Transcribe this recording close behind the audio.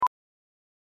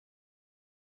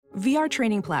VR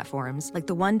training platforms, like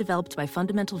the one developed by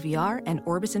Fundamental VR and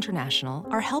Orbis International,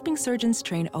 are helping surgeons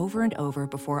train over and over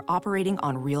before operating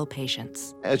on real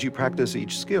patients. As you practice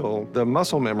each skill, the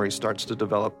muscle memory starts to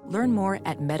develop. Learn more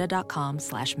at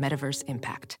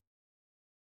meta.com/metaverseimpact.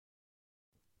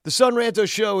 The Son Ranto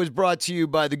Show is brought to you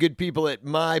by the good people at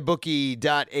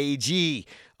mybookie.ag.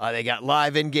 They got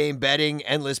live in-game betting,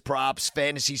 endless props,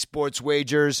 fantasy sports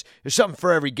wagers. There's something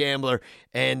for every gambler.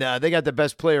 And they got the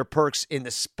best player perks in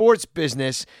the sports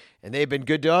business. And they've been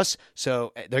good to us,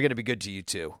 so they're going to be good to you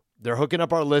too. They're hooking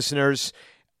up our listeners.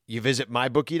 You visit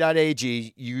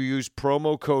mybookie.ag. You use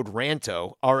promo code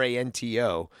RANTO,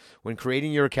 R-A-N-T-O. When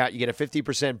creating your account, you get a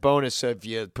 50% bonus. So if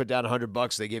you put down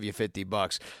 $100, they give you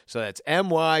 $50. So that's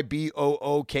mybookie.ag.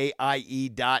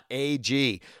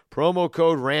 Promo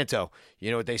code RANTO.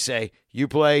 You know what they say? You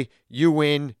play, you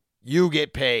win, you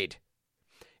get paid.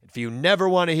 If you never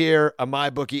want to hear a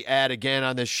MyBookie ad again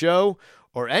on this show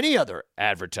or any other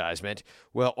advertisement,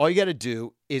 well, all you got to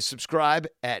do is subscribe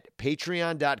at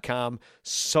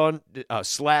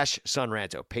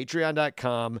patreon.com/sunranto.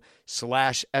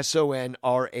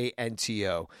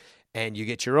 Patreon.com/SONRANTO. And you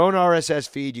get your own RSS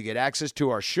feed. You get access to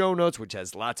our show notes, which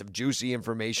has lots of juicy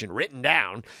information written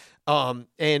down.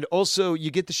 And also,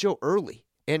 you get the show early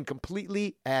and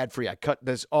completely ad-free. I cut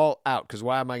this all out because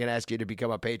why am I going to ask you to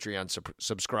become a Patreon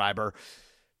subscriber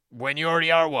when you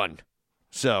already are one?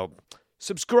 So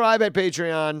subscribe at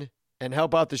Patreon and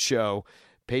help out the show.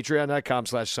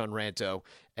 Patreon.com/sunranto.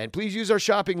 And please use our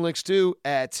shopping links too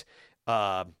at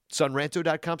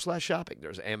sunranto.com/shopping.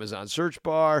 There's Amazon search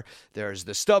bar. There's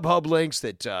the StubHub links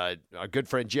that our good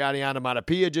friend Gianni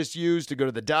Onomatopoeia just used to go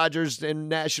to the Dodgers and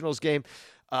Nationals game.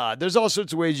 There's all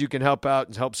sorts of ways you can help out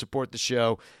and help support the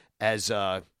show, as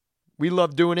we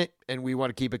love doing it and we want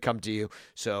to keep it come to you.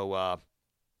 So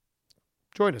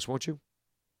join us, won't you?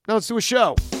 Now let's do a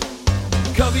show.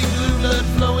 Cubby blue blood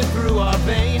flowing through our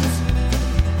veins,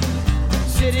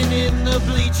 sitting in the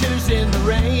bleachers in the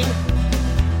rain.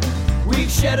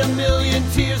 We've shed a million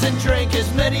tears and drank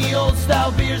as many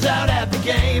old-style beers out at the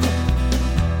game.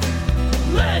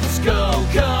 Let's go,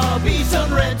 Cubby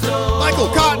Sunranto. Michael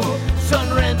Cotton.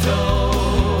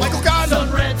 Sunranto. Michael Cotton.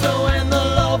 Sunranto and the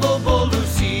lovable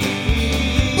Lucy.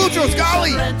 Boutros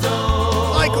Ghali.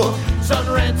 Sunranto. Michael.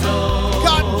 Sunranto.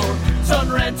 Cotton.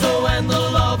 Sunranto and the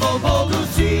lovable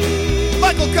Lucy.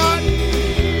 Michael Cotton.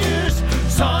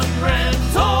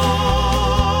 Sunranto.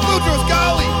 Boutros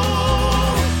Ghali.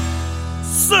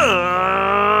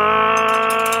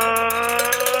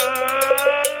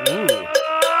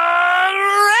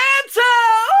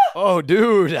 Oh,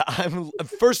 dude!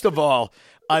 First of all,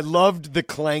 I loved the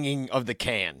clanging of the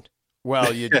can.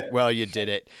 Well, you did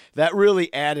it. That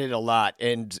really added a lot,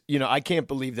 and I can't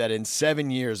believe that in 7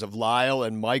 years of Lyle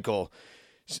and Michael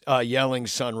yelling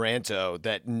Sunranto,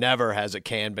 that never has a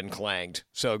can been clanged.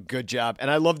 So good job,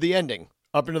 and I love the ending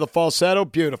up into the falsetto.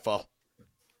 Beautiful.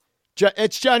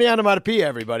 It's Johnny Onomatopoeia,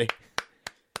 everybody.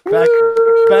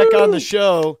 Back on the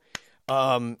show,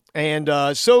 and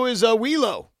so is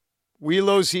Wheelo.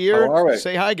 Wheelo's here. How are we?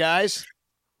 Say hi, guys.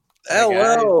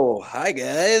 Hello. Hi,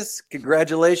 guys.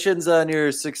 Congratulations on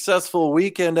your successful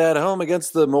weekend at home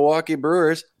against the Milwaukee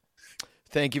Brewers.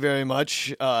 Thank you very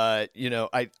much. I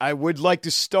would like to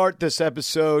start this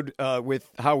episode with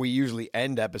how we usually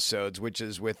end episodes, which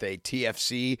is with a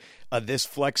TFC, this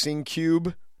flexing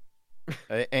cube.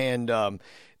 And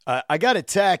I got a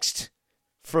text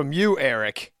from you,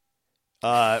 Eric,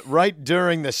 right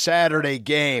during the Saturday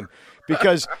game.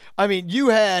 Because, you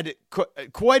had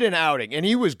quite an outing, and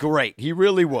he was great. He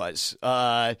really was.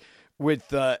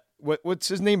 With, what's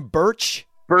his name, Birch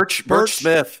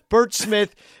Smith. Birch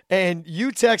Smith. And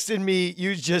you texted me,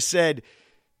 you just said,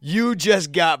 you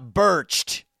just got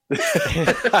birched.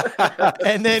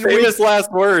 And then famous last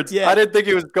words. Yeah. I didn't think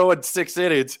he was going 6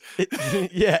 innings.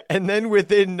 Yeah, and then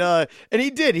within and he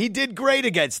did great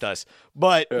against us.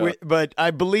 But but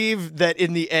I believe that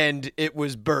in the end it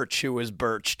was Birch who was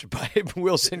birched by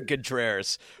Wilson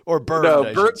Contreras, or Bird.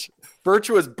 No, Birch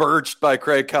was birched by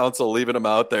Craig Counsell, leaving him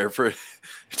out there for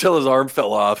until his arm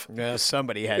fell off. Yeah,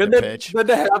 somebody had to pitch. Then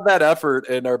to have that effort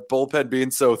and our bullpen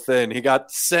being so thin, he got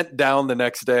sent down the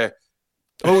next day.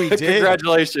 Oh, he did?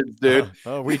 Congratulations, dude.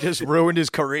 We just ruined his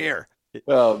career.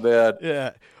 Oh, man.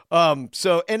 Yeah.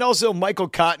 So, and also Michael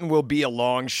Cotton will be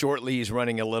along shortly. He's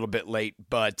running a little bit late,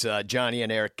 but Johnny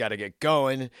and Eric got to get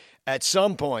going at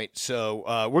some point.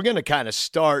 So we're going to kind of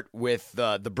start with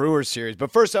the Brewers series.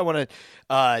 But first I want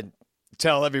to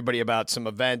tell everybody about some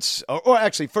events. Or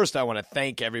actually, first I want to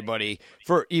thank everybody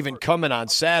for even coming on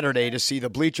Saturday to see the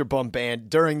Bleacher Bum Band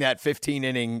during that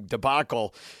 15-inning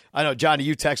debacle. I know, Johnny,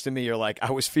 you texted me. You're like,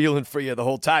 I was feeling for you the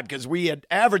whole time because we had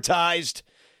advertised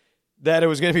that it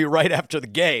was going to be right after the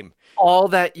game. All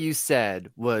that you said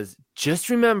was, just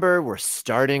remember, we're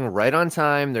starting right on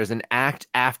time. There's an act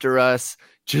after us.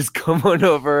 Just come on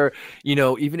over.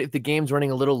 Even if the game's running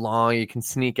a little long, you can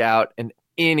sneak out. And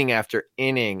inning after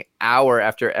inning, hour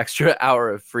after extra hour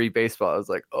of free baseball. I was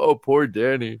like, oh, poor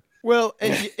Danny. Well,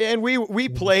 and we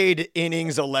played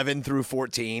innings 11 through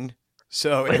 14.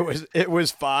 So it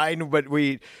was fine,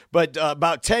 but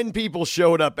about 10 people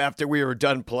showed up after we were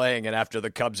done playing and after the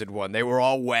Cubs had won. They were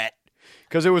all wet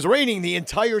because it was raining the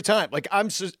entire time. Like I'm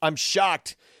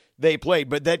shocked they played,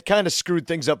 but that kind of screwed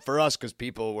things up for us because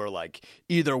people were like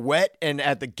either wet and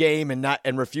at the game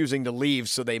and refusing to leave,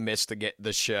 so they missed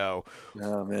the show.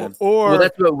 Oh man! Well,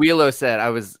 that's what Wheelo said. I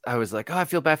was like, oh, I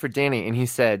feel bad for Danny, and he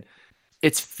said,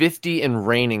 it's 50 and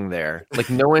raining there. Like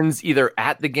no one's either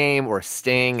at the game or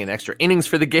staying in extra innings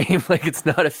for the game. Like it's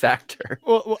not a factor.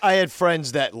 Well, I had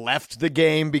friends that left the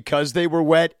game because they were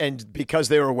wet, and because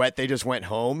they were wet, they just went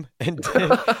home. And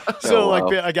so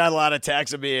I got a lot of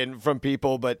texts from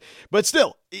people, but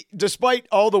still, despite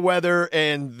all the weather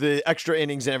and the extra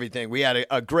innings and everything, we had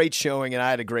a great showing, and I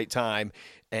had a great time.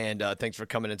 And thanks for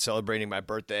coming and celebrating my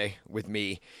birthday with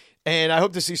me. And I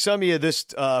hope to see some of you this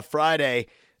Friday.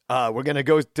 We're going to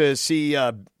go to see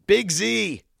Big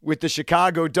Z with the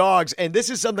Chicago Dogs. And this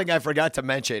is something I forgot to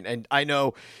mention. And I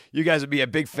know you guys would be a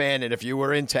big fan. And if you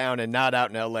were in town and not out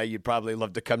in L.A., you'd probably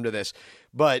love to come to this.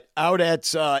 But out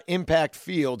at Impact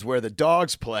Fields where the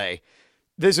Dogs play,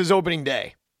 this is opening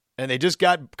day. And they just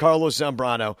got Carlos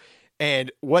Zambrano.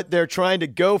 And what they're trying to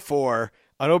go for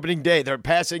on opening day, they're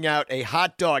passing out a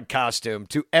hot dog costume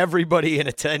to everybody in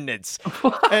attendance.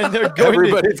 And they're going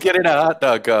Everybody's getting a hot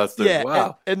dog costume. Yeah,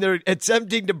 wow. And they're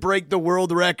attempting to break the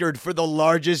world record for the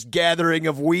largest gathering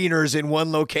of wieners in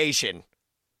one location.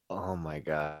 Oh, my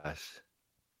gosh.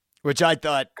 Which I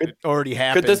thought already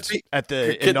happened at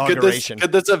the inauguration.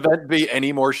 Could this event be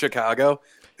any more Chicago?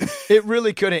 It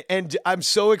really couldn't. And I'm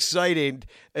so excited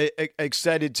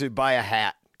to buy a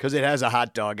hat. Because it has a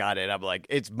hot dog on it. I'm like,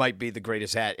 it might be the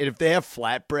greatest hat. And if they have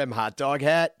flat brim hot dog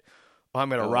hat, I'm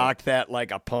going to rock that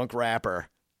like a punk rapper.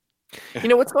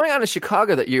 What's going on in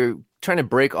Chicago that you're trying to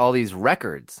break all these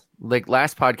records? Like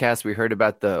last podcast, we heard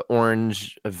about the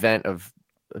orange event of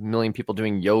 1 million people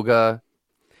doing yoga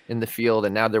in the field,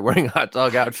 and now they're wearing hot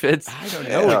dog outfits. I don't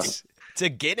know. Yeah. It's a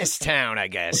Guinness town, I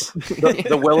guess.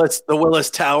 the Willis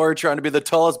Tower trying to be the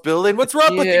tallest building. What's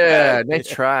wrong with you? Yeah, nice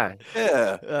try.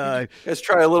 Yeah, let's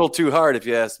try a little too hard, if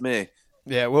you ask me.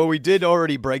 Yeah, well, we did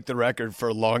already break the record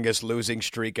for longest losing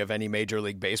streak of any Major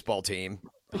League Baseball team,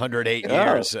 108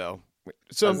 years. So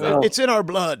it's in our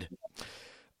blood.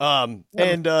 And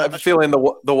I'm feeling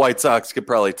the White Sox could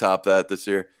probably top that this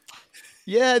year.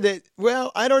 Yeah,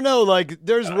 I don't know. Like,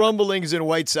 there's rumblings in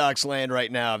White Sox land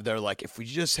right now. They're like, if we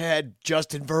just had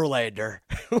Justin Verlander,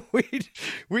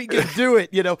 we could do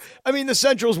it. I mean, the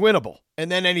Central's winnable,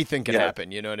 and then anything can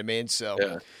happen. You know what I mean? So,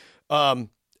 and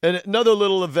another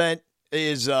little event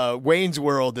is Wayne's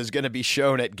World is going to be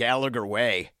shown at Gallagher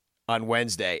Way on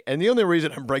Wednesday, and the only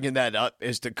reason I'm bringing that up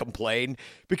is to complain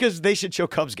because they should show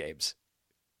Cubs games.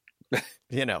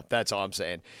 That's all I'm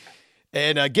saying.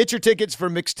 And get your tickets for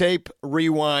Mixtape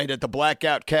Rewind at the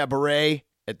Blackout Cabaret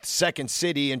at Second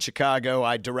City in Chicago.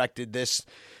 I directed this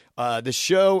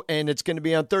show, and it's going to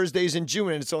be on Thursdays in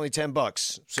June, and it's only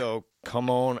 $10. So come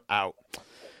on out.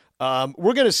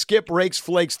 We're going to skip Rakes,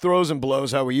 Flakes, Throws, and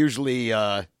Blows, how we usually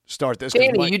start this.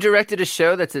 Danny, you directed a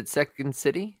show that's at Second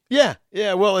City? Yeah.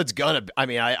 Well, it's going to. I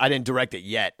mean, I didn't direct it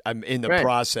yet. I'm in the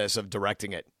process of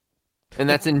directing it. And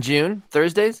that's in June,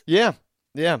 Thursdays? Yeah.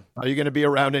 Are you going to be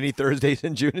around any Thursdays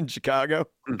in June in Chicago?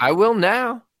 I will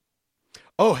now.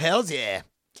 Oh, hells yeah.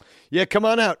 Yeah, come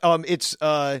on out. It's,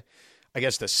 I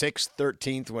guess the 6th,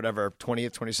 13th, whatever,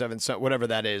 20th, 27th, whatever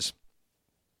that is.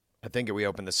 I think we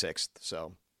open the 6th.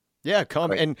 So, yeah,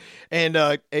 come. Right.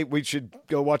 And hey, we should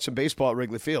go watch some baseball at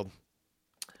Wrigley Field.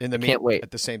 Can't wait.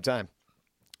 At the same time.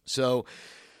 So,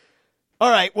 all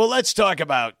right, well, let's talk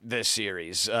about this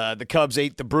series. The Cubs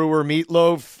ate the Brewer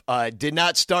meatloaf. Did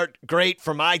not start great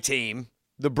for my team.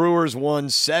 The Brewers won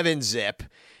 7-0.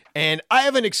 And I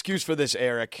have an excuse for this,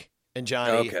 Eric and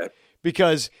Johnny. Okay.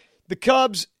 Because the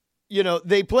Cubs,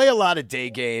 they play a lot of day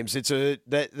games.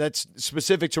 That's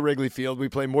specific to Wrigley Field. We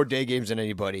play more day games than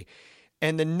anybody.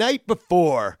 And the night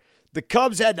before, the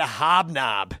Cubs had to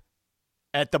hobnob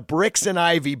at the Bricks and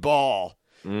Ivy Ball.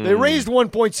 They raised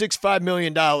 $1.65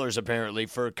 million, apparently,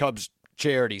 for Cubs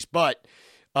charities. But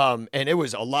And it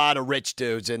was a lot of rich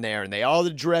dudes in there, and they all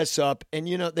dress up, and,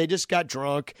 they just got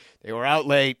drunk. They were out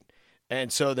late,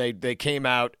 and so they came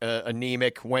out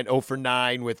anemic, went 0 for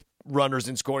 9 with runners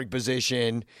in scoring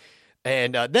position.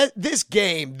 And this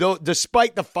game, though,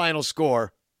 despite the final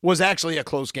score, was actually a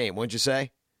close game, wouldn't you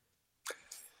say?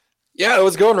 Yeah, it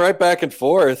was going right back and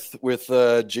forth with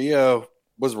Gio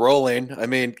was rolling. I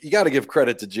mean, you got to give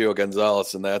credit to Gio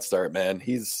Gonzalez in that start, man.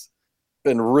 He's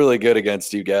been really good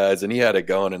against you guys, and he had it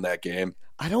going in that game.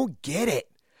 I don't get it.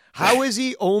 How is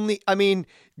he only – I mean,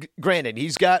 granted,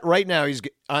 he's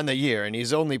on the year, and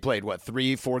he's only played,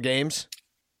 3-4 games?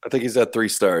 I think he's had 3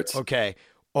 starts. Okay.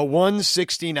 A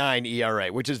 1.69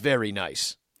 ERA, which is very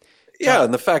nice. Yeah,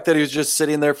 and the fact that he was just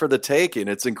sitting there for the taking,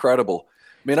 it's incredible.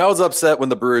 I mean, I was upset when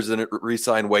the Brewers didn't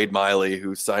re-sign Wade Miley,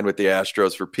 who signed with the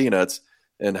Astros for peanuts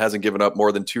and hasn't given up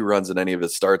more than 2 runs in any of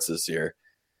his starts this year.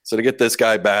 So to get this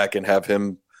guy back and have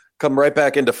him come right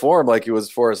back into form like he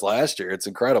was for us last year, it's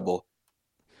incredible.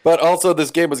 But also,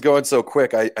 this game was going so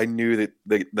quick, I knew that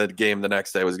the game the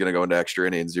next day was going to go into extra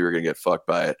innings. You were going to get fucked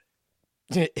by it.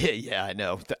 Yeah, I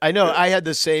know. I had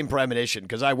the same premonition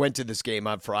because I went to this game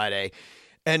on Friday,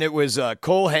 and it was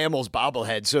Cole Hamels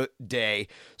bobblehead day.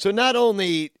 So not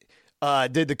only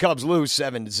did the Cubs lose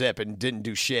 7-0 and didn't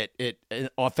do shit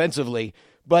offensively,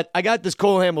 but I got this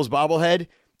Cole Hamels bobblehead.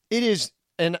 It is,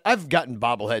 and I've gotten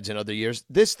bobbleheads in other years.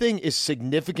 This thing is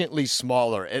significantly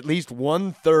smaller, at least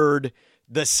 1/3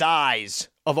 the size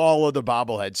of all other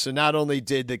bobbleheads. So not only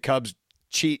did the Cubs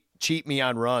cheat me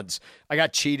on runs, I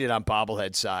got cheated on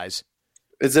bobblehead size.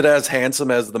 Is it as handsome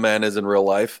as the man is in real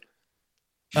life?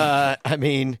 I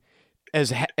mean,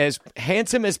 as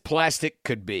handsome as plastic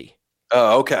could be.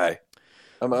 Oh, okay.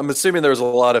 I'm assuming there was a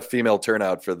lot of female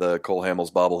turnout for the Cole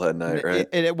Hamels bobblehead night, right?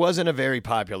 It wasn't a very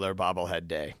popular bobblehead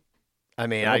day. I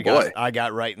mean, I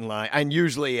got right in line. And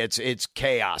usually it's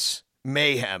chaos,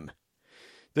 mayhem.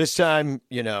 This time,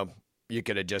 you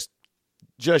could have just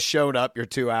showed up. You're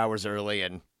 2 hours early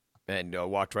and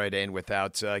walked right in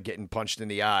without getting punched in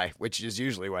the eye, which is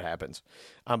usually what happens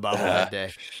on bobblehead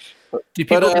day. Do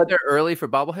people get there early for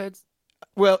bobbleheads?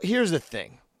 Well, here's the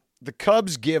thing. The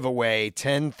Cubs give away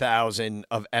 10,000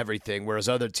 of everything, whereas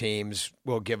other teams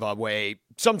will give away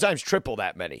sometimes triple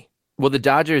that many. Well, the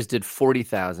Dodgers did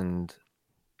 40,000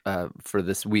 for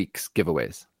this week's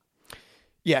giveaways.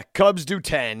 Yeah, Cubs do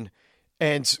 10,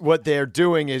 and what they're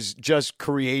doing is just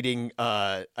creating,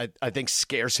 I think,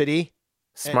 scarcity.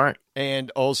 Smart. And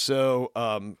also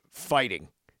fighting.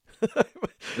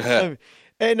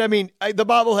 And I mean, the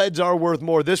bobbleheads are worth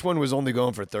more. This one was only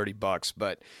going for $30,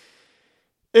 but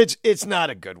it's not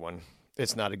a good one.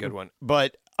 It's not a good one.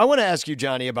 But I want to ask you,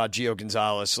 Johnny, about Gio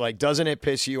Gonzalez. Like, doesn't it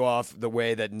piss you off the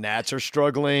way that Nats are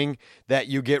struggling, that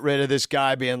you get rid of this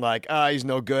guy being like, he's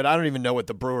no good. I don't even know what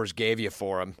the Brewers gave you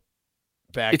for him.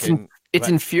 It's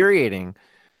infuriating.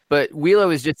 But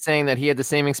Wheelo is just saying that he had the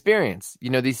same experience.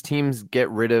 These teams get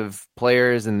rid of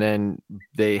players and then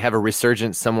they have a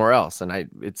resurgence somewhere else, and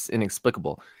it's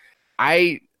inexplicable.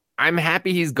 I'm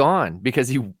happy he's gone because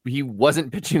he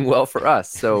wasn't pitching well for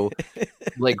us. So,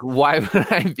 why would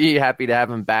I be happy to have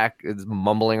him back? It's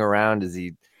mumbling around as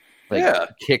he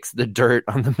kicks the dirt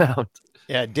on the mound.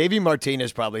 Yeah, Davey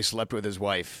Martinez probably slept with his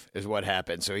wife is what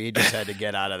happened, so he just had to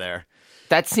get out of there.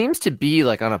 That seems to be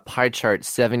on a pie chart,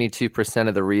 72%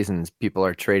 of the reasons people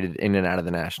are traded in and out of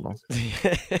the Nationals.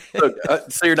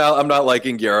 So I'm not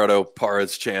liking Gerardo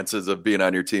Parra's chances of being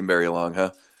on your team very long,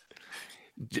 huh?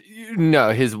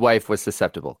 No, his wife was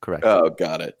susceptible. Correct. Oh,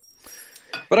 got it.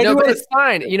 But it's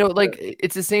fine.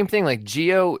 It's the same thing.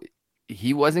 Gio,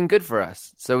 he wasn't good for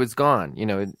us, so it's gone.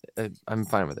 I'm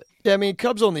fine with it. Yeah, I mean,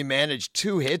 Cubs only managed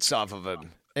 2 hits off of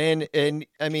him, and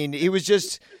I mean, he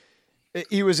was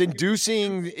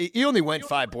inducing. He only went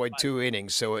 5.2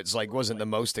 innings, so it's wasn't the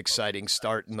most exciting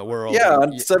start in the world. Yeah,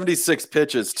 on 76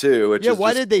 pitches too.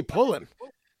 Why did they pull him?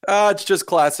 It's just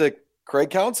classic Craig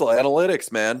Counsell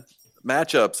analytics, man.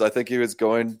 Matchups. I think he was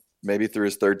going maybe through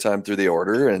his 3rd time through the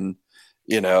order, and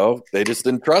they just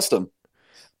didn't trust him.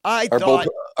 Our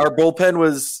bullpen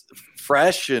was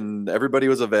fresh and everybody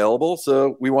was available,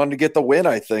 so we wanted to get the win.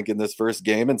 I think in this first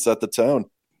game and set the tone.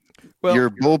 Well, your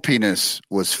bull penis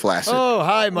was flaccid. Oh,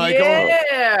 hi, Michael.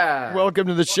 Yeah. Welcome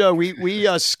to the show. We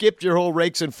skipped your whole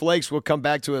rakes and flakes. We'll come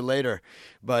back to it later.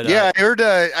 But yeah, I heard.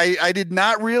 I did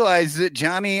not realize that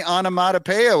Johnny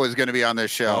Onomatopoeia was going to be on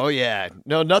this show. Oh yeah,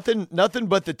 no, nothing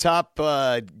but the top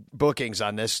bookings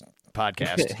on this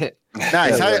podcast.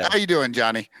 Nice. How you doing,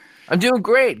 Johnny? I'm doing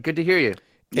great. Good to hear you.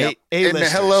 Yep. And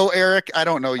hello, Eric. I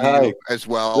don't know you as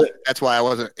well. That's why I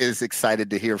wasn't as excited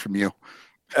to hear from you.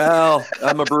 Well,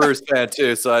 I'm a Brewers fan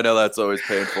too, so I know that's always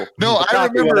painful. No, I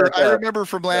remember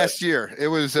from last year. It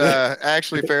was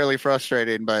actually fairly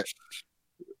frustrating, but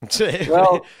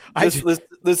well,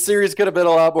 this series could have been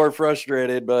a lot more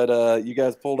frustrated, but you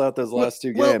guys pulled out those last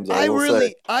two games. I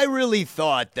really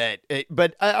thought that,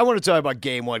 but I want to talk about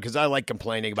game one because I like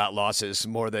complaining about losses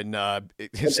more than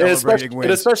celebrating wins.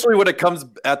 And especially when it comes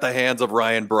at the hands of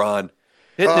Ryan Braun.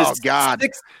 Hitting his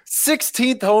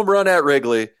 16th home run at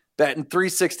Wrigley, batting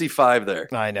 .365 there.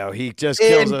 I know. He just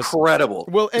kills us. Incredible.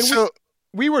 Well, and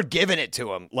we were giving it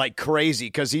to him like crazy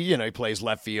because he plays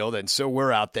left field, and so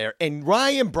we're out there. And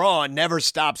Ryan Braun never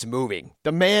stops moving.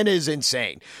 The man is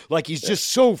insane. Like, he's just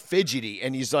so fidgety,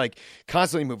 and he's like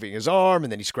constantly moving his arm,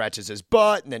 and then he scratches his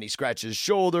butt, and then he scratches his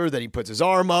shoulder, then he puts his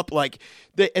arm up.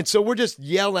 And so we're just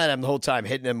yelling at him the whole time,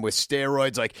 hitting him with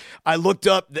steroids. Like, I looked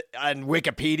up on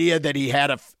Wikipedia that he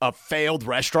had a failed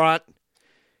restaurant.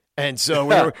 And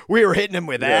so we were hitting him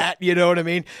with that, you know what I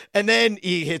mean? And then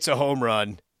he hits a home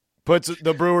run. Puts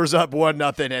the Brewers up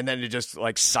 1-0, and then it just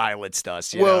like silenced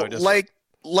us. Lyle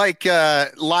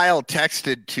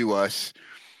texted to us,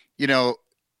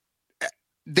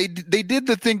 they did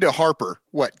the thing to Harper,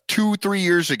 2-3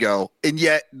 years ago, and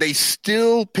yet they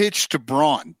still pitched to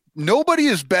Braun. Nobody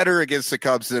is better against the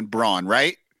Cubs than Braun,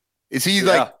 right? Is he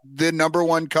like the number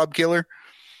one Cub killer?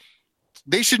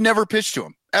 They should never pitch to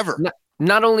him ever.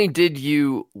 Not only did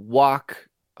you walk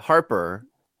Harper,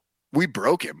 we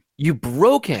broke him. You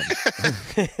broke him.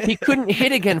 He couldn't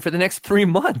hit again for the next 3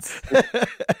 months.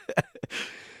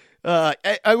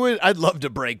 I'd love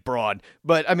to break Braun,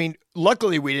 but I mean,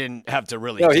 luckily we didn't have to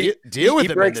really deal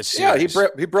with him in this series. Yeah,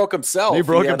 he broke himself. He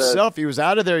broke himself. He was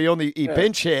out of there. He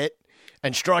pinch hit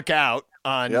and struck out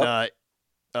on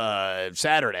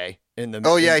Saturday in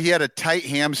the. He had a tight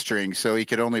hamstring, so he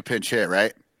could only pinch hit,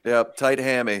 right? Yep, tight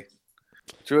hammy.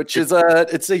 Which is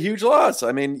it's a huge loss.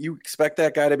 I mean, you expect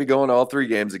that guy to be going all 3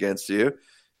 games against you.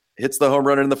 Hits the home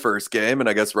run in the first game, and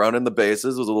I guess rounding the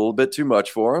bases was a little bit too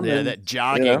much for him. Yeah, and, that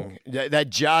jogging, that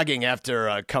jogging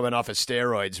after coming off of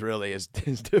steroids really is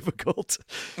difficult.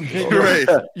 Right,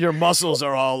 your muscles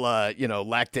are all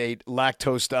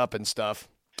lactosed up and stuff.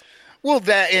 Well,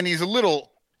 and he's a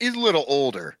little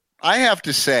older. I have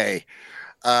to say,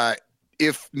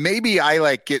 if maybe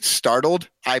I get startled,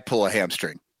 I pull a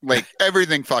hamstring. Like,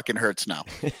 everything fucking hurts now.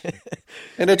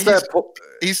 And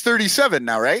he's 37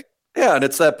 now, right? Yeah, and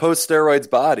it's that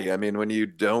post-steroids body. I mean, when you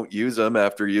don't use them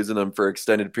after using them for an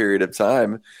extended period of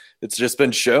time, it's just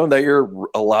been shown that you're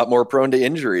a lot more prone to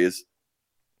injuries.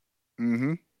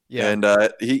 Mm-hmm. Yeah. And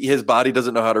his body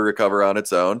doesn't know how to recover on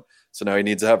its own, so now he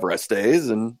needs to have rest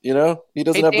days, and, he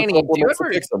doesn't have Danny, the supplements to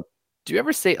fix them. Do you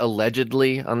ever say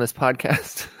allegedly on this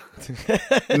podcast?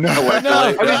 No.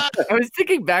 I was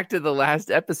thinking back to the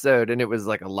last episode, and it was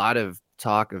like a lot of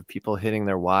talk of people hitting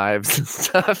their wives and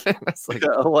stuff. And I was like,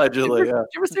 allegedly. Did you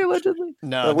ever say allegedly?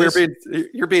 No,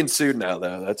 you're being sued now,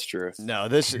 though. That's true. No,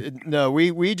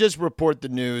 we just report the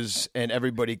news, and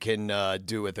everybody can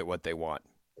do with it what they want.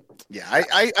 Yeah,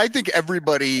 I think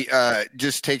everybody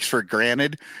just takes for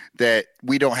granted that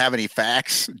we don't have any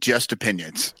facts, just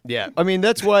opinions. Yeah, I mean,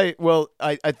 that's why. Well,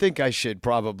 I think I should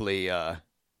probably.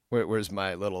 Where's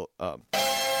my little? There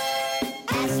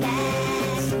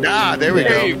we go.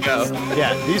 There you go.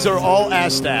 Yeah, these are all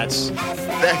ass stats.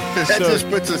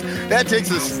 That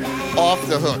takes us off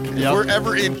the hook. If we're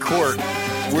ever in court,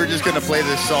 we're just gonna play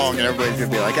this song, and everybody's gonna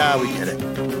be like, we get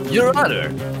it. Your Honor,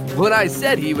 when I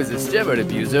said he was a steroid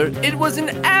abuser, it was an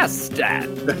ass stat.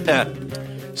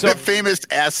 So the famous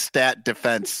ass stat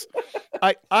defense.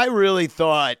 I really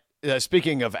thought.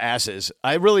 Speaking of asses,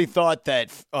 I really thought that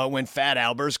when Fat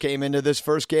Albers came into this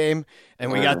first game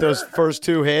and we got those first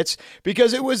 2 hits,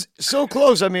 because it was so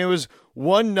close. I mean, it was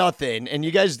 1-0, and you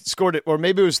guys scored it, or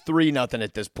maybe it was 3-0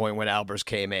 at this point when Albers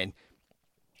came in.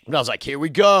 And I was like, here we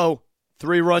go.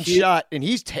 3-run shot. And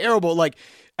he's terrible. Like,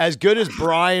 as good as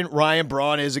Ryan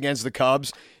Braun is against the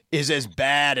Cubs, is as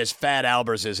bad as Fat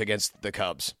Albers is against the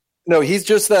Cubs. No, he's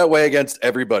just that way against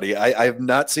everybody. I have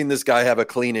not seen this guy have a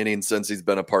clean inning since he's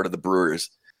been a part of the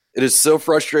Brewers. It is so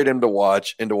frustrating to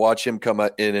watch, and to watch him come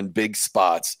in big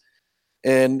spots.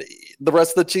 And the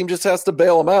rest of the team just has to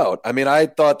bail him out. I mean, I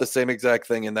thought the same exact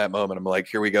thing in that moment. I'm like,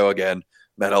 here we go again.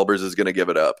 Matt Albers is going to give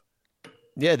it up.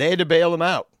 Yeah, they had to bail him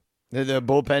out. The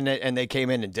bullpen, and they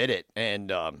came in and did it.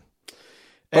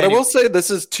 But I will say this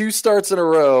is 2 starts in a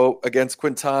row against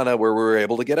Quintana where we were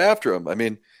able to get after him. I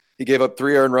mean, he gave up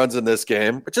 3 earned runs in this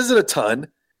game, which isn't a ton,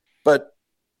 but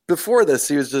before this,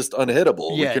 he was just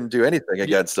unhittable. Yeah. We couldn't do anything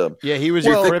against him. Yeah, he was.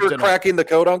 Do you think we're cracking the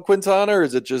code on Quintana, or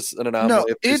is it just an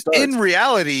anomaly? No, in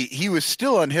reality, he was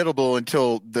still unhittable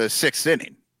until the 6th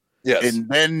inning. Yes. And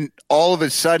then all of a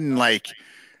sudden, like,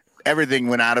 everything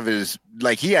went out of his,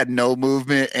 like, he had no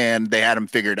movement and they had him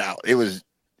figured out. It was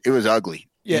ugly.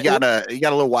 Yeah, he got a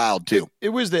little wild too. It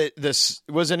was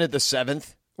wasn't it the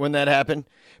 7th when that happened?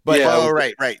 But Yeah,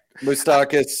 right.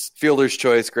 Moustakas, fielder's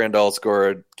choice, Grandal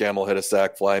scored, Gamble hit a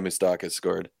sac fly, Moustakas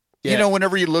scored. Yeah. You know,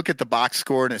 whenever you look at the box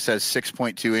score and it says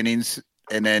 6.2 innings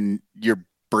and then your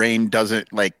brain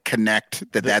doesn't like connect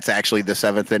that's actually the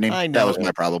 7th inning. I know. That was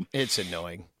my problem. It's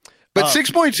annoying. But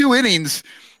 6.2 innings,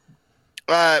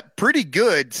 pretty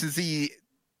good since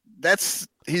that's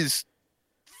his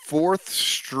 4th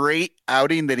straight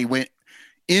outing that he went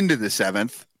into the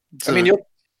 7th. So, I mean,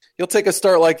 you'll take a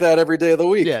start like that every day of the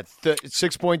week. Yeah,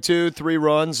 6.2, 3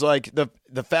 runs. Like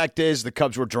the fact is, the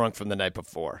Cubs were drunk from the night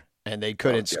before and they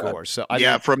couldn't score. So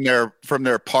from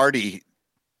their party.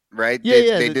 Right?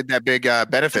 Yeah, They did that big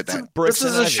benefit then. This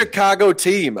is a Chicago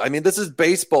team. I mean, this is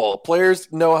baseball.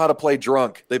 Players know how to play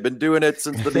drunk. They've been doing it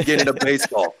since the beginning of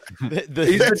baseball. He's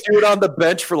been doing it on the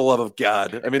bench, for the love of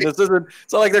God. I mean, it's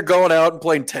not like they're going out and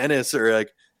playing tennis or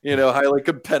like, you know, highly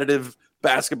competitive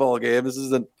basketball game. This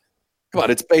isn't, come on,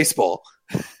 it's baseball.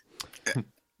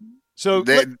 So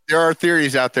there are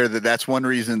theories out there that's one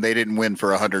reason they didn't win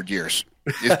for 100 years.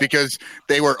 Is because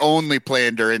they were only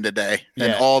playing during the day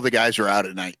and all the guys were out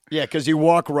at night. Yeah, because you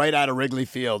walk right out of Wrigley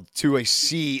Field to a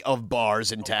sea of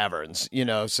bars and taverns, you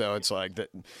know, so it's like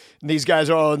these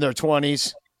guys are all in their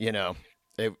 20s, you know.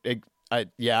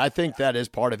 I think that is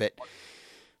part of it.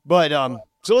 But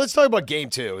so let's talk about game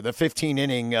 2, the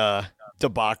 15-inning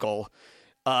debacle.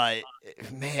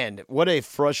 Man, what a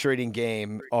frustrating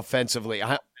game offensively.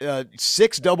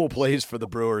 6 double plays for the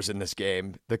Brewers in this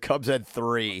game. The Cubs had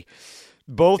 3.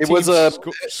 Both teams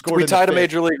scored. We tied a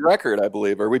major league record, I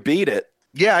believe, or we beat it.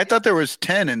 Yeah, I thought there was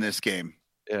 10 in this game.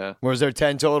 Yeah. Was there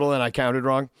 10 total and I counted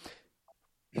wrong?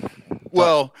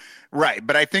 Well, right.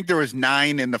 But I think there was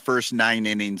 9 in the first 9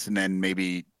 innings and then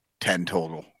maybe 10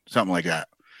 total, something like that.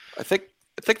 I think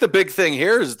the big thing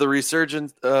here is the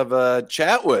resurgence of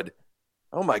Chatwood.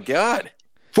 Oh, my God.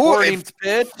 4 innings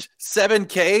pitch, 7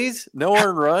 Ks, no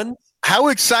earned runs. How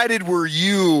excited were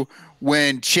you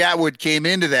when Chatwood came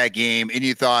into that game and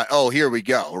you thought, oh, here we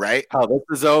go, right? Oh,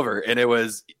 this is over. And it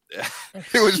was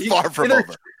far from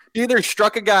over. He either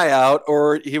struck a guy out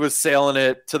or he was sailing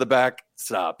it to the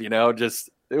backstop, you know,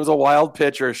 just it was a wild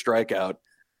pitch or a strikeout.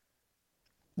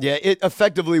 Yeah, it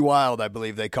effectively wild, I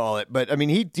believe they call it. But I mean,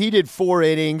 he did 4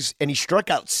 innings and he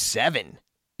struck out 7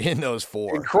 in those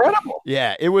 4. Incredible.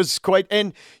 Yeah, it was quite.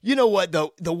 And you know what,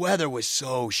 though? The weather was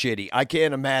so shitty. I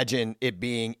can't imagine it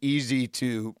being easy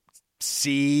to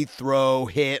see, throw,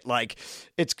 hit. Like,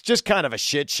 it's just kind of a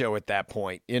shit show at that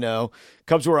point, you know?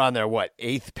 Cubs were on their,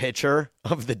 8th pitcher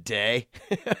of the day?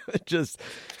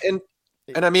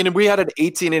 And I mean, we had an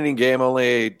 18-inning game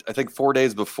only, I think, 4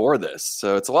 days before this.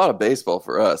 So it's a lot of baseball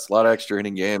for us, a lot of extra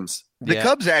inning games. The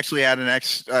Cubs actually had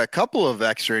a couple of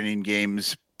extra inning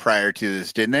games prior to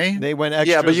this, didn't they? They went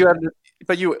extra. Yeah, but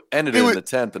you ended it in the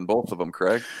 10th in both of them,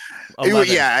 correct?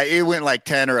 It went like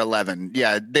 10 or 11.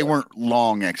 Yeah, they weren't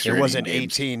long extra. It wasn't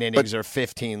games, 18 innings or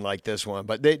 15 like this one,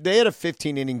 but they had a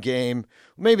 15-inning game.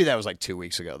 Maybe that was like 2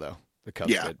 weeks ago, though. The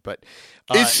Cubs did, but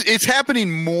it's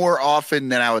happening more often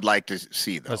than I would like to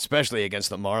see, though. Especially against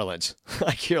the Marlins.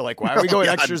 Like, you're like, why are we going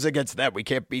extras against them? We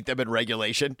can't beat them in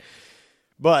regulation.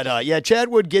 But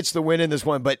Chatwood gets the win in this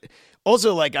one. But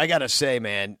also, like, I gotta say,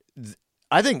 man,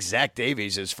 I think Zach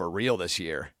Davies is for real this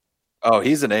year. Oh,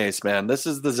 he's an ace, man. This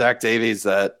is the Zach Davies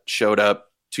that showed up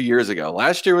 2 years ago.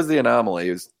 Last year was the anomaly. He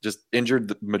was just injured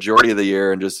the majority of the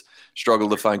year and just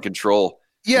struggled to find control.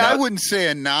 Yeah, I wouldn't say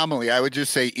anomaly. I would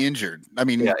just say injured. I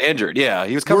mean, injured. Yeah,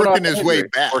 he was working his way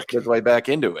back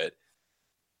into it.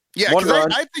 Yeah,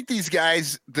 because I think these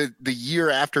guys, the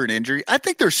year after an injury, I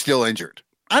think they're still injured.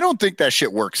 I don't think that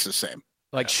shit works the same.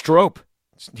 Like Strope,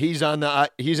 he's in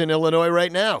Illinois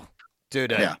right now,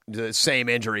 dude. The same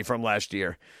injury from last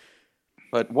year.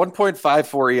 But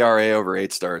 1.54 ERA over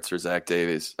 8 starts for Zach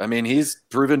Davies. I mean, he's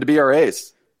proven to be our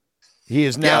ace. He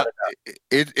is now.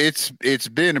 It's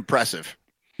been impressive.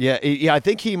 Yeah, I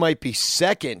think he might be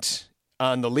second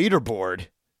on the leaderboard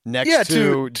next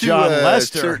to John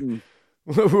Lester,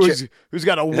 who's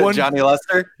got a one. Johnny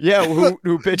Lester? Yeah,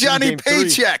 who pitched Johnny in game 3.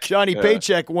 Paycheck. Johnny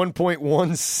Paycheck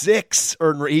 1.16,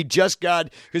 or he just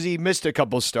got, because he missed a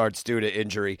couple starts due to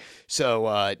injury,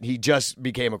 so he just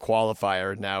became a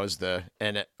qualifier. Now he's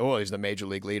the major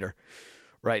league leader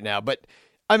right now. But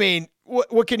I mean,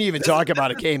 what can you even talk about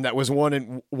a game that was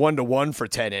 1-1 for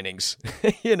 10 innings?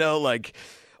 You know, like.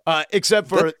 Except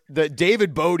for the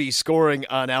David Bodie scoring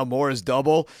on Almora's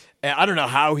double. I don't know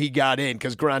how he got in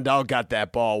because Grandal got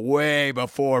that ball way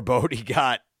before Bodie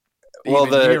got Well,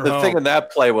 even near the home. thing in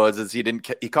that play is he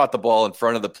caught the ball in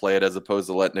front of the plate as opposed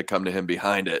to letting it come to him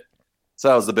behind it. So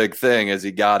that was the big thing, is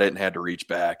he got it and had to reach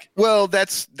back. Well,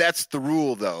 that's the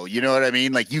rule, though. You know what I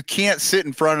mean? Like, you can't sit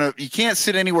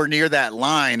anywhere near that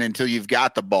line until you've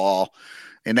got the ball.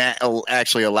 And that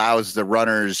actually allows the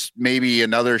runners maybe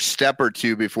another step or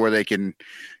two before they can,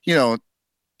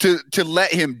 to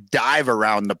let him dive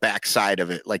around the backside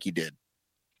of it like he did.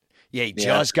 Yeah, he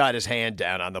just got his hand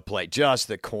down on the plate, just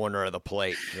the corner of the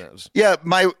plate. Yeah,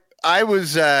 I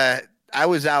was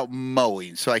out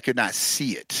mowing, so I could not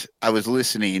see it. I was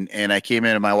listening, and I came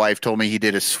in, and my wife told me he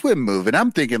did a swim move, and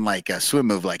I'm thinking like a swim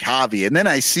move like Javi, and then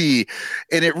I see,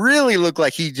 and it really looked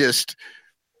like he just,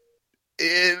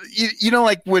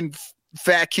 like when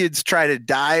fat kids try to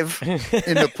dive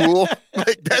in the pool,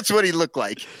 like that's what he looked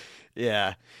like.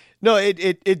 Yeah. No,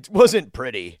 it wasn't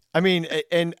pretty. I mean,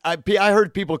 and I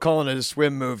heard people calling it a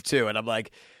swim move too, and I'm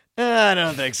like, I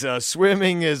don't think so.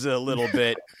 Swimming is a little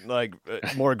bit like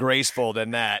more graceful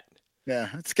than that. Yeah,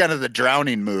 it's kind of the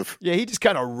drowning move. Yeah, he just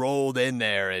kind of rolled in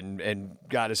there and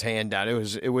got his hand down.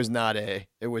 It was not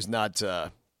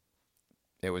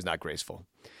graceful.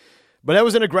 But that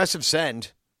was an aggressive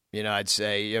send. I'd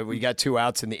say we got 2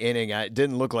 outs in the inning. It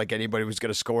didn't look like anybody was going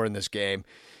to score in this game.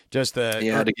 Just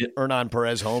the Hernan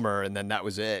Perez homer, and then that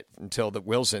was it until the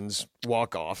Wilson's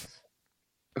walk-off.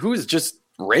 Who's just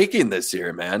raking this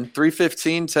year, man?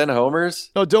 315, 10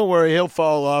 homers? No, don't worry. He'll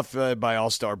fall off by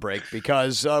All-Star break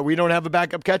because we don't have a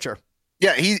backup catcher.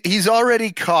 Yeah, he's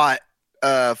already caught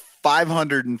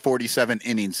 547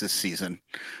 innings this season.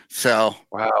 So,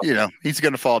 wow. He's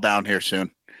going to fall down here soon.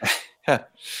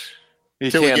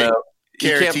 He can't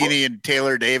Caratini and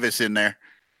Taylor Davis in there.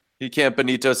 He can't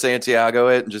Benito Santiago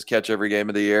it and just catch every game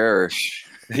of the year. Or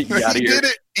he did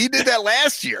it. He did that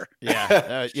last year.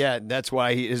 Yeah, that's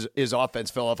why his offense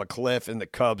fell off a cliff, and the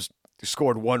Cubs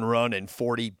scored 1 run in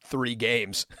 43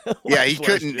 games. Yeah, he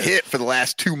couldn't hit for the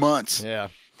last 2 months. Yeah.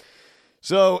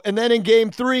 So, and then in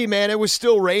game 3, man, it was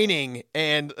still raining,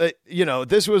 and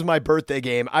this was my birthday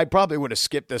game. I probably would have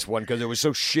skipped this one because it was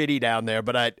so shitty down there,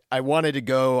 but I wanted to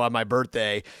go on my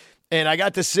birthday. And I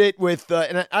got to sit with,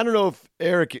 and I don't know if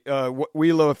Eric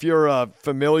Wheelo, if you're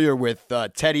familiar with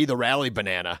Teddy the Rally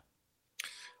Banana.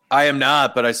 I am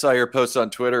not, but I saw your post on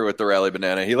Twitter with the Rally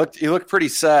Banana. He looked pretty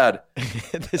sad.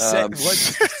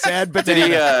 Sad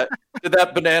banana? Did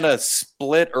that banana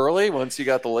split early once you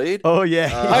got the lead? Oh yeah,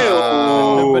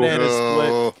 the banana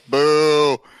split.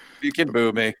 Boo! You can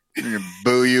boo me.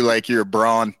 Boo you like you're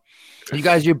Braun. You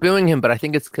guys, you're booing him, but I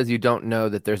think it's because you don't know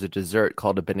that there's a dessert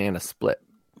called a banana split.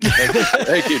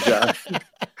 Thank you, John.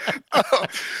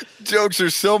 Jokes are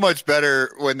so much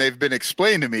better when they've been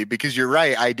explained to me because you're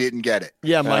right. I didn't get it.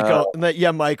 Yeah, Michael.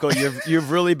 Michael, you've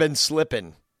really been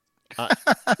slipping.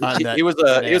 He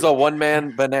was a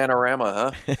one-man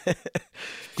Bananarama, huh?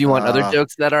 Do you want other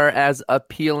jokes that are as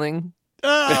appealing?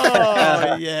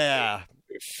 Oh yeah.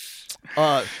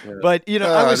 But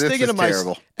I was thinking to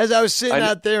myself as I was sitting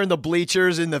out there in the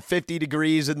bleachers in the 50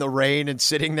 degrees in the rain and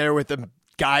sitting there with a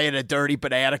guy in a dirty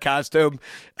banana costume.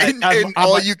 And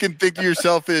all you can think to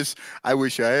yourself is, I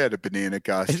wish I had a banana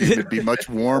costume. It'd be much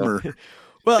warmer.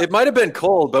 Well, it might have been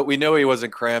cold, but we know he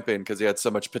wasn't cramping because he had so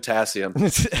much potassium.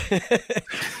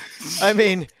 I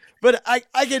mean, but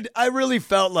I really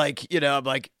felt like, I'm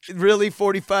like, really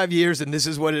 45 years and this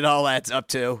is what it all adds up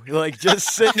to. Like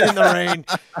just sitting in the rain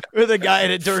with a guy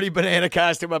in a dirty banana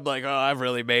costume. I'm like, oh, I've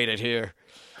really made it here.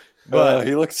 But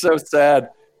he looked so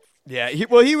sad. Yeah, he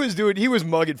was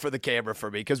mugging for the camera for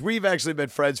me because we've actually been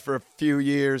friends for a few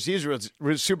years. He's a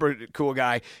super cool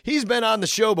guy. He's been on the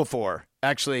show before,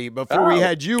 actually. Before we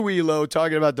had you, Wheelo,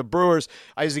 talking about the Brewers,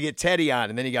 I used to get Teddy on,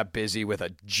 and then he got busy with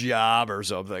a job or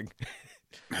something.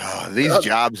 Oh, these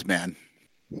jobs, man.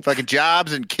 Fucking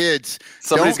jobs and kids.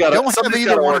 Somebody's got to have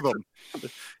either one of them. You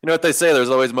know what they say? There's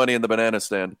always money in the banana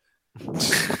stand.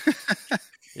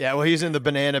 Yeah, well, he's in the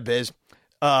banana biz.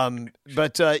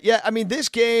 This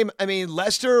game,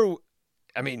 Lester,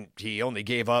 he only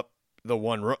gave up the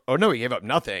one. He gave up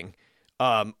nothing.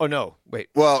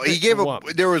 Well, he gave up.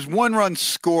 There was 1 run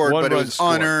scored, but it was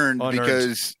unearned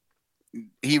because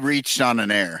he reached on an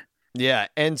error. Yeah,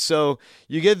 and so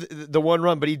you give the 1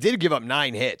 run, but he did give up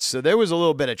 9 hits, so there was a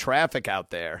little bit of traffic out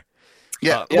there.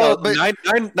 Yeah, but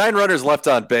nine runners left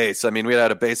on base. I mean, we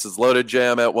had a bases loaded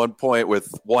jam at one point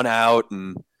with 1 out,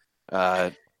 and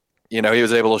he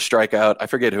was able to strike out. I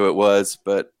forget who it was,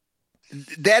 but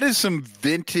that is some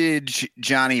vintage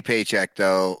Johnny Paycheck,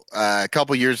 though. A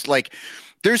couple years, like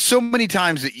there's so many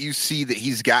times that you see that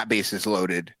he's got bases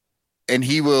loaded, and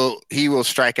he will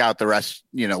strike out the rest,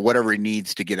 whatever he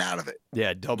needs to get out of it.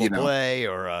 Yeah, double play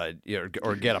or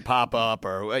get a pop up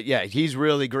or he's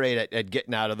really great at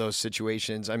getting out of those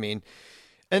situations. I mean,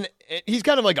 and he's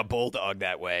kind of like a bulldog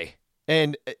that way.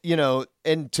 And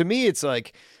and to me it's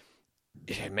like,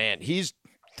 man, he's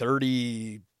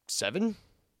 37.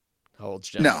 How old's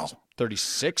John? No.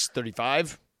 36,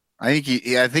 35. I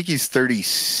think he's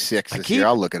 36 this year.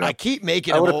 I'll look it up. I keep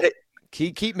making him old.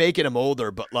 Keep making him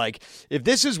older, but like if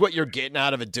this is what you're getting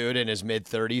out of a dude in his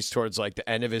mid-30s towards like the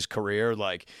end of his career,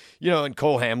 like and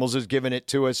Cole Hamels has given it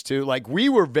to us too. Like we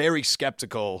were very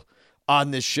skeptical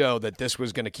on this show that this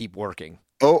was going to keep working.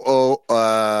 Hold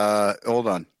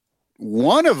on.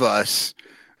 One of us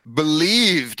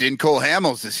believed in Cole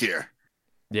Hamels this year.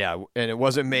 Yeah, and it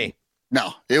wasn't me.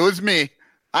 No, it was me.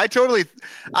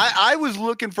 I was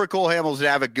looking for Cole Hamels to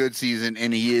have a good season,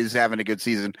 and he is having a good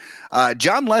season.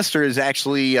 John Lester is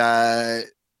actually a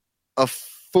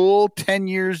full 10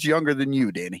 years younger than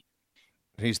you, Danny.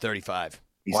 He's 35.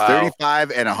 He's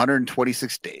 35 and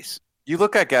 126 days. You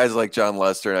look at guys like John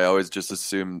Lester, and I always just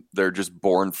assume they're just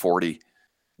born 40.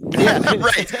 Yeah,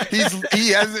 right.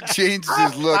 He hasn't changed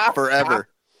his look forever.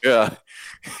 Yeah.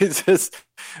 It's just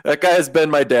that guy has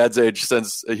been my dad's age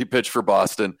since he pitched for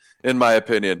Boston, in my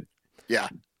opinion. Yeah.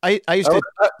 I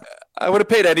would have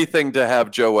paid anything to have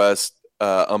Joe West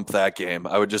ump that game.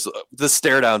 I would just the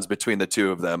stare downs between the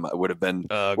two of them would have been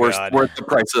worth the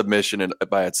price of admission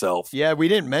by itself. Yeah, we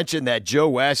didn't mention that Joe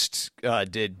West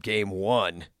did game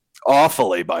 1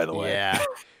 awfully, by the way. Yeah.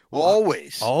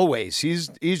 Always. He's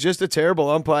just a terrible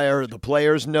umpire. The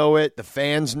players know it. The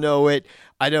fans know it.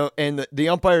 And the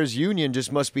umpires union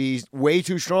just must be way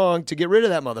too strong to get rid of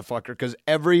that motherfucker because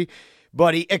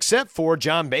everybody except for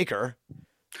John Baker,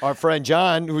 our friend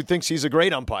John, who thinks he's a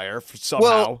great umpire somehow.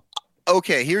 Well,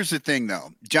 okay, here's the thing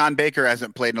though. John Baker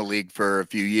hasn't played in the league for a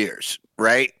few years,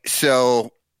 right?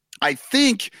 So I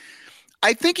think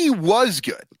he was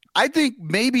good. I think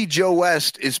maybe Joe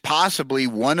West is possibly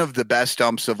one of the best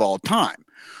umps of all time.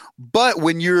 But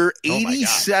when you're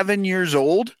 87 years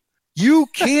old, you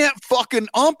can't fucking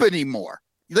ump anymore.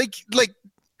 Like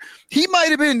he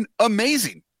might have been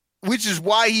amazing, which is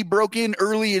why he broke in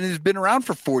early and has been around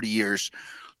for 40 years.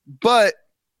 But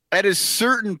at a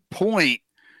certain point,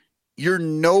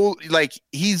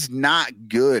 he's not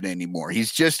good anymore.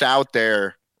 He's just out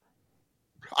there.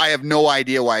 I have no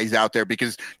idea why he's out there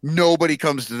because nobody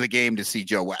comes to the game to see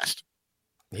Joe West.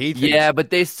 Yeah, but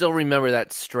they still remember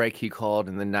that strike he called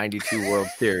in the 92 World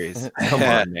Series. Come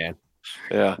on, man.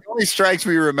 Yeah. The only strikes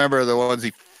we remember are the ones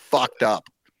he fucked up.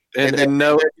 And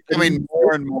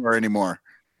more and more anymore.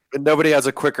 And nobody has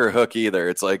a quicker hook either.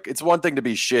 It's like it's one thing to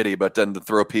be shitty, but then to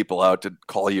throw people out to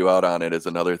call you out on it is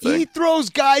another thing. He throws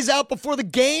guys out before the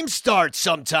game starts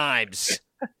sometimes.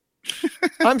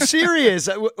 I'm serious.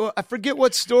 I forget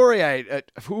what story I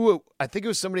think it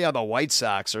was somebody on the White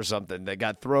Sox or something that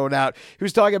got thrown out. He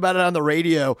was talking about it on the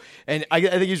radio, and I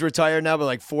think he's retired now, but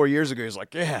like 4 years ago, he was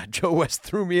like, yeah, Joe West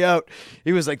threw me out.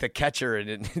 He was like the catcher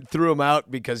and threw him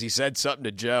out because he said something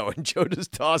to Joe, and Joe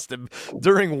just tossed him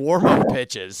during warm-up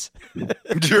pitches.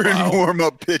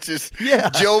 Warm-up pitches. Yeah.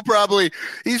 Joe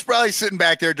he's probably sitting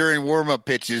back there during warm-up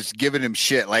pitches giving him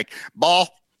shit like, ball.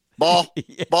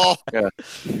 Yeah.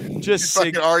 Just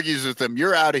fucking argues with him.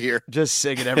 You're out of here. Just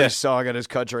singing every song on his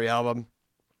country album.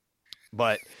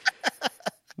 But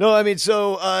no, I mean,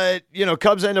 so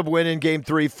Cubs end up winning game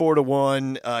 3,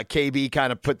 4-1. KB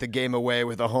kind of put the game away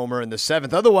with a homer in the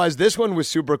 7th. Otherwise, this one was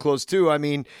super close too. I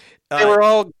mean, they were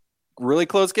all really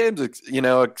close games,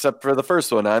 except for the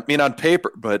first one. I mean, on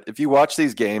paper, but if you watch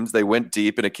these games, they went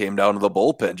deep and it came down to the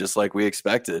bullpen, just like we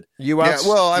expected. You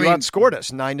outscored us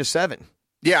 9-7.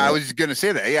 Yeah, I was going to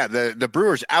say that. Yeah, the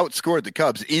Brewers outscored the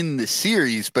Cubs in the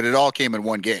series, but it all came in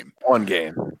one game.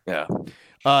 Yeah.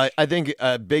 I think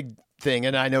a big thing,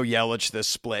 and I know Yelich, the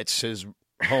splits, his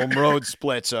home road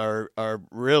splits are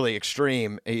really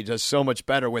extreme. He does so much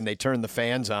better when they turn the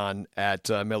fans on at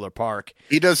Miller Park.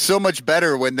 He does so much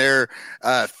better when they're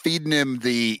feeding him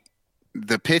the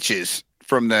pitches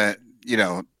from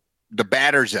the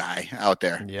batter's eye out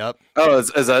there. Yep. Oh,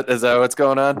 is that what's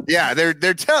going on? Yeah,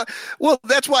 well,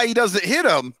 that's why he doesn't hit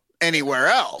them anywhere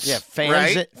else. Yeah,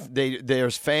 fans. Right?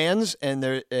 There's fans, and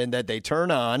that they turn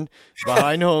on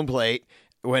behind home plate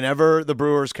whenever the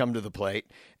Brewers come to the plate,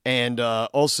 and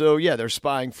also, they're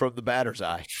spying from the batter's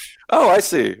eye. Oh, I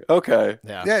see. Okay.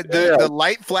 Yeah. The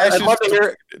light flashes. I'd love to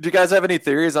hear. Do you guys have any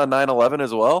theories on 9/11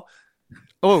 as well?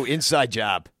 Oh, inside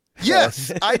job.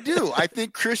 Yes, I do. I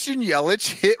think Christian Yelich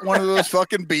hit one of those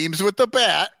fucking beams with the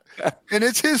bat, and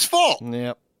it's his fault.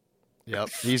 Yep.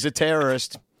 He's a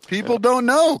terrorist. People don't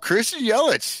know. Christian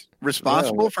Yelich,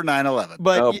 responsible for 9/11.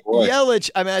 But Yelich,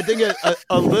 I mean, I think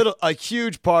a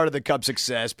huge part of the Cubs'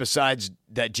 success, besides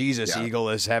that Jesus Eagle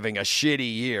is having a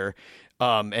shitty year,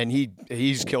 and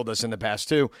he's killed us in the past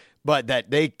too, but that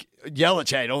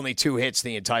Yelich had only 2 hits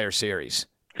the entire series,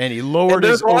 and he lowered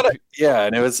his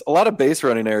and it was a lot of base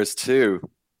running errors too.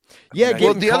 Yeah,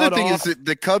 well, the other thing is that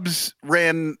the Cubs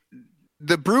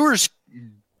the Brewers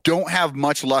don't have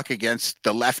much luck against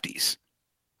the lefties,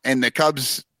 and the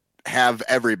Cubs have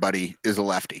everybody is a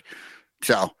lefty.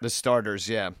 So the starters,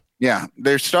 yeah,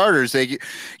 they're starters. They,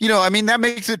 I mean, that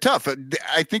makes it tough.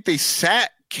 I think they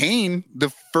sat Kane the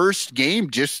first game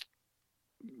just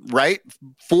right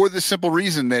for the simple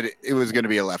reason that it was going to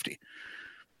be a lefty.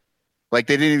 Like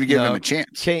they didn't even give him a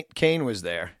chance. Kane was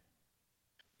there.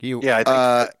 In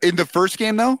the first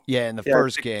game though. Yeah, in the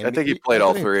first game. I think he played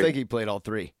all 3. I think he played all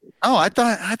 3. Oh, I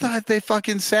thought they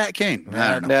fucking sat Kane.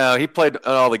 I don't know. No, he played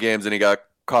all the games and he got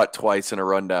caught twice in a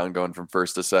rundown going from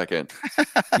first to second.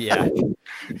 Yeah.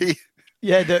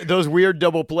 Those weird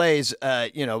double plays,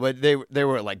 but they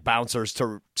were like bouncers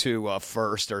to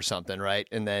first or something, right?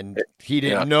 And then he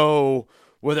didn't know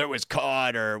whether it was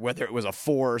caught or whether it was a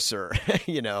force or,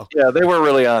 Yeah, they weren't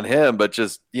really on him, but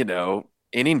just,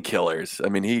 inning killers. I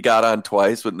mean, he got on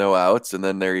twice with no outs, and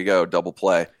then there you go, double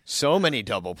play. So many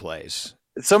double plays.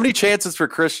 So many chances for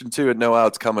Christian, too, with no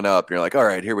outs coming up. You're like, all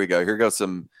right, here we go. Here goes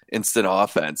some instant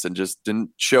offense, and just didn't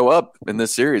show up in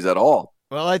this series at all.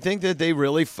 Well, I think that they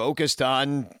really focused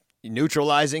on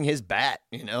neutralizing his bat,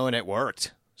 and it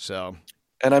worked. So,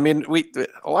 and I mean,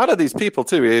 a lot of these people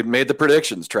too. We made the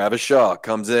predictions. Travis Shaw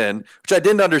comes in, which I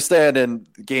didn't understand in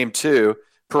game 2.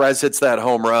 Perez hits that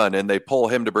home run, and they pull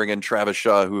him to bring in Travis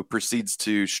Shaw, who proceeds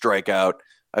to strike out,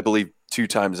 I believe, 2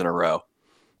 times in a row.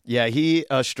 Yeah, he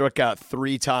struck out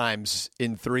 3 times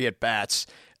in 3 at bats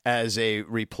as a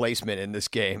replacement in this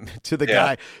game to the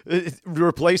guy,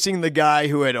 replacing the guy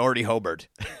who had already homered.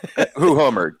 Who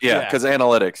homered? Yeah, because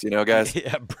analytics, guys.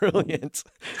 Yeah, brilliant.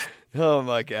 Oh,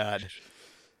 my God.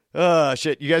 Oh,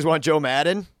 shit. You guys want Joe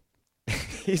Madden?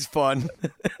 He's fun.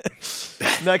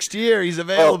 Next year, he's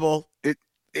available. Well,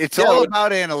 it's all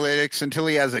about analytics until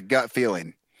he has a gut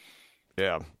feeling.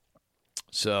 Yeah.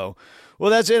 So, well,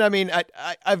 that's it. I mean,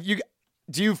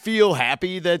 do you feel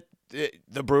happy that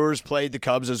the Brewers played the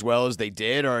Cubs as well as they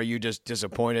did, or are you just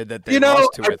disappointed that they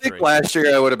lost 2 or 3? I think last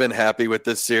year I would have been happy with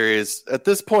this series. At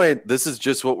this point, this is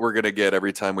just what we're going to get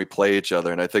every time we play each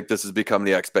other, and I think this has become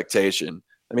the expectation.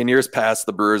 I mean, years past,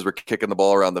 the Brewers were kicking the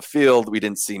ball around the field. We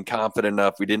didn't seem confident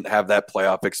enough. We didn't have that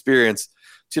playoff experience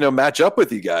to match up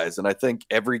with you guys, and I think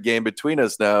every game between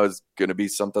us now is going to be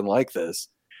something like this.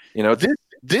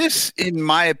 This, in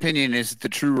my opinion, is the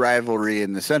true rivalry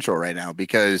in the Central right now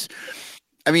because,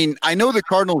 I mean, I know the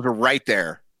Cardinals are right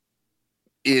there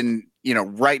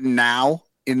right now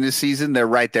in this season. They're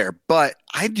right there, but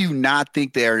I do not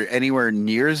think they are anywhere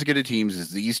near as good a teams as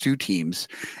these 2 teams.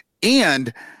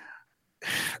 And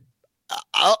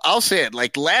I'll say it,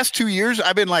 like last 2 years,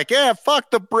 I've been like, yeah,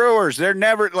 fuck the Brewers. They're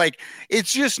never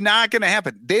it's just not going to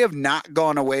happen. They have not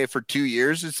gone away for 2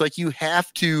 years. It's like you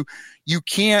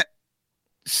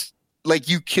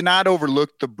cannot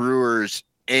overlook the Brewers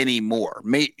anymore.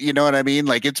 You know what I mean?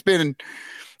 Like it's been,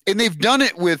 and they've done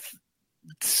it with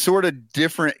sort of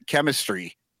different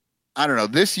chemistry. I don't know.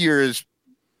 This year is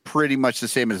pretty much the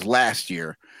same as last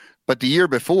year, but the year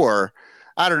before,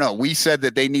 I don't know. We said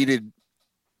that they needed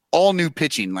all new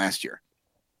pitching last year,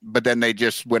 but then they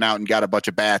just went out and got a bunch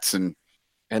of bats and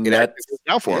that's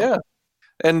out for them.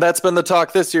 And that's been the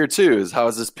talk this year too, is how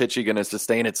is this pitching going to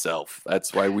sustain itself?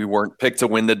 That's why we weren't picked to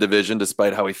win the division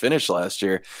despite how we finished last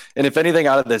year. And if anything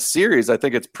out of this series, I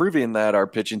think it's proving that our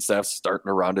pitching staff's starting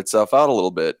to round itself out a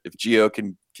little bit. If Gio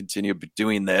can continue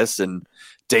doing this and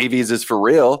Davies is for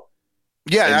real.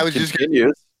 Yeah, I was just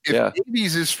continues. If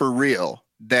Davies is for real,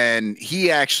 then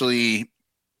he actually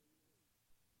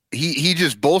he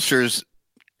just bolsters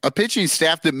a pitching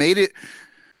staff that made it.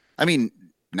 I mean,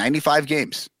 95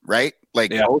 games, right?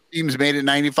 Both teams made it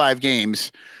 95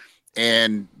 games,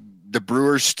 and the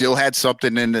Brewers still had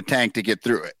something in the tank to get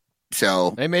through it.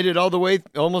 So they made it all the way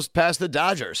almost past the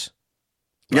Dodgers.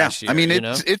 Year, I mean,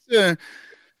 it's a.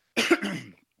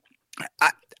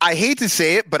 I hate to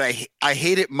say it, but I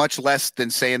hate it much less than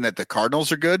saying that the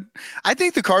Cardinals are good. I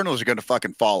think the Cardinals are going to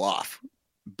fucking fall off,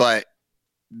 but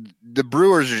the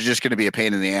Brewers are just going to be a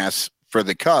pain in the ass for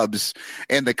the Cubs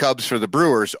and the Cubs for the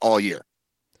Brewers all year.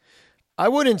 I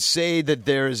wouldn't say that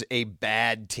there's a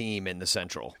bad team in the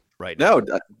Central. right now.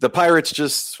 No, the Pirates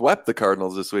just swept the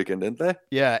Cardinals this weekend, didn't they?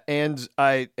 Yeah, and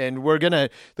the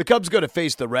Cubs go to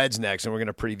face the Reds next, and we're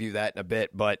gonna preview that in a bit.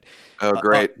 But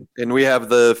great. And we have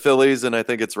the Phillies, and I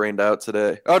think it's rained out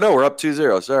today. Oh no, we're up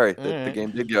 2-0. Sorry, the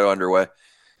game did go underway.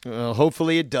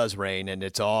 Hopefully it does rain and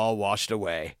it's all washed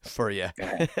away for you.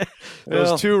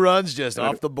 Those 2 runs just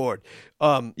off the board.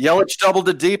 Yelich doubled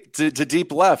to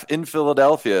deep left in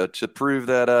Philadelphia to prove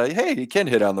that hey, he can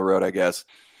hit on the road, I guess.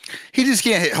 He just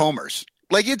can't hit homers.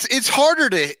 Like it's harder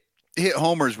to hit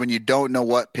homers when you don't know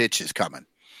what pitch is coming.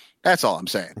 That's all I'm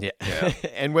saying. Yeah.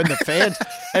 and when the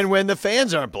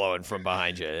fans aren't blowing from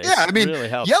behind you. I mean, really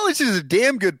helps. Yelich is a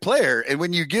damn good player, and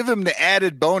when you give him the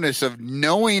added bonus of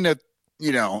knowing a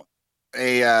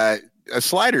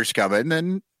slider's coming,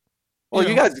 then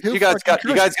you guys got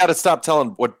to stop telling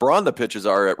what Braun the pitches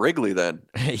are at Wrigley. Then,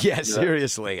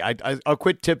 seriously, I'll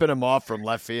quit tipping him off from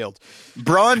left field.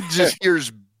 Braun just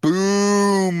hears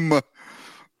boom.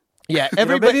 Yeah,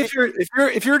 everybody.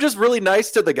 If you're just really nice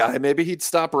to the guy, maybe he'd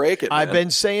stop raking. I've been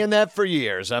saying that for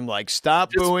years. I'm like, stop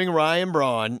booing Ryan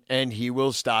Braun, and he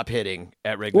will stop hitting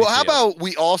at Wrigley. Well, how Field. about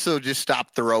we also just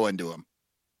stop throwing to him?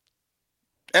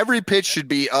 Every pitch should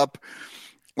be up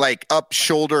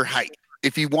shoulder height.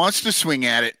 If he wants to swing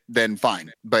at it, then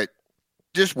fine. But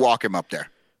just walk him up there.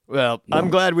 Well, I'm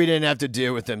glad we didn't have to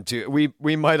deal with him too.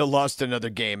 We might have lost another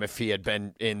game if he had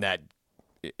been in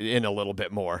a little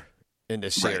bit more in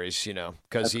this series,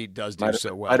 because he does do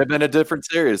so well. Might have been a different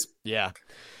series. Yeah,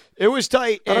 it was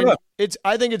tight, and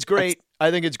I think it's great.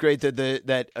 I think it's great that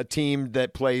that a team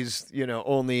that plays,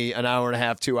 only an hour and a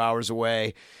half, 2 hours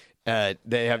away.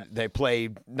 They play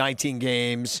 19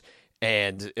 games,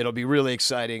 and it'll be really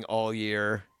exciting all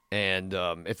year. And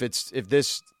if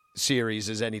this series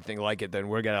is anything like it, then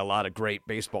we're gonna have a lot of great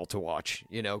baseball to watch.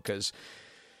 Because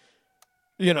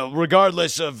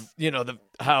regardless of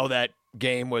how that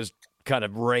game was kind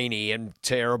of rainy and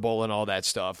terrible and all that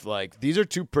stuff, like these are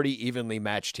 2 pretty evenly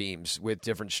matched teams with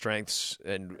different strengths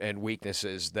and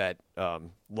weaknesses that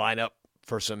line up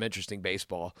for some interesting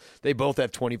baseball. They both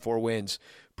have 24 wins.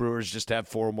 Brewers just have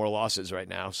 4 more losses right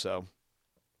now. So,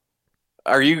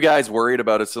 are you guys worried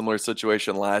about a similar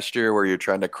situation last year where you're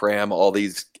trying to cram all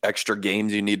these extra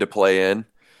games you need to play in?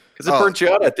 Because it burnt you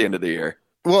out at the end of the year.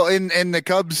 Well, and the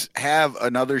Cubs have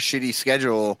another shitty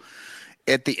schedule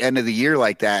at the end of the year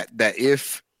like that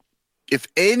if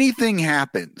anything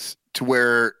happens to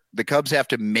where the Cubs have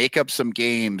to make up some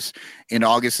games in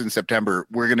August and September,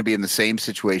 we're going to be in the same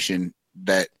situation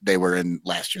that they were in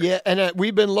last year. Yeah, and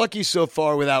we've been lucky so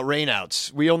far without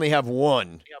rainouts. We only have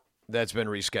 1 that's been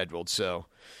rescheduled. So,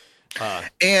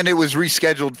 and it was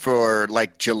rescheduled for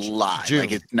July. June,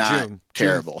 it's not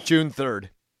terrible. June 3rd.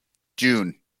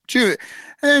 June,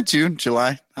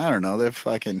 July. I don't know. They're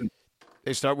fucking.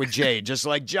 They start with J, just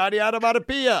like Johnny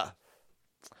Onomatopoeia,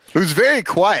 who's very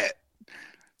quiet.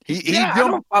 I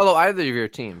don't follow either of your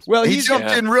teams. Well, he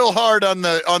jumped in real hard on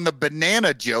the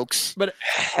banana jokes. But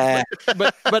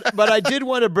I did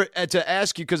want to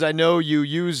ask you, because I know you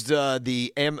used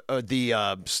the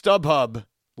StubHub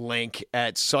link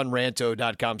at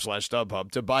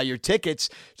sunranto.com/StubHub to buy your tickets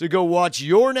to go watch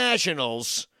your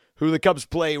Nationals, who the Cubs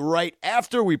play right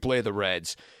after we play the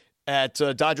Reds, at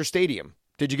Dodger Stadium.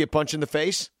 Did you get punched in the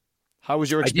face? How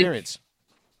was your experience?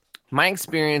 My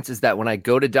experience is that when I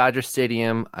go to Dodger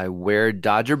Stadium, I wear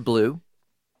Dodger blue,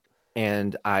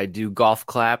 and I do golf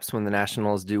claps when the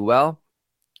Nationals do well,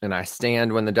 and I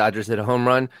stand when the Dodgers hit a home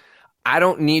run. I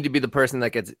don't need to be the person that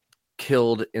gets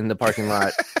killed in the parking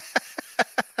lot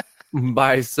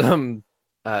by some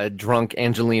drunk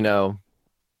Angelino.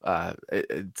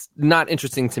 It's not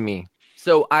interesting to me.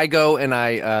 So I go and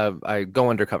I go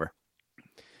undercover.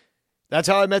 That's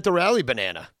how I met the Rally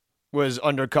Banana. Was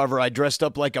undercover. I dressed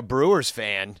up like a Brewers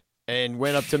fan and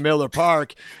went up to Miller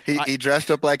Park. He dressed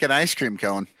up like an ice cream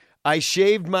cone. I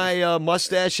shaved my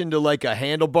mustache into like a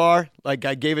handlebar. Like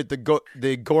I gave it the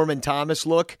Gorman Thomas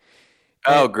look.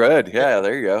 Oh, good. Yeah,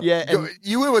 there you go. Yeah, and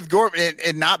you went with Gorman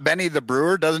and not Benny the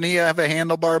Brewer. Doesn't he have a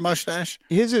handlebar mustache?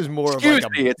 His is more Excuse of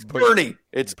like me, it's Bernie.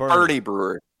 It's Bernie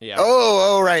Brewer. Yeah.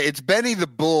 Oh, right. It's Benny the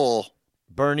Bull.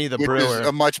 Bernie the which Brewer. Is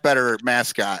a much better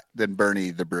mascot than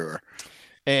Bernie the Brewer.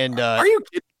 And are you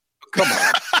kidding? Come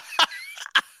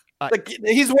on.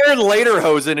 He's wearing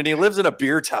lederhosen and he lives in a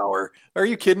beer tower. Are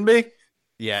you kidding me?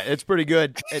 Yeah, it's pretty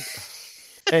good.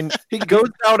 And he goes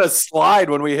down a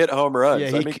slide when we hit home runs.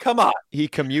 Yeah, I mean, come on. He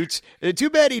commutes. Too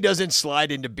bad he doesn't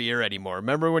slide into beer anymore.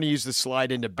 Remember when he used to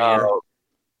slide into beer?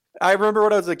 I remember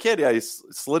when I was a kid, he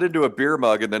slid into a beer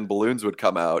mug and then balloons would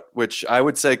come out, which I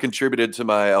would say contributed to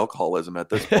my alcoholism at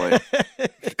this point.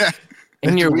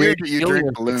 And your weird you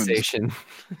drink balloons. fixation.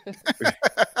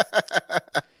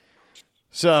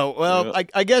 So, well,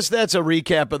 I guess that's a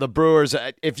recap of the Brewers.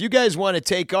 If you guys want to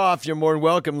take off, you're more than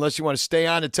welcome, unless you want to stay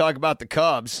on and talk about the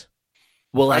Cubs.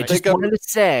 Well, I just wanted to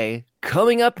say,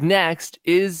 coming up next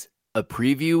is a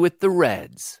preview with the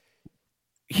Reds.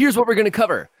 Here's what we're going to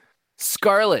cover.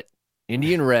 Scarlet,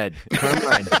 Indian Red,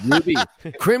 Carmine, Ruby,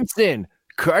 Crimson,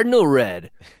 Cardinal Red,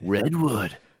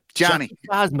 Redwood, Johnny,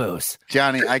 Cosmos.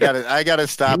 Johnny, I gotta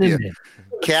stop you.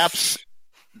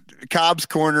 Cobb's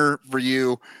Corner for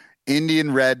you.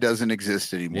 Indian Red doesn't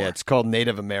exist anymore. Yeah, it's called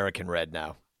Native American Red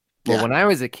now. Well, when I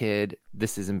was a kid,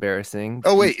 this is embarrassing.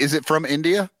 Oh, wait, is it from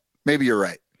India? Maybe you're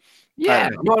right. Yeah.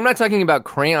 No, I'm not talking about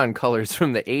crayon colors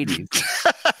from the 80s.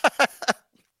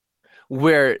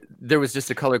 Where there was just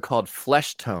a color called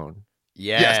flesh tone.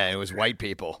 Yeah, yes. It was white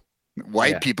people.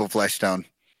 White people flesh tone.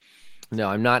 No,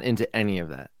 I'm not into any of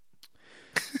that.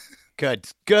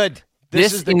 Good.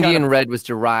 This is Indian Red was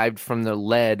derived from the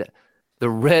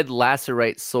red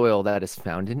lacerite soil that is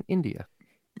found in India.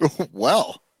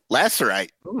 Well,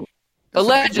 lacerite.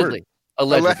 Allegedly.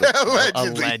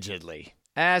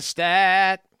 Ask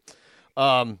that.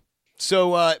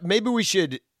 So maybe we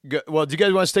should go. Well, do you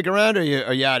guys want to stick around, or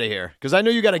are you out of here? Because I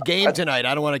know you got a game tonight.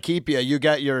 I don't want to keep you. You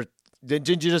got your. Didn't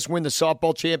you just win the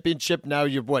softball championship? Now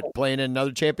you're playing in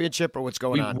another championship, or what's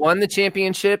going on? We won the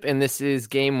championship, and this is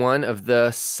game 1 of the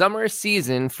summer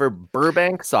season for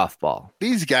Burbank softball.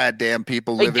 These goddamn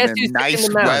people living in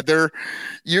nice weather.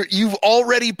 You've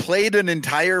already played an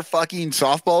entire fucking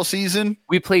softball season?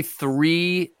 We play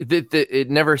 3. It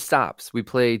never stops. We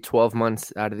play 12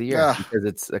 months out of the year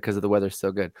because of the weather's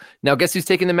so good. Now, guess who's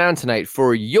taking the mound tonight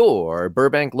for your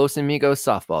Burbank Los Amigos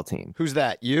softball team? Who's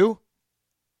that? You?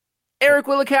 Eric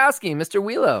Wilikowski, Mr.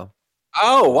 Wheelo.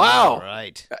 Oh, wow. All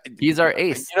right. He's our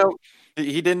ace.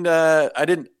 He didn't,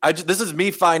 this is me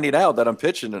finding out that I'm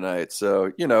pitching tonight.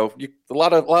 So, a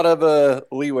lot of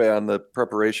leeway on the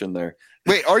preparation there.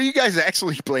 Wait, are you guys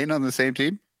actually playing on the same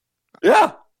team?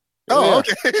 Yeah. Oh,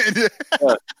 yeah.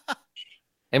 Okay.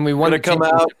 And we won the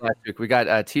championship last week. We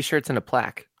got T-shirts and a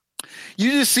plaque. You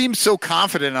just seem so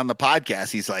confident on the podcast.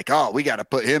 He's like, oh, we got to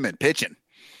put him in pitching.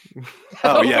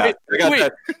 Oh yeah,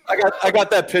 I got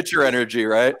that pitcher energy,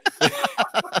 right?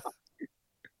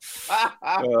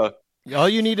 All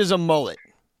you need is a mullet.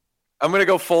 I'm gonna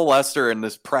go full Lester in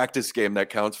this practice game that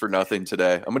counts for nothing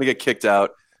today. I'm gonna get kicked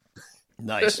out.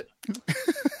 Nice.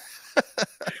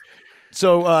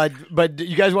 So, but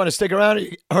you guys want to stick around,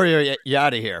 or are you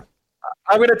out of here?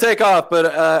 I'm gonna take off, but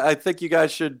I think you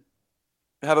guys should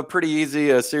have a pretty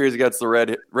easy series against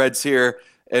the Reds here.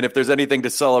 And if there's anything to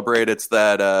celebrate, it's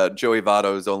that Joey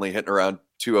Votto is only hitting around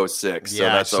 206. So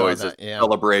that's always a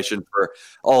celebration for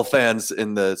all fans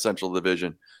in the Central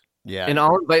Division. Yeah. And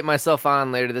I'll invite myself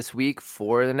on later this week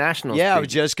for the Nationals. Yeah, I was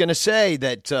just going to say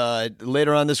that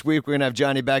later on this week, we're going to have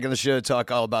Johnny back on the show to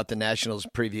talk all about the Nationals,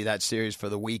 preview that series for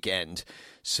the weekend.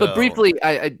 So, but briefly,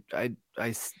 I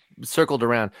circled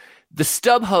around. The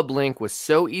StubHub link was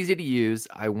so easy to use.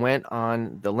 I went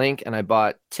on the link and I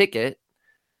bought ticket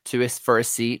for a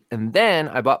seat, and then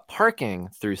I bought parking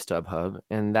through StubHub,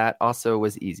 and that also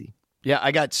was easy. Yeah,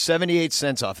 I got 78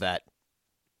 cents off that.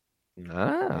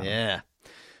 Ah. Yeah.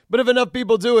 But if enough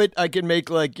people do it, I can make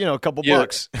a couple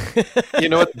bucks. You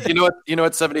know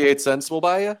what 78 cents will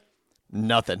buy you?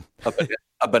 Nothing.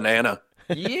 A banana.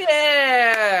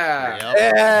 Yeah.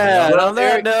 Yeah. On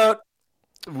that note,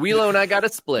 Wheelo and I got a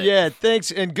split. Yeah,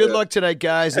 thanks, and good luck tonight,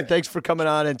 guys, and thanks for coming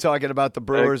on and talking about the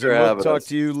Brewers, and we'll talk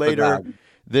to you later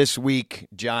this week,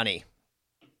 Johnny.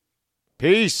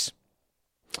 Peace.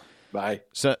 Bye.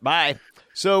 Bye.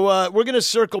 So we're going to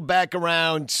circle back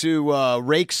around to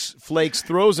Rakes, Flakes,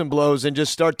 Throws, and Blows and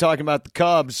just start talking about the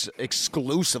Cubs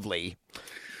exclusively.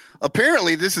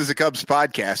 Apparently, this is a Cubs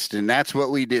podcast, and that's what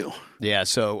we do. Yeah,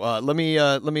 so let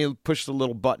me push the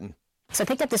little button. So I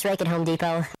picked up this rake at Home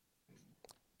Depot.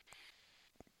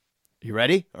 You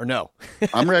ready or no?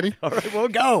 I'm ready. All right, we'll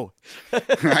go.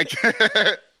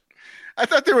 I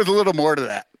thought there was a little more to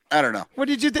that. I don't know. What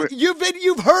did you think?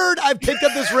 You've heard I've picked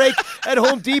up this rake at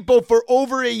Home Depot for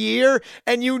over a year,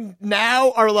 and you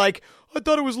now are like, I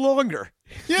thought it was longer.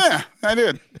 Yeah, I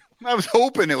did. I was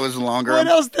hoping it was longer. What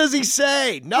else does he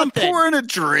say? Nothing. I'm pouring a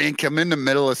drink. I'm in the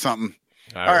middle of something.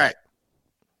 All right.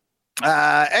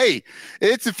 Hey,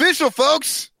 it's official,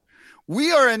 folks.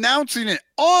 We are announcing it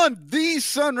on the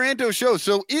Son Ranto show.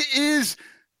 So it is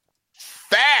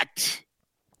fact.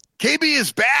 KB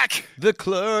is back. The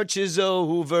clutch is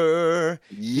over.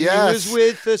 Yes. He was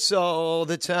with us all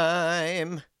the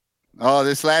time. Oh,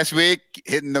 this last week,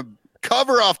 hitting the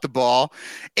cover off the ball.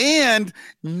 And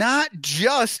not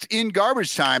just in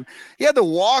garbage time. He had the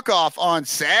walk-off on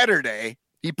Saturday.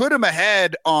 He put him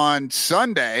ahead on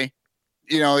Sunday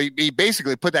he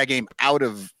basically put that game out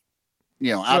of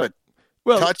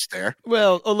touch there.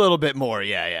 Well, a little bit more,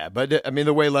 yeah. But, I mean,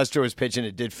 the way Lester was pitching,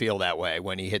 it did feel that way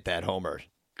when he hit that homer.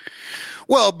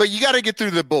 Well, but you got to get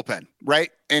through the bullpen,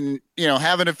 right? And,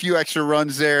 having a few extra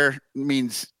runs there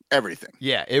means everything.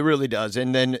 Yeah, it really does.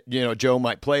 And then, Joe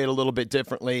might play it a little bit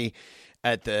differently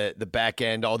at the back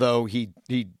end, although he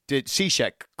did.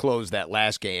 Cishek closed that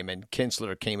last game, and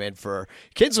Kinsler came in for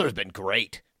 – Kinsler's been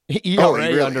great. He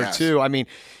really under has. 2. I mean,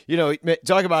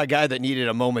 talk about a guy that needed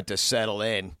a moment to settle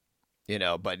in.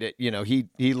 But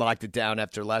he locked it down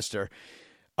after Lester.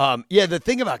 The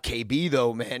thing about KB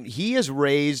though, man, he has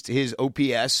raised his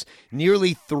OPS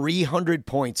nearly 300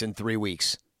 points in 3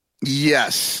 weeks.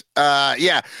 Yes.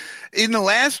 In the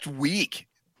last week,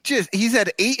 he's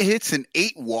had 8 hits and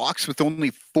 8 walks with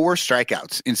only 4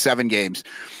 strikeouts in 7 games.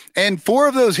 And 4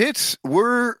 of those hits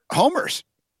were homers.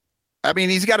 I mean,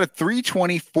 he's got a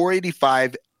 320,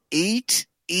 485,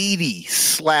 880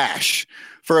 slash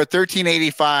for a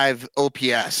 1385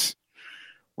 OPS.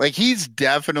 Like, he's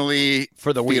definitely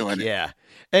for the week, yeah.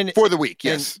 And for the week,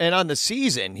 yes. And on the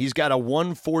season, he's got a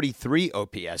 143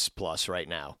 OPS plus right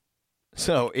now.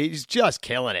 So he's just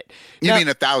killing it. You mean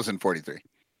 1,043?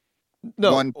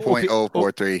 No,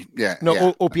 1.043. Yeah. No,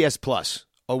 yeah. OPS plus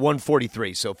a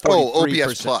 143. So 43%.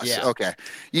 OPS plus. Yeah. Okay,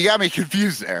 you got me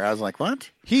confused there. I was like, what?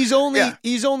 He's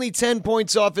only 10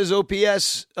 points off his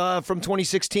OPS from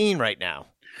 2016 right now.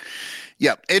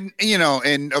 Yep. And,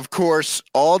 and of course,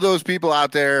 all those people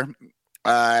out there,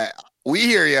 we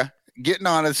hear you getting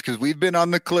on us because we've been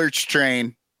on the Klurch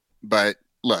train. But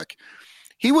look,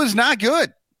 he was not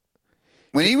good.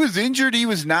 When he was injured, he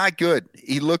was not good.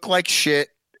 He looked like shit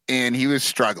and he was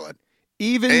struggling.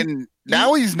 And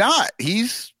now he's not.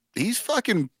 He's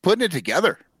fucking putting it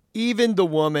together. Even the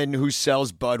woman who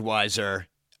sells Budweiser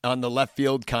on the left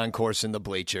field concourse in the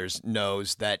bleachers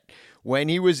knows that when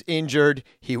he was injured,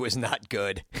 he was not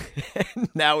good.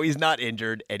 Now he's not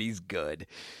injured and he's good.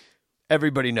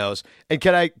 Everybody knows. And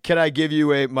can I give you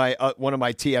one of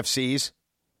my TFCs?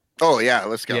 Oh yeah,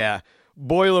 let's go. Yeah,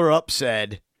 Boiler Up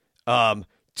said,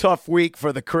 "Tough week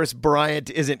for the Chris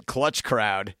Bryant isn't clutch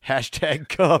crowd."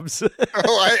 #Cubs.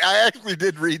 I actually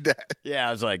did read that. Yeah,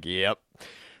 I was like, yep.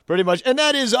 Pretty much. And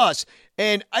that is us.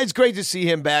 And it's great to see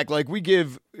him back. Like, we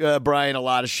give Brian a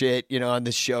lot of shit, on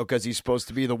this show because he's supposed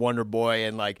to be the Wonder Boy.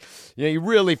 And, he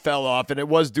really fell off, and it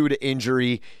was due to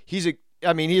injury. He's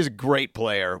a great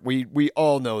player. We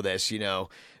all know this,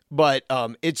 But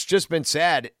it's just been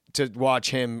sad to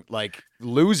watch him,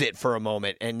 lose it for a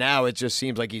moment. And now it just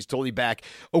seems like he's totally back.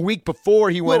 A week before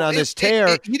he went on this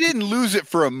tear. He didn't lose it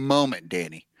for a moment,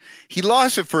 Danny. He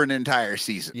lost it for an entire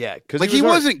season. Yeah, because he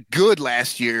wasn't good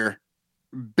last year.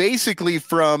 Basically,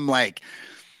 from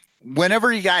whenever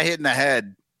he got hit in the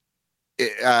head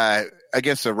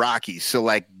against the Rockies. So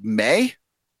May.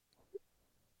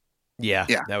 Yeah,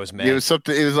 that was May. It was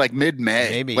something. It was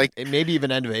mid-May, maybe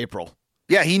even end of April.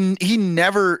 Yeah, he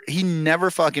never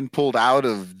fucking pulled out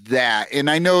of that. And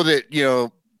I know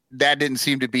that that didn't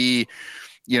seem to be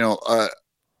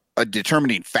a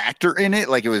determining factor in it,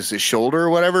 like it was his shoulder or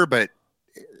whatever, but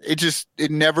it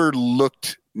never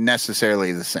looked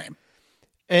necessarily the same.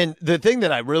 And the thing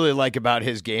that I really like about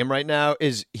his game right now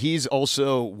is he's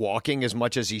also walking as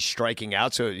much as he's striking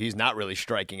out, so he's not really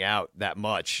striking out that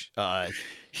much.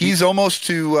 He's almost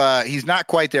to he's not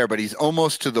quite there, but he's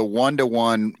almost to the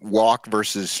 1-to-1 walk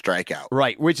versus strikeout.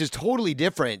 Right, which is totally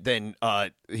different than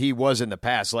he was in the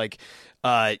past.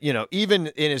 Even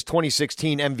in his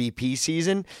 2016 MVP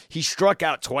season, he struck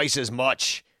out twice as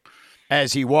much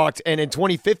as he walked. And in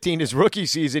 2015, his rookie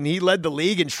season, he led the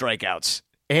league in strikeouts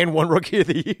and won Rookie of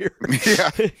the Year.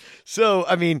 Yeah. So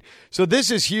this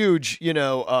is huge.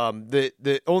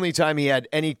 The only time he had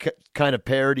any kind of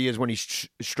parity is when he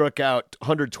struck out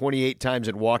 128 times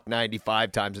and walked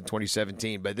 95 times in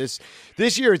 2017. But this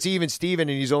year it's even Steven,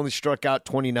 and he's only struck out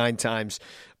 29 times.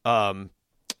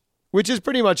 Which is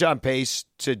pretty much on pace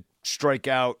to strike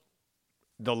out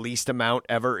the least amount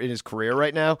ever in his career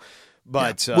right now.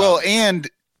 But and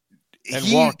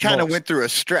he kind of went through a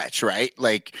stretch, right?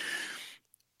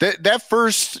 That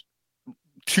first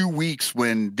 2 weeks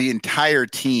when the entire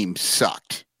team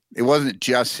sucked, it wasn't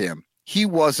just him. He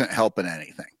wasn't helping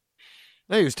anything.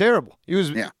 No, he was terrible. He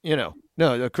was,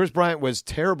 No, Chris Bryant was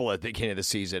terrible at the beginning of the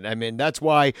season. I mean, that's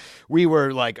why we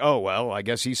were like, oh, well, I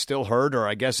guess he's still hurt, or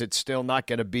I guess it's still not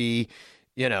going to be,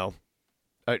 or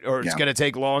it's going to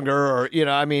take longer, or,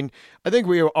 I think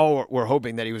we all were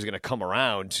hoping that he was going to come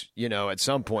around, at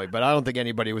some point, but I don't think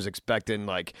anybody was expecting,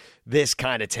 this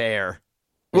kind of tear.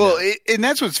 Well, and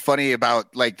that's what's funny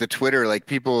about, the Twitter,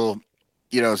 people,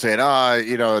 saying,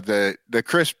 the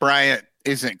Chris Bryant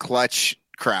isn't clutch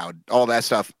crowd, all that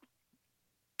stuff.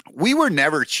 We were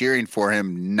never cheering for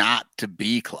him not to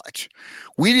be clutch.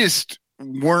 We just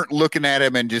weren't looking at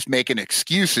him and just making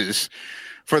excuses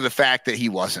for the fact that he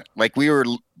wasn't. Like we were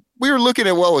looking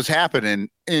at what was happening,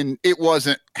 and it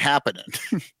wasn't happening.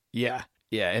 Yeah,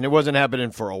 and it wasn't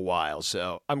happening for a while.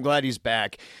 So I'm glad he's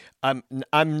back. I'm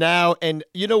now, and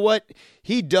you know what?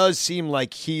 He does seem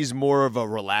like he's more of a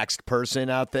relaxed person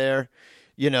out there.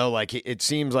 You know, like it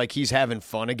seems like he's having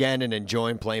fun again and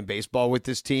enjoying playing baseball with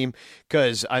this team.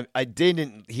 Because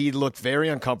he looked very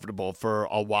uncomfortable for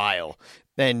a while,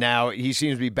 and now he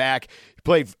seems to be back. He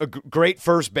played a great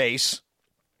first base.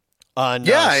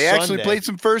 He actually played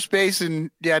some first base,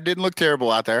 and it didn't look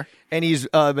terrible out there. And he's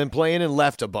been playing in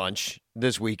left a bunch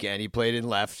this weekend. He played in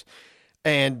left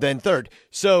and then third.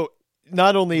 So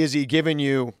not only is he giving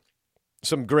you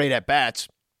some great at-bats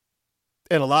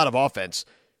and a lot of offense,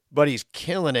 but he's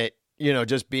killing it, you know,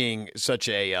 just being such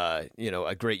a,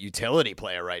 a great utility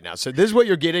player right now. So this is what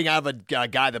you're getting out of a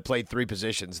guy that played 3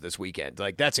 positions this weekend.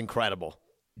 Like, that's incredible.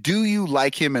 Do you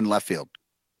like him in left field?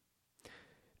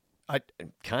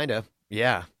 Kind of,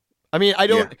 yeah. I mean,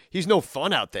 he's no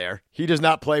fun out there. He does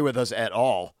not play with us at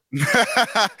all.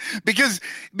 because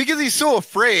he's so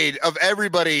afraid of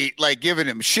everybody like giving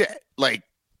him shit. Like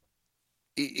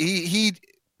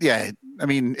I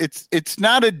mean, it's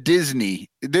not a Disney.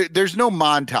 There's no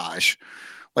montage.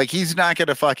 Like he's not going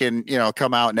to fucking,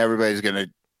 come out and everybody's going to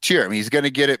cheer him. He's going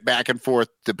to get it back and forth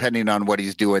depending on what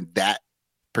he's doing that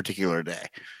particular day.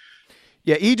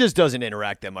 Yeah, he just doesn't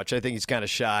interact that much. I think he's kind of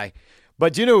shy.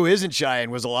 But you know who isn't shy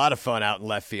and was a lot of fun out in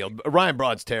left field? Ryan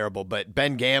Braun's terrible, but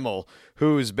Ben Gamel,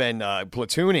 who's been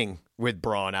platooning with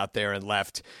Braun out there in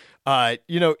left, I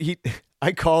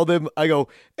called him. I go,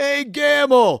 "Hey,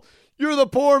 Gamel, you're the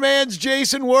poor man's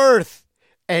Jason Worth."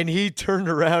 And he turned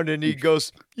around and he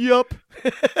goes, "Yup."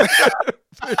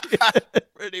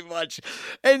 Pretty much.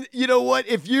 And you know what?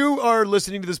 If you are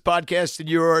listening to this podcast and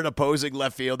you are an opposing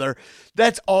left fielder,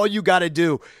 that's all you got to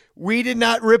do. We did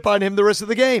not rip on him the rest of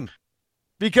the game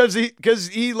because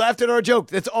he laughed at our joke.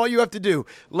 That's all you have to do.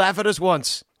 Laugh at us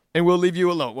once and we'll leave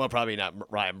you alone. Well, probably not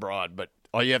Ryan Braun, but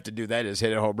all you have to do that is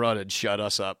hit a home run and shut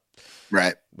us up.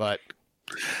 Right. But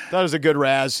that was a good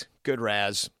razz. Good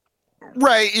razz.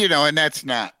 Right. And that's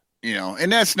not.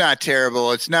 And that's not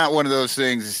terrible. It's not one of those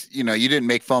things, you didn't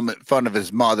make fun of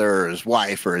his mother or his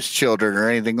wife or his children or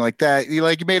anything like that. You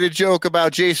made a joke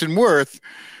about Jason Worth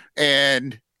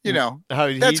and,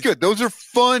 that's good. Those are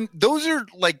fun. Those are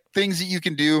like things that you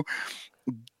can do,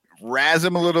 razz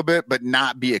him a little bit, but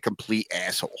not be a complete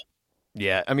asshole.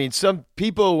 Yeah. I mean, some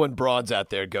people when Braun's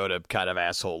out there go to kind of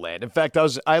asshole land. In fact,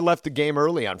 I left the game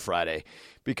early on Friday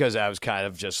because I was kind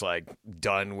of just like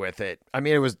done with it. I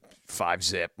mean, it was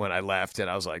 5-0 when I left, and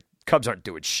I was like, Cubs aren't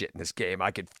doing shit in this game.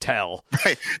 I could tell.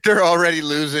 Right. They're already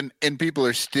losing, and people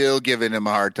are still giving them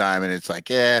a hard time, and it's like,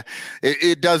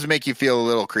 it does make you feel a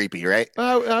little creepy, right?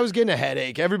 I was getting a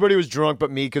headache. Everybody was drunk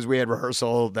but me because we had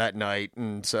rehearsal that night,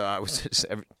 and so I was just,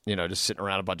 just sitting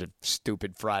around a bunch of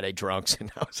stupid Friday drunks, and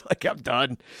I was like, I'm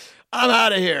done. I'm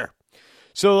out of here.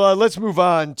 So let's move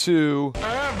on to... I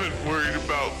haven't worried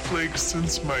about flakes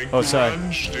since my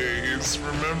grunge days.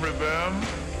 Remember them?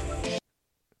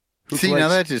 See, now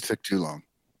that just took too long.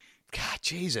 God,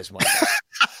 Jesus, Mike.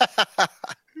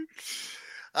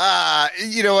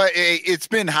 You know what? It's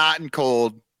been hot and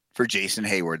cold for Jason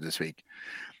Hayward this week.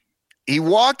 He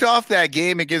walked off that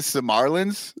game against the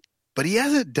Marlins, but he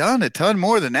hasn't done a ton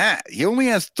more than that. He only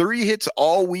has 3 hits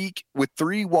all week with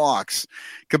 3 walks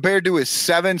compared to his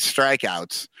 7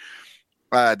 strikeouts.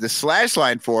 The slash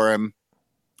line for him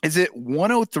is at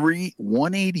 103,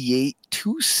 188,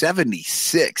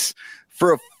 276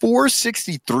 for a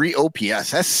 463 OPS.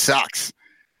 That sucks.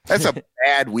 That's a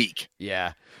bad week.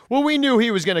 Yeah. Well, we knew he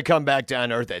was going to come back down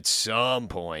to earth at some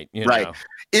point. Right. Know.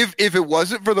 If it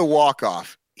wasn't for the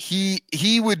walk-off,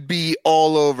 he would be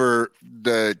all over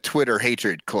the Twitter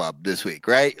hatred club this week,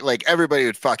 right? Like everybody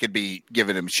would fucking be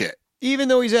giving him shit. Even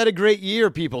though he's had a great year,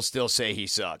 people still say he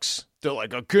sucks. They're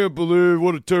like, I can't believe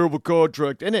what a terrible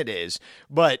contract. And it is.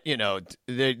 But,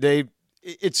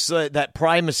 it's that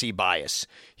primacy bias.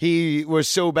 He was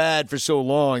so bad for so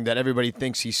long that everybody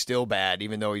thinks he's still bad,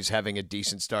 even though he's having a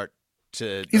decent start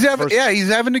to. He's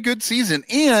having a good season.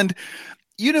 And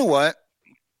you know what?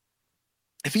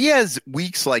 If he has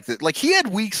weeks like this, like he had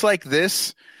weeks like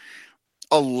this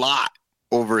a lot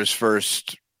over his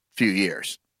first few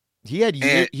years. He had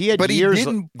years. But he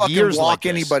didn't fucking walk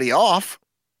anybody off.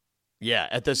 Yeah,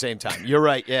 at the same time. You're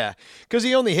right, yeah. Because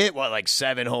he only hit,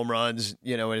 7 home runs,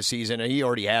 in a season. And he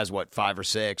already has, 5 or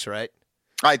 6, right?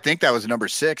 I think that was number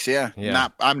 6, yeah.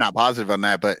 I'm not positive on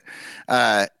that. But,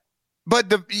 But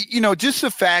just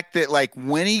the fact that like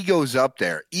when he goes up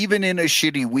there, even in a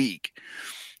shitty week,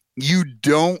 you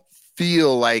don't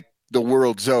feel like the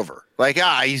world's over. Like,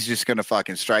 he's just going to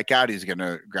fucking strike out. He's going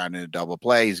to ground in a double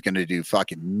play. He's going to do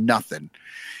fucking nothing.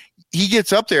 He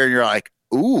gets up there and you're like,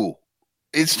 ooh,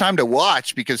 it's time to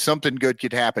watch because something good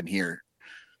could happen here,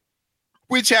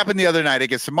 which happened the other night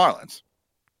against the Marlins.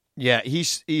 Yeah,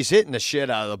 he's hitting the shit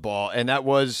out of the ball, and that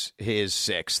was his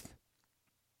 6th.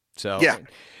 So, yeah.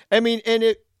 I mean,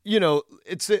 and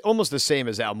it's almost the same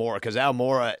as Almora, because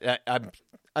Almora,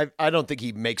 I don't think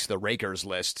he makes the rakers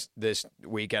list this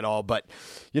week at all, but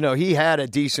he had a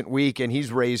decent week and he's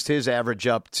raised his average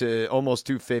up to almost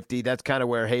 250. That's kind of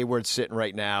where Hayward's sitting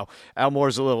right now.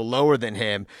 Almore's a little lower than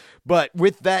him, but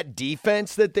with that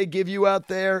defense that they give you out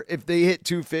there, if they hit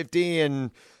 250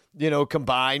 and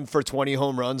combined for 20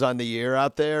 home runs on the year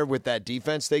out there with that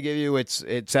defense they give you,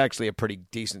 it's actually a pretty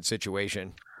decent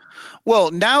situation.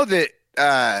 Well, now that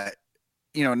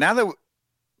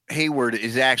Hayward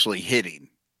is actually hitting,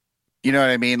 you know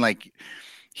what I mean? Like,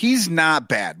 he's not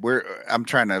bad. I'm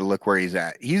trying to look where he's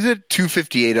at. He's at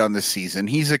 258 on the season.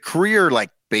 He's a career, like,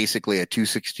 basically a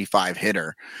 265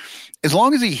 hitter. As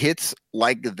long as he hits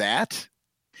like that,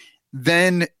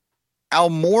 then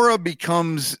Almora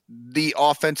becomes the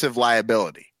offensive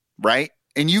liability, right?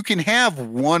 And you can have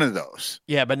one of those.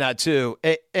 Yeah, but not two.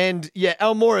 And yeah,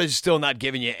 Almora is still not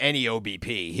giving you any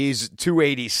OBP. He's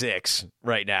 286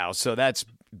 right now, so that's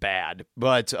bad.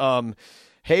 But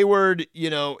Hayward,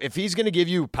 if he's going to give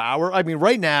you power, I mean,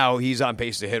 right now he's on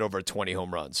pace to hit over 20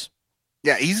 home runs.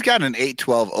 Yeah, he's got an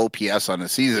 812 OPS on the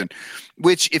season,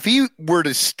 which if he were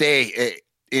to stay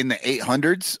in the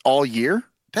 800s all year,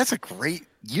 that's a great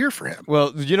year for him.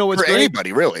 Well, what's for great,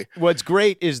 anybody, really. What's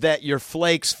great is that your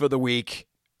flakes for the week,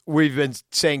 we've been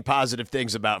saying positive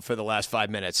things about for the last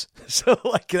 5 minutes. So,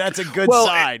 that's a good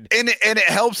sign. And it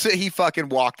helps that he fucking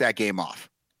walked that game off.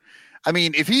 I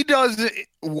mean, if he doesn't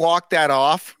walk that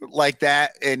off like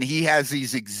that and he has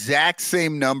these exact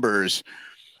same numbers,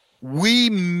 we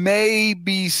may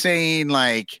be saying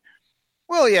like,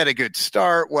 well, he had a good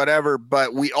start, whatever,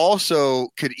 but we also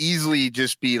could easily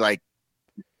just be like,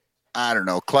 I don't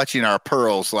know, clutching our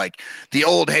pearls like the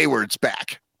old Hayward's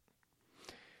back.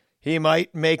 He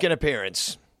might make an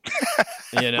appearance.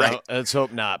 Right. Let's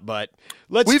hope not. But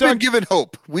we've been given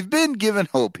hope. We've been given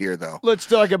hope here, though. Let's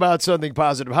talk about something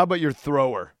positive. How about your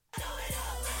thrower?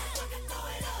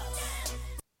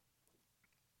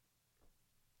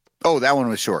 Oh, that one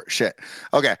was short. Shit.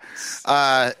 Okay.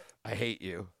 I hate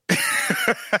you.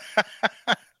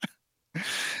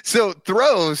 So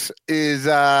throws is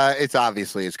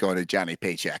it's going to Johnny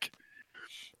Paycheck.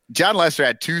 John Lester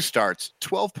had 2 starts,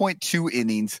 12.2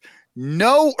 innings,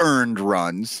 no earned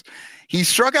runs. He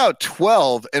struck out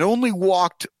 12 and only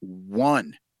walked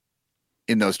 1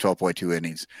 in those 12.2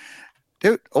 innings.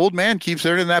 Dude, old man keeps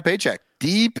earning that paycheck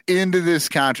deep into this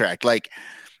contract. Like,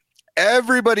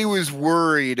 everybody was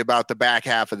worried about the back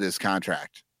half of this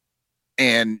contract.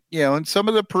 And, and some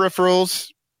of the peripherals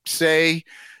say,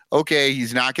 okay,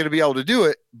 he's not going to be able to do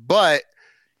it, but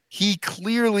he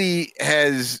clearly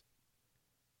has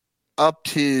upped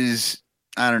his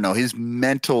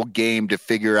mental game to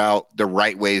figure out the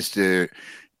right ways to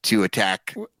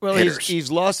attack. Well, hitters.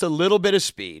 He's lost a little bit of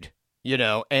speed,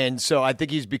 and so I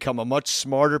think he's become a much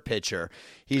smarter pitcher.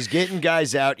 He's getting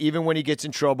guys out, even when he gets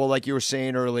in trouble, like you were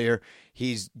saying earlier.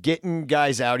 He's getting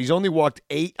guys out. He's only walked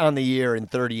 8 on the year in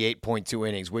 38.2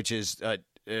 innings, which is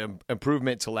an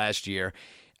improvement to last year.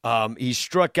 He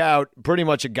struck out pretty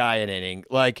much a guy an inning.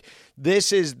 Like,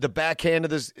 this is the backhand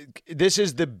of this. This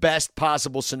is the best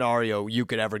possible scenario you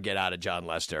could ever get out of John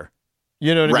Lester.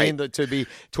 You know what I mean? To be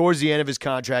towards the end of his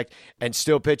contract and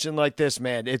still pitching like this,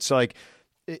 man, it's like,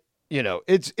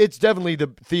 it's definitely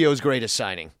Theo's greatest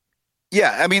signing.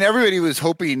 Yeah, I mean, everybody was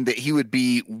hoping that he would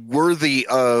be worthy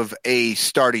of a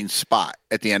starting spot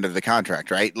at the end of the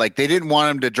contract, right? Like, they didn't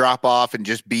want him to drop off and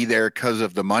just be there because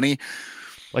of the money.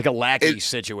 Like a lackey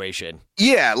situation.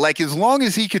 Yeah, like as long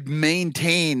as he could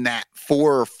maintain that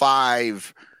 4 or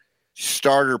 5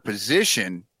 starter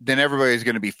position, then everybody's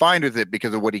going to be fine with it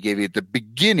because of what he gave you at the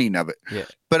beginning of it. Yeah.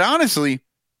 But honestly,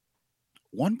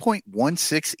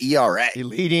 1.16 ERA.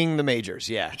 Leading the majors,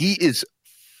 yeah. He is,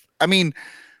 I mean,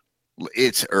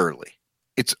 it's early.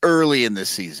 It's early in this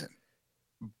season.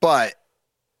 But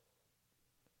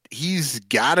he's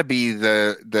got to be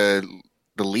the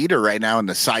leader right now in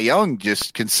the Cy Young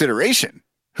just consideration.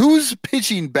 Who's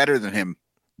pitching better than him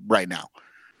right now?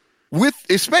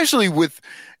 Especially with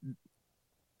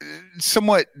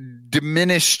somewhat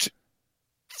diminished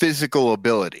physical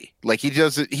ability. Like, he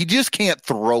just can't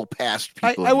throw past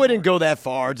people. I wouldn't go that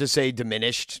far to say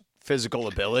diminished physical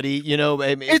ability. You know,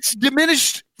 I mean, it's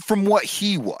diminished from what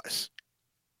he was.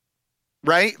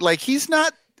 Right? Like he's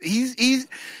not. He's.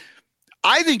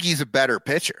 I think he's a better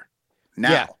pitcher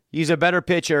now. Yeah, he's a better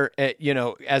pitcher. You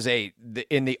know,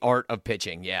 in the art of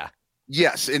pitching. Yeah.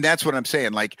 Yes, and that's what I'm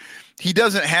saying. Like he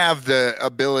doesn't have the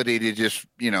ability to just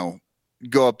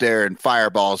go up there and fire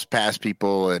balls past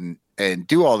people and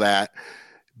do all that.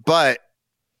 But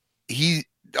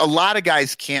a lot of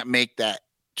guys can't make that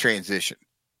transition.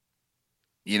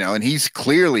 And he's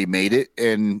clearly made it.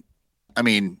 And I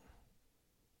mean,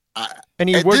 at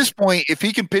this point, if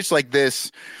he can pitch like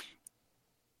this,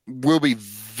 we'll be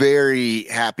very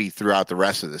happy throughout the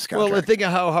rest of this contract. Well, think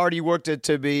of how hard he worked it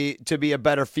to be a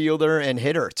better fielder and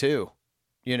hitter too,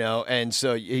 and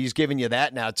so he's giving you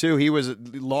that now too. He was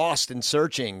lost and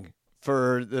searching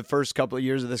for the first couple of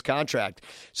years of this contract,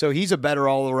 so he's a better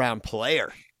all-around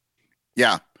player.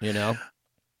 Yeah,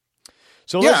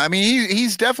 So I mean,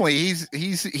 he's definitely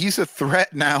he's a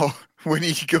threat now when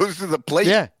he goes to the plate.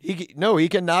 Yeah, he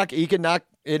can knock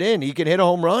it in. He can hit a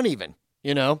home run even.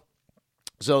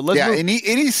 So let's move. And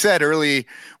he said early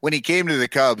when he came to the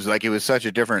Cubs, like it was such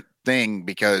a different thing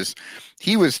because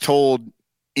he was told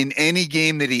in any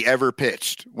game that he ever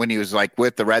pitched when he was like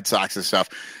with the Red Sox and stuff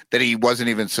that he wasn't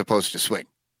even supposed to swing.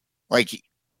 Like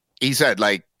he said,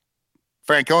 like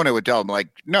Francona would tell him, like,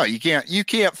 no, you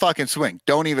can't fucking swing.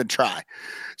 Don't even try.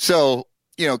 So,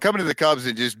 coming to the Cubs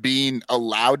and just being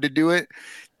allowed to do it,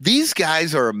 these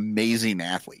guys are amazing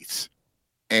athletes.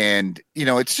 And,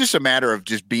 it's just a matter of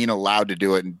just being allowed to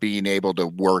do it and being able to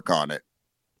work on it.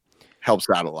 Helps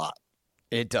out a lot.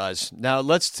 It does. Now,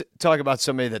 let's talk about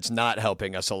somebody that's not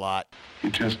helping us a lot. You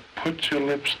just put your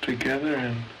lips together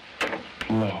and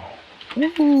blow.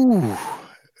 Ooh.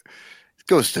 It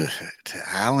goes to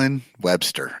Alan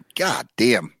Webster. God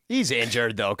damn. He's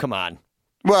injured, though. Come on.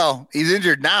 Well, he's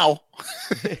injured now.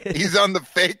 He's on the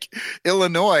fake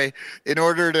Illinois in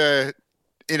order to,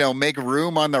 make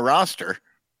room on the roster.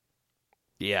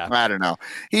 Yeah. I don't know.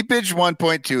 He pitched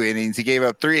 1.2 innings. He gave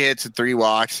up 3 hits and 3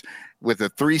 walks with a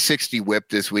 360 whip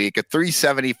this week, a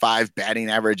 375 batting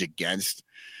average against,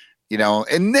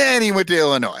 and then he went to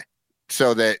Illinois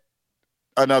so that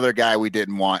another guy we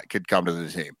didn't want could come to the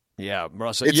team. Yeah,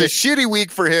 Russell. It's a shitty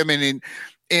week for him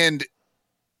and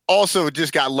also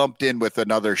just got lumped in with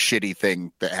another shitty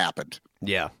thing that happened.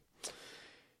 Yeah.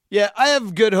 Yeah, I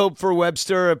have good hope for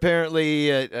Webster.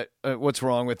 Apparently, what's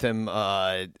wrong with him?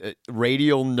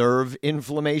 Radial nerve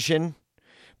inflammation.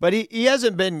 But he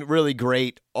hasn't been really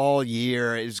great all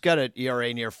year. He's got an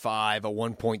ERA near 5, a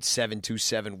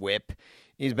 1.727 whip.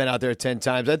 He's been out there 10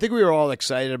 times. I think we were all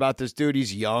excited about this dude.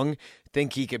 He's young.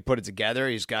 Think he could put it together.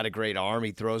 He's got a great arm.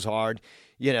 He throws hard.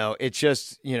 It's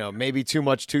just, maybe too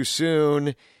much too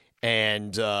soon.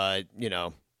 And,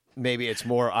 maybe it's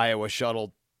more Iowa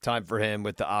shuttle time for him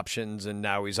with the options, and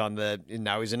now he's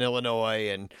in Illinois,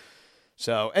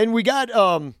 and we got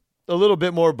a little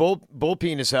bit more bull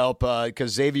penis help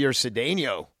because Xavier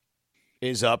Cedeno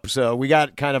is up, so we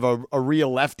got kind of a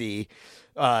real lefty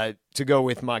to go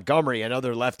with Montgomery,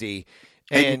 another lefty,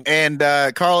 and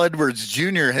Carl Edwards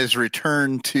Jr. has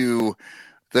returned to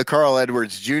the Carl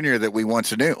Edwards Jr. that we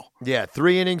once knew. Yeah,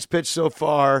 3 innings pitched so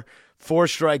far, 4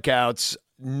 strikeouts,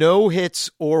 no hits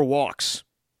or walks.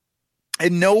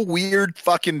 And no weird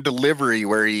fucking delivery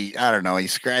where he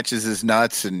scratches his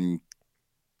nuts and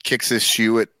kicks his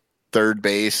shoe at third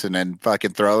base and then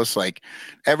fucking throws. Like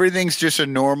everything's just a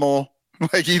normal,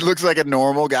 like he looks like a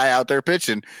normal guy out there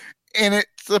pitching, and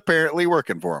it's apparently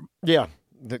working for him. Yeah.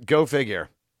 Go figure.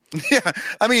 Yeah.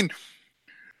 I mean,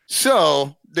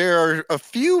 so there are a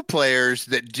few players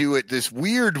that do it this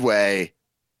weird way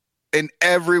and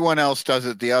everyone else does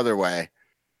it the other way.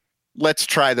 Let's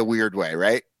try the weird way,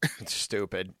 right? It's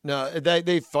stupid. No,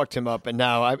 they fucked him up, and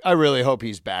now I really hope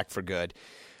he's back for good.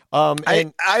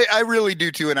 I really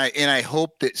do too, and I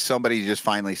hope that somebody just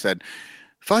finally said,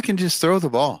 "Fucking just throw the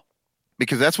ball,"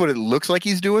 because that's what it looks like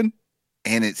he's doing,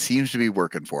 and it seems to be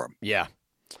working for him. Yeah.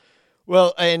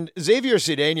 Well, and Xavier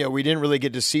Cedeno, we didn't really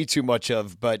get to see too much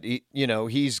of, but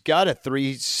he's got a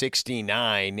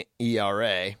 3.69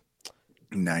 ERA.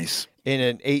 Nice in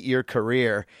an 8-year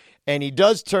career. And he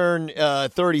does turn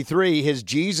 33. His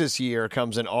Jesus year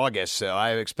comes in August, so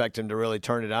I expect him to really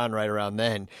turn it on right around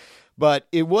then. But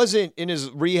it wasn't in his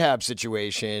rehab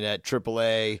situation at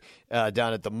AAA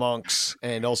down at the Monks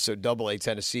and also AA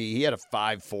Tennessee. He had a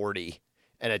 5.40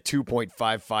 and a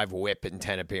 2.55 whip in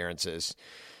 10 appearances.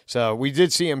 So we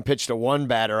did see him pitch to one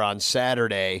batter on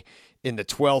Saturday in the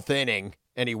 12th inning,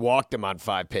 and he walked him on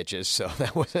 5 pitches. So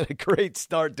that wasn't a great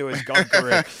start to his golf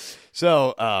career.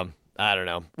 So, I don't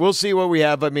know. We'll see what we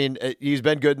have. I mean, he's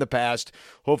been good in the past.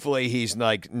 Hopefully he's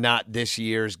like not this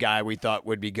year's guy we thought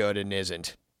would be good and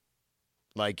isn't.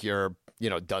 Like your,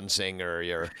 Dunsing or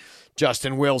your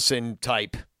Justin Wilson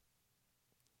type.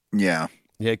 Yeah.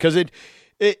 Yeah, because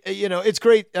it's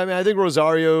great. I mean, I think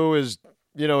Rosario is,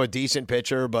 a decent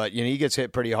pitcher, but, he gets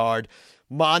hit pretty hard.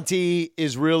 Monty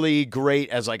is really great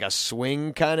as like a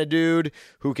swing kind of dude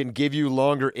who can give you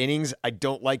longer innings. I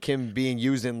don't like him being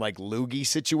used in like loogie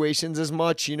situations as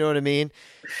much. You know what I mean?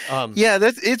 Yeah,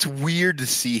 it's weird to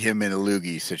see him in a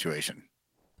loogie situation.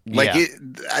 Like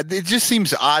it just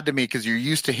seems odd to me because you're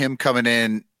used to him coming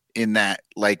in that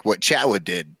like what Chatwood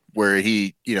did, where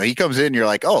he comes in, you're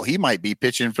like, oh, he might be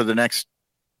pitching for the next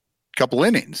couple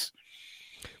innings.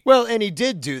 Well, and he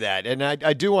did do that, and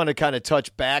I do want to kind of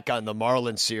touch back on the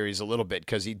Marlins series a little bit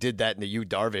because he did that in the Yu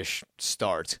Darvish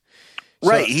start.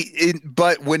 Right,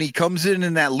 but when he comes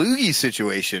in that loogie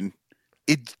situation,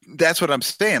 that's what I'm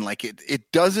saying. Like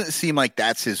it doesn't seem like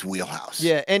that's his wheelhouse.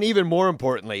 Yeah, and even more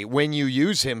importantly, when you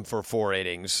use him for 4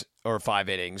 innings or 5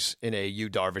 innings in a Yu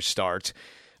Darvish start,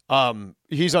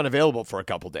 he's unavailable for a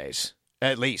couple days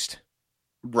at least.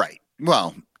 Right.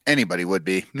 Well, anybody would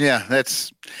be. Yeah,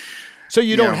 that's. So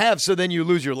you don't have, so then you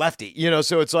lose your lefty,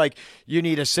 so it's like you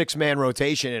need a 6-man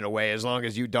rotation in a way, as long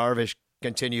as Yu Darvish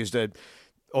continues to,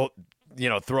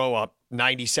 throw up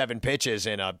 97 pitches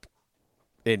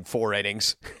in 4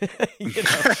 innings,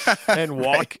 and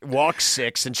walk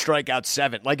 6 and strike out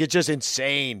 7. Like, it's just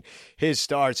insane, his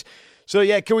starts. So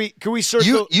yeah, can we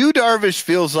circle? Yu Darvish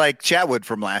feels like Chatwood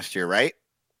from last year, right?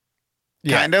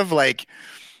 Yeah. Kind of like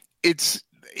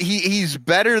he's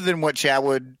better than what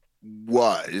Chatwood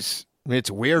was.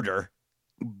 It's weirder,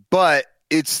 but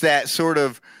it's that sort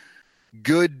of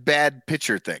good, bad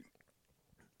pitcher thing.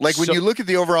 Like when you look at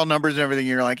the overall numbers and everything,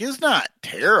 you're like, it's not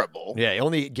terrible. Yeah, he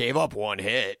only gave up 1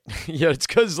 hit. It's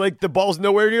because like the ball's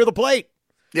nowhere near the plate.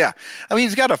 Yeah. I mean,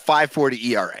 he's got a 5.40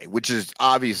 ERA, which is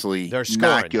obviously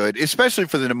not good, especially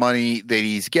for the money that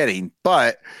he's getting.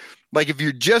 But like if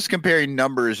you're just comparing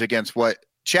numbers against what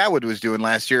Chatwood was doing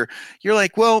last year, you're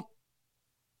like, well,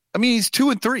 I mean, he's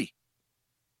 2-3.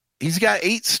 He's got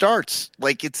 8 starts.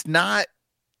 Like, it's not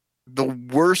the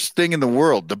worst thing in the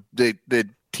world. The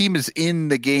team is in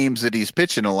the games that he's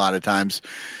pitching a lot of times.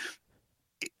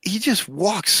 He just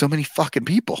walks so many fucking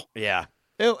people. Yeah.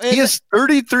 He has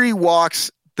 33 walks.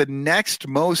 The next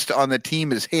most on the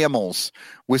team is Hamels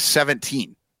with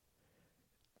 17.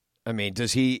 I mean,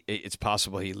 it's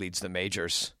possible he leads the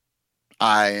majors.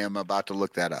 I am about to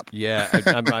look that up. Yeah,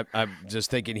 I'm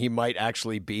just thinking he might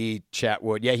actually be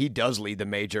Chatwood. Yeah, he does lead the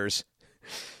majors.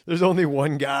 There's only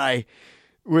one guy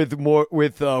with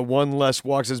 1 less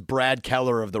walks as Brad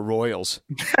Keller of the Royals,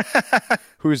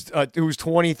 who's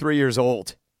 23 years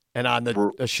old and on a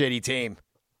shitty team.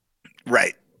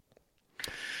 Right.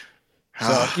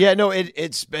 So yeah, no,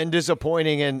 it's been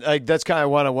disappointing, and that's kind of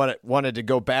what I wanted to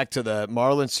go back to the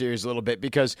Marlins series a little bit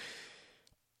because.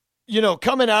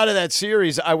 Coming out of that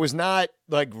series, I was not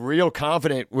like real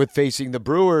confident with facing the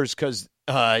Brewers because,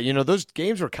 those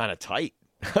games were kind of tight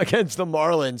against the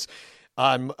Marlins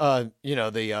on,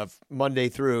 the Monday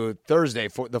through Thursday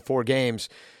for the 4 games.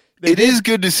 It is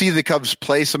good to see the Cubs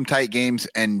play some tight games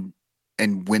and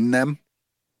win them.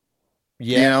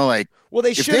 Yeah. Well,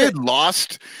 if they had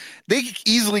lost, they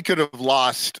easily could have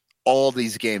lost all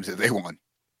these games that they won.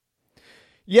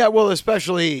 Yeah, well,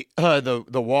 especially the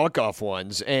walk-off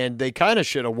ones, and they kind of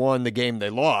should have won the game they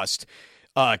lost.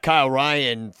 Kyle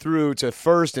Ryan threw to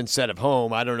first instead of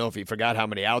home. I don't know if he forgot how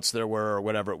many outs there were or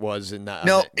whatever it was in that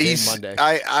game Monday.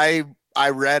 I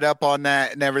read up on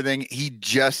that and everything. He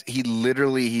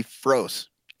literally froze.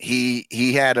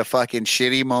 He had a fucking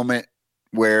shitty moment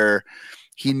where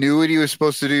he knew what he was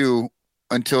supposed to do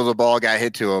until the ball got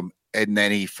hit to him, and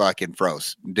then he fucking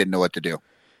froze. Didn't know what to do.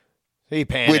 He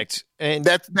panicked, and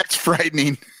that's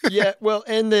frightening. Yeah, well,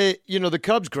 and the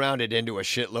Cubs grounded into a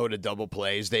shitload of double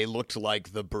plays. They looked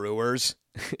like the Brewers,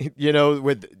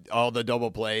 with all the double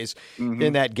plays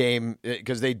in that game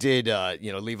because they did,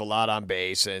 leave a lot on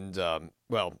base, and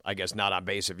I guess not on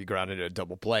base if you grounded into a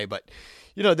double play, but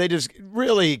they just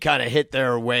really kind of hit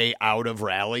their way out of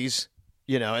rallies.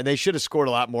 And they should have scored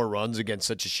a lot more runs against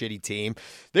such a shitty team.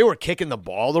 They were kicking the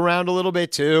ball around a little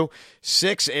bit too.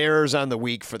 6 errors on the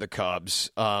week for the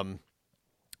Cubs. And,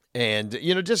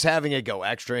 just having it go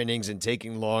extra innings and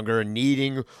taking longer and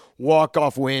needing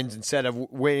walk-off wins instead of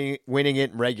winning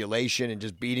it in regulation and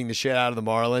just beating the shit out of the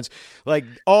Marlins. Like,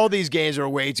 all these games are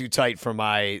way too tight for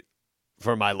my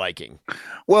liking.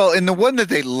 Well, in the one that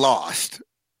they lost,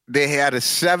 they had a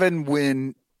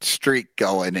 7-win streak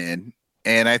going in.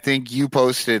 And I think you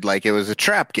posted like it was a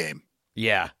trap game.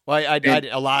 Yeah. Well,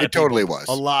 a lot of totally people, was.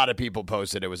 A lot of people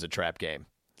posted it was a trap game.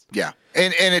 Yeah.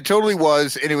 And it totally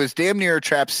was. And it was damn near a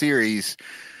trap series,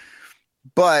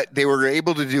 but they were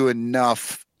able to do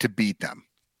enough to beat them.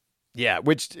 Yeah,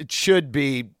 which it should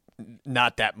be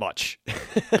not that much.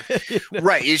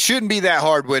 Right. It shouldn't be that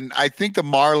hard when I think the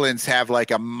Marlins have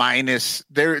like a minus.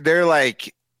 They're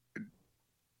like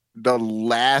the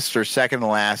last or second to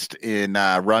last in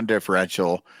run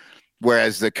differential,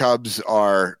 whereas the Cubs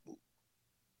are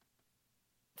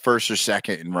first or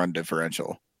second in run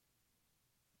differential.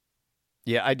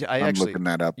 Yeah, I'm actually looking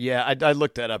that up. Yeah, I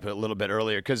looked that up a little bit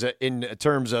earlier because in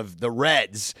terms of the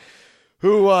Reds,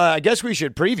 who I guess we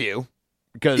should preview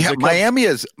because Miami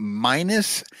is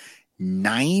minus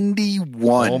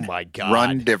 91. Oh my God,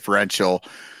 run differential.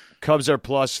 Cubs are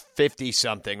plus 50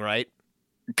 something, right?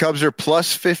 Cubs are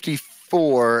plus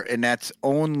 54, and that's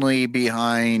only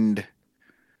behind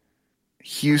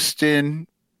Houston,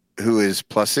 who is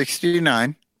plus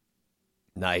 69.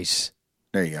 Nice.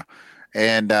 There you go.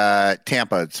 And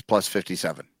Tampa, it's plus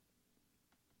 57.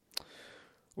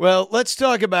 Well, let's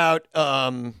talk about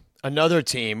another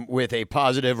team with a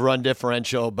positive run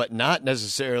differential, but not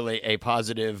necessarily a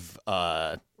positive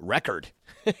record.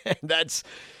 That's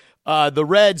the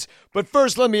Reds. But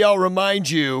first, let me all remind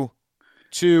you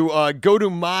to go to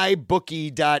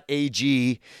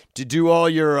mybookie.ag to do all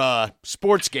your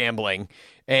sports gambling.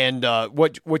 And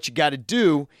what you got to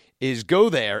do is go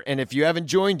there, and if you haven't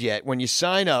joined yet, when you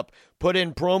sign up, put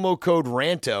in promo code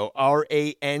RANTO,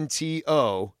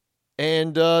 RANTO,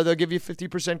 and they'll give you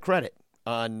 50% credit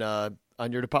on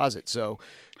your deposit. So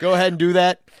go ahead and do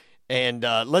that. And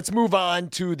let's move on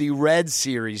to the Reds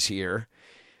series here.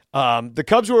 The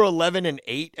Cubs were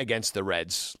 11-8 against the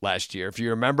Reds last year. If you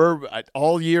remember,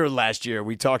 all year last year,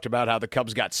 we talked about how the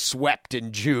Cubs got swept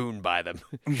in June by them.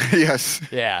 Yes.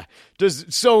 Yeah.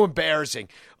 Just so embarrassing.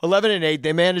 11-8.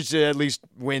 They managed to at least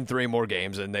win 3 more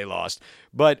games, and they lost.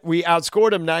 But we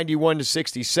outscored them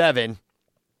 91-67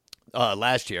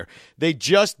 last year. They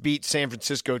just beat San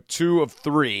Francisco 2 of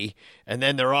 3, and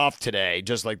then they're off today,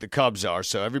 just like the Cubs are.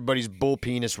 So everybody's bull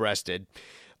penis rested.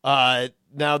 Now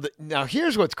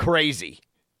here's what's crazy.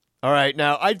 All right,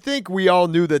 now I think we all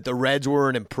knew that the Reds were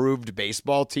an improved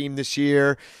baseball team this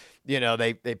year. You know,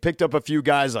 they picked up a few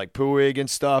guys like Puig and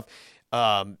stuff.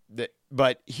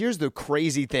 But here's the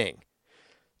crazy thing.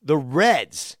 The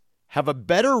Reds have a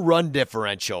better run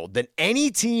differential than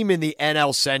any team in the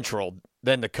NL Central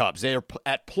than the Cubs. They are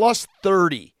at plus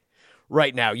 30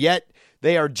 right now, yet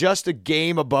they are just a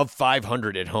game above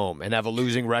 500 at home and have a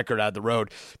losing record on the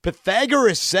road.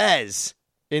 Pythagoras says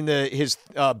in his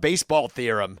baseball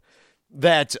theorem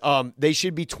that they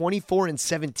should be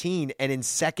 24-17 and in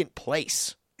second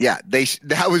place. Yeah,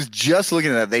 I was just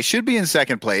looking at that. They should be in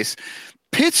second place.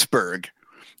 Pittsburgh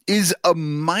is a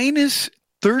minus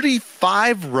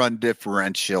 35 run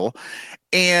differential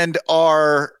and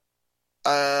are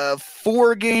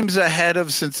 4 games ahead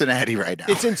of Cincinnati right now.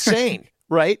 It's insane.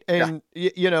 Right. And,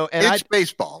 you know, and it's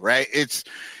baseball, right? It's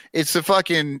a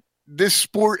fucking, this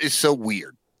sport is so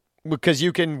weird. Because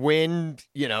you can win,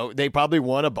 you know, they probably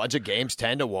won a bunch of games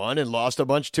 10-1 and lost a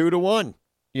bunch 2-1,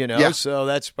 you know? Yeah. So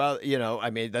that's probably, you know,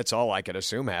 I mean, that's all I could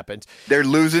assume happens. They're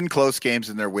losing close games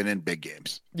and they're winning big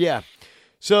games. Yeah.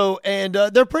 So, and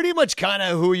they're pretty much kind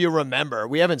of who you remember.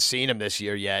 We haven't seen them this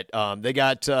year yet. They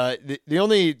got, the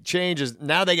only change is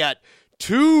now they got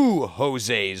 2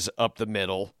 Jose's up the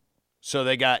middle. So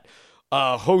they got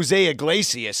Jose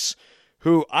Iglesias,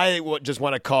 who I just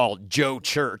want to call Joe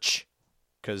Church,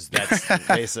 because that's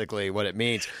basically what it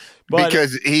means. But,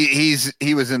 because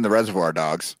he was in the Reservoir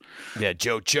Dogs. Yeah,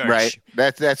 Joe Church. Right.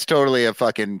 That's totally a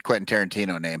fucking Quentin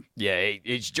Tarantino name. Yeah,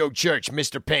 it's Joe Church,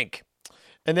 Mr. Pink.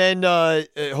 And then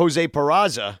Jose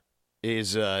Peraza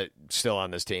is still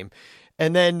on this team.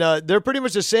 And then they're pretty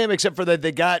much the same, except for that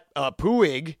they got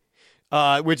Puig,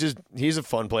 he's a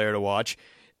fun player to watch.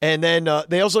 And then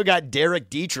they also got Derek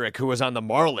Dietrich, who was on the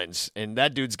Marlins, and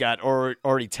that dude's got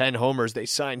already 10 homers. They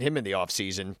signed him in the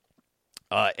offseason.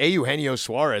 Eugenio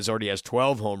Suarez already has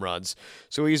 12 home runs,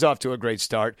 so he's off to a great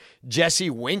start.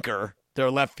 Jesse Winker, their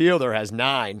left fielder, has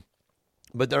 9,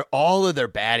 but all of their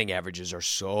batting averages are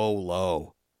so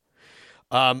low.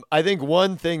 I think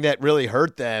one thing that really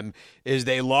hurt them is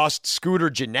they lost Scooter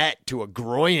Gennett to a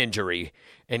groin injury,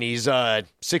 and he's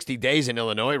 60 days in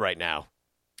Illinois right now.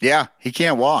 Yeah, he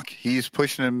can't walk. He's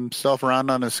pushing himself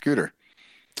around on a scooter.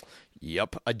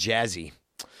 Yep, a Jazzy.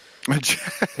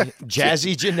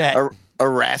 Jazzy Jeanette. A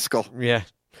rascal. Yeah.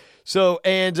 So,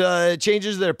 and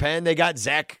changes their pen. They got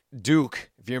Zach Duke,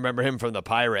 if you remember him from the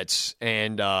Pirates,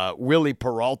 and Willie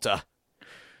Peralta.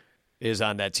 is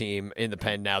on that team in the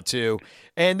pen now too.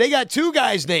 And they got two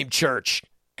guys named Church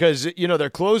because, their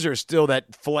closer is still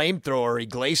that flamethrower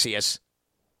Iglesias,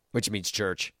 which means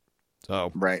church.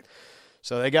 So right.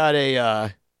 So they got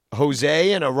a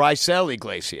Jose and a Rysel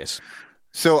Iglesias.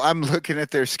 So I'm looking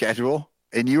at their schedule,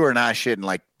 and you are not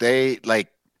shitting.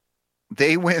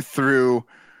 They went through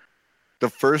the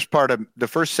first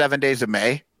 7 days of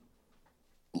May.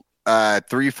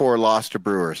 3-4 loss to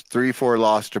Brewers, 3-4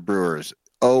 loss to Brewers,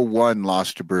 0-1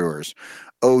 loss to Brewers,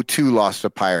 0-2 loss to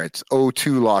Pirates,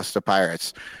 0-2 loss to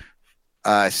Pirates,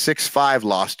 6-5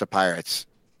 loss to Pirates,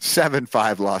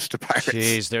 7-5 loss to Pirates.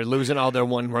 Jeez, they're losing all their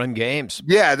one-run games.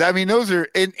 Yeah, I mean those are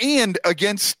and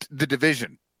against the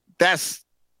division. That's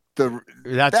the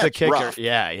kicker. Rough.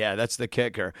 Yeah, that's the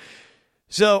kicker.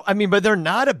 So, I mean, but they're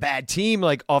not a bad team.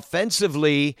 Like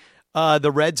offensively,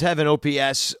 the Reds have an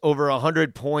OPS over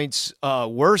 100 points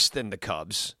worse than the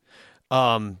Cubs.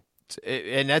 And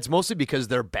that's mostly because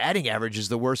their batting average is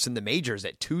the worst in the majors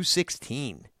at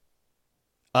 216.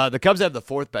 The Cubs have the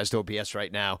fourth best OPS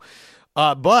right now.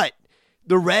 But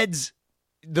the Reds,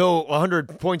 though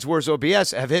 100 points worse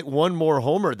OPS, have hit one more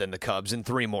homer than the Cubs in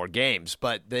 3 more games.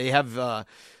 But they have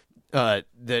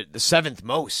the seventh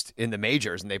most in the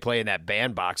majors, and they play in that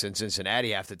bandbox in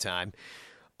Cincinnati half the time.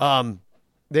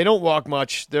 They don't walk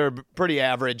much. They're pretty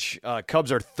average.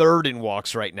 Cubs are third in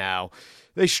walks right now.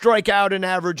 They strike out an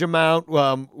average amount.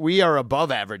 We are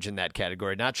above average in that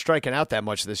category, not striking out that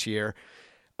much this year.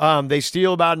 They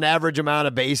steal about an average amount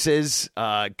of bases.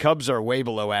 Cubs are way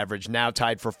below average, now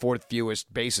tied for fourth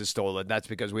fewest bases stolen. That's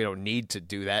because we don't need to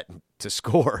do that to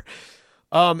score.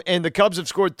 And the Cubs have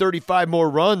scored 35 more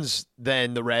runs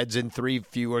than the Reds in 3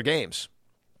 fewer games.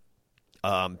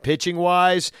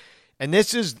 Pitching-wise, and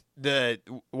this is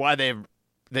why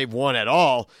they've won at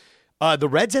all, the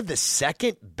Reds have the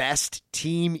second best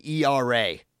team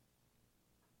ERA.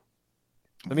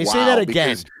 Let me say that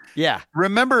again. Yeah.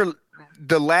 Remember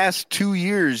the last 2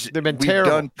 years They've been we've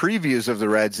terrible. done previews of the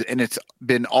Reds, and it's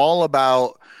been all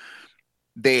about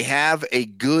they have a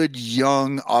good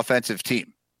young offensive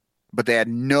team, but they had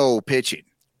no pitching.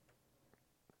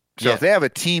 So if they have a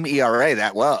team ERA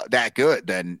that good,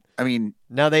 then I mean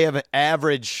now they have an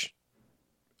average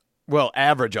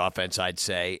offense, I'd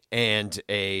say, and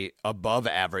a above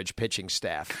average pitching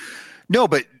staff. No,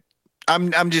 but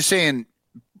I'm just saying,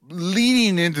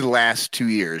 leading into the last 2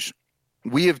 years,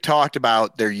 we have talked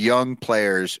about their young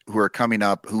players who are coming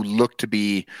up who look to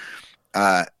be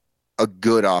a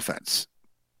good offense,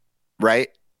 right?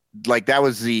 Like that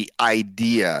was the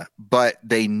idea, but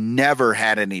they never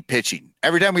had any pitching.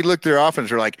 Every time we looked at their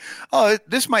offense, we're like, oh,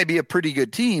 this might be a pretty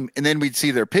good team. And then we'd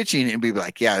see their pitching and we'd be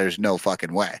like, yeah, there's no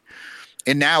fucking way.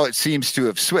 And now it seems to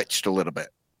have switched a little bit,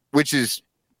 which is,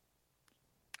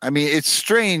 I mean, it's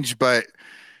strange, but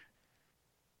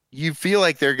you feel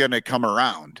like they're going to come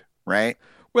around, right?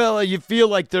 Well, you feel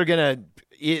like they're going to,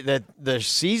 that the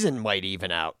season might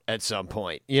even out at some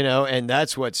point, and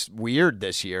that's what's weird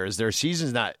this year is their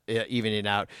season's not evening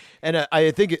out. And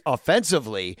I think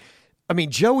offensively, I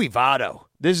mean, Joey Votto,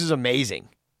 this is amazing.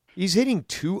 He's hitting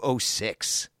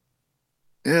 206.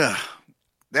 Yeah,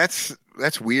 that's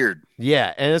weird.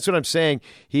 Yeah, and that's what I'm saying.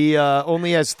 He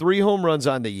only has 3 home runs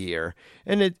on the year,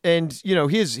 and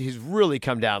he's really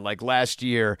come down. Like last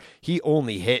year, he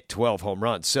only hit 12 home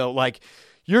runs. So like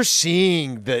you're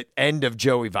seeing the end of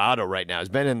Joey Votto right now. He's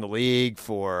been in the league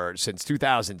since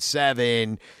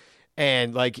 2007,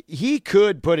 and like he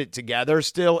could put it together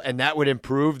still, and that would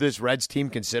improve this Reds team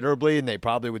considerably, and they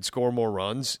probably would score more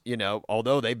runs.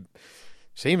 Although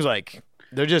seems like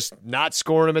they're just not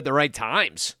scoring them at the right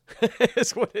times.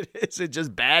 That's what it is. It's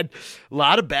just a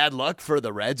lot of bad luck for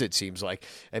the Reds, it seems like.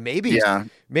 And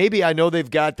maybe I know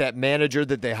they've got that manager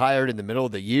that they hired in the middle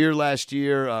of the year last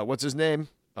year. What's his name?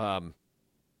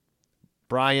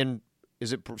 Brian.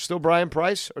 Is it still Brian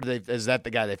Price, or is that the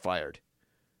guy they fired?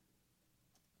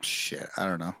 Shit, I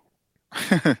don't know.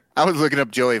 I was looking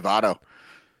up Joey Votto.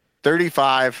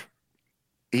 35.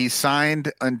 He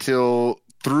signed through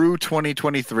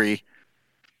 2023.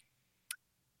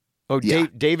 Oh, yeah.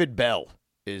 David Bell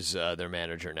is their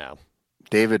manager now.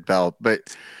 David Bell.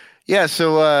 But, yeah,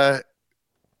 so,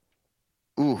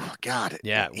 God.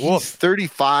 Yeah. He's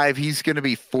 35. He's going to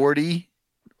be 40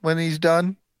 when he's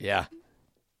done. Yeah.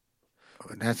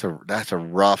 That's a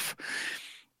rough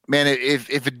 – man, if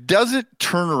it doesn't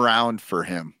turn around for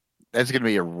him, that's going to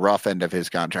be a rough end of his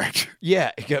contract.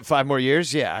 Yeah. He got 5 more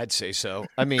years? Yeah, I'd say so.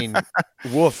 I mean,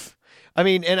 woof. I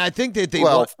mean, and I think that they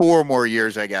 4 more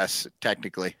years, I guess,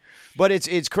 technically. But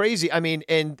it's crazy. I mean,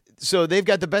 and so they've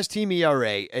got the best team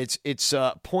ERA. It's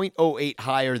 .08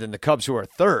 higher than the Cubs, who are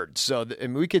third. So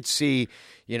and we could see,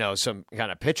 some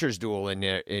kind of pitcher's duel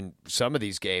in some of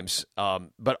these games.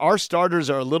 But our starters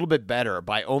are a little bit better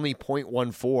by only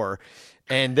 .14,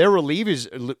 and their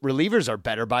relievers are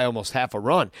better by almost half a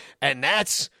run, and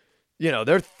that's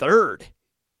they're third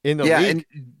in the league. And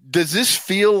does this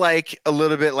feel like a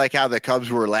little bit like how the Cubs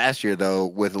were last year, though,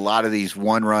 with a lot of these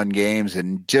one-run games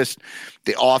and just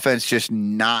the offense just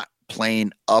not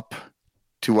playing up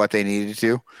to what they needed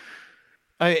to?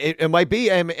 It might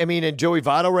be. I mean, and Joey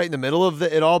Votto right in the middle of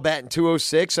it all, batting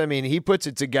 .206. I mean, he puts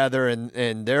it together,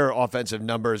 and their offensive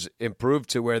numbers improved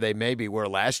to where they maybe were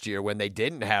last year when they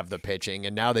didn't have the pitching,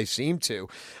 and now they seem to.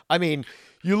 I mean,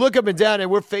 you look up and down,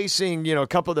 and we're facing, a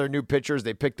couple of their new pitchers.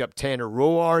 They picked up Tanner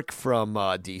Roark from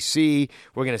D.C.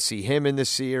 We're going to see him in the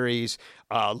series.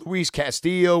 Luis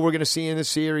Castillo, we're going to see in the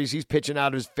series. He's pitching out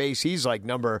of his face. He's like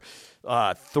number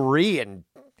 3 in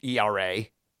ERA.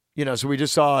 So we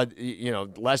just saw,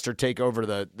 Lester take over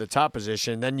the top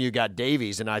position. Then you got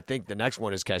Davies, and I think the next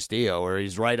one is Castillo, or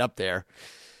he's right up there.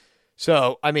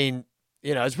 So, I mean,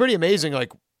 it's pretty amazing,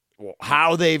 like,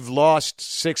 how they've lost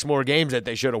 6 more games that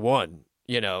they should have won.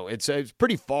 It's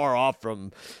pretty far off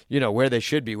from, where they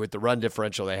should be with the run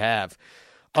differential they have.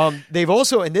 They've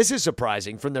also, and this is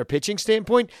surprising from their pitching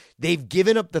standpoint, they've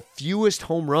given up the fewest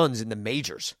home runs in the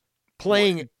majors,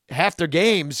 playing half their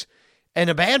games in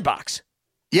a bandbox.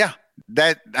 Yeah,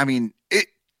 in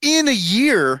a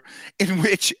year in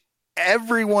which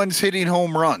everyone's hitting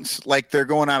home runs, like they're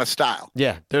going out of style.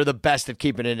 Yeah, they're the best at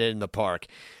keeping it in the park.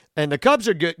 And the Cubs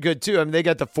are good too. I mean, they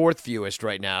got the 4th fewest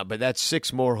right now, but that's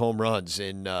 6 more home runs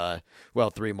in,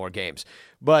 3 more games.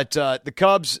 But the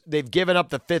Cubs, they've given up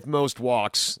the 5th most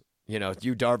walks. Yu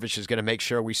Darvish is going to make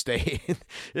sure we stay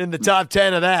in the top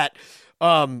 10 of that.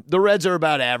 The Reds are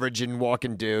about average in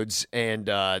walking dudes, and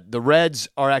the Reds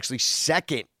are actually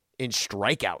 2nd in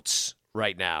strikeouts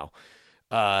right now.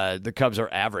 The Cubs are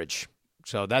average.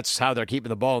 So that's how they're keeping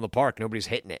the ball in the park. Nobody's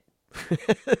hitting it.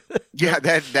 Yeah,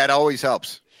 that always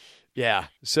helps. Yeah.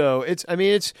 So it's a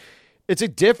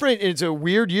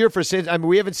weird year for Cincy. I mean,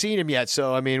 we haven't seen him yet,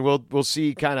 so I mean, we'll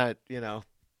see kind of,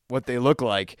 what they look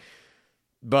like.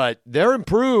 But they're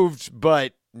improved,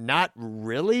 but not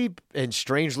really, and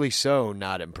strangely so,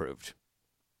 not improved.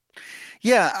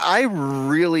 Yeah, I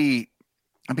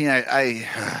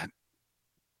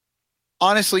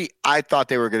honestly, I thought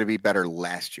they were going to be better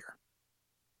last year.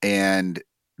 And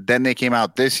then they came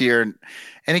out this year.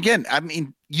 And again, I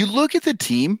mean, you look at the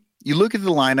team, you look at the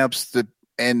lineups,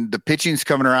 and the pitching's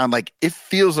coming around, like it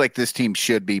feels like this team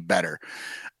should be better.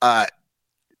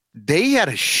 They had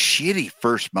a shitty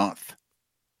first month.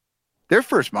 Their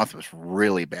first month was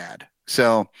really bad.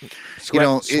 So,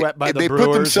 swept by they Brewers,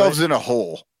 put themselves right? in a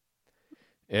hole.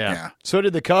 Yeah. So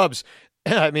did the Cubs.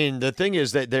 I mean, the thing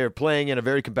is that they're playing in a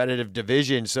very competitive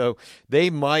division, so they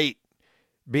might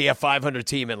be a 500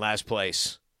 team in last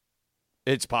place.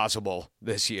 It's possible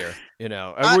this year,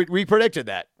 we predicted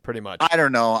that pretty much. I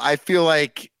don't know. I feel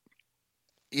like,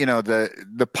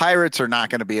 the Pirates are not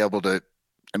going to be able to,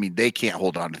 they can't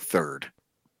hold on to 3rd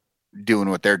doing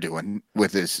what they're doing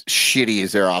with as shitty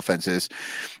as their offense is.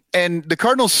 And the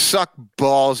Cardinals suck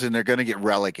balls and they're going to get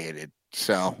relegated.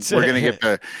 So we're going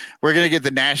to get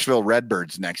the Nashville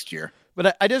Redbirds next year.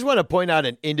 But I just want to point out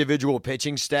an individual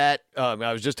pitching stat.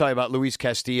 I was just talking about Luis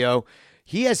Castillo.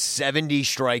 He has 70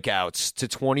 strikeouts to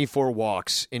 24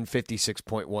 walks in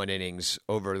 56.1 innings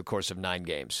over the course of 9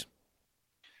 games.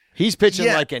 He's pitching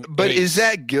like an But ace. Is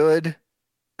that good?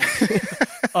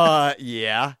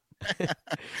 Yeah.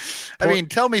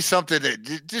 Tell me something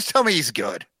just tell me he's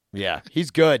good. Yeah, he's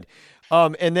good.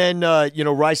 And then,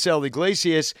 Raisel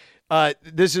Iglesias,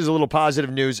 this is a little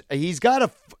positive news. He's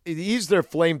their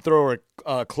flamethrower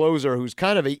closer who's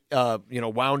kind of,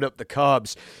 wound up the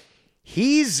Cubs.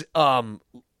 He's got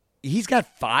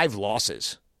 5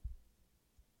 losses.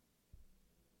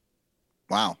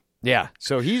 Wow. Yeah,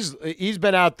 so he's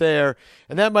been out there,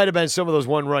 and that might have been some of those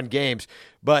one-run games,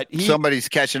 but somebody's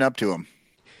catching up to him.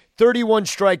 31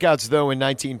 strikeouts though in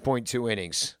 19.2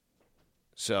 innings.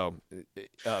 So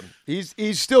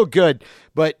he's still good,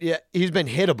 but yeah, he's been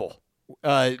hittable,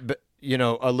 a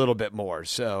little bit more.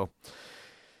 So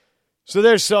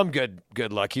there's some good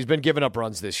luck. He's been giving up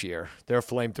runs this year. They're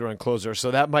flamethrower and closer,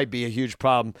 so that might be a huge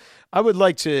problem. I would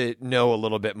like to know a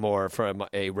little bit more from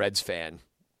a Reds fan.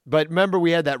 But remember,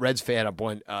 we had that Reds fan up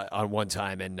on one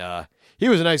time, and he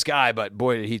was a nice guy, but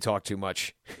boy, did he talk too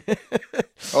much.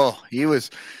 Oh, he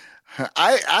was.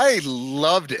 I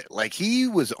loved it. Like, he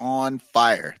was on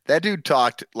fire. That dude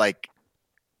talked like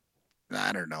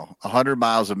I don't know, 100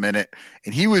 miles a minute.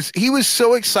 And he was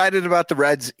so excited about the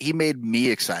Reds. He made me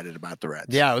excited about the Reds.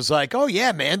 Yeah, I was like, oh,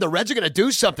 yeah, man, the Reds are going to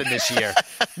do something this year.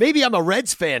 Maybe I'm a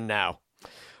Reds fan now.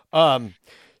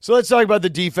 So let's talk about the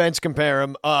defense, compare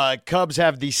them. Cubs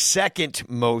have the second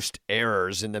most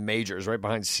errors in the majors, right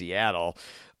behind Seattle.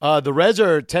 The Reds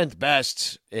are 10th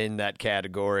best in that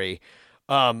category.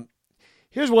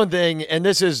 Here's one thing, and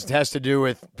this has to do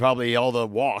with probably all the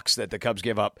walks that the Cubs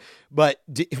give up, but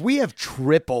if we have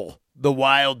triple the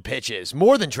wild pitches,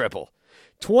 more than triple,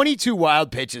 22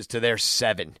 wild pitches to their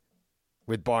 7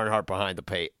 with Barnhart behind the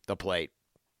plate.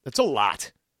 That's a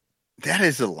lot. That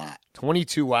is a lot.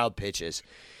 22 wild pitches.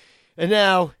 And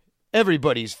now,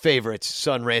 everybody's favorite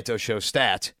Son Ranto Show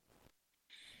stat.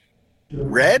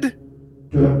 Red?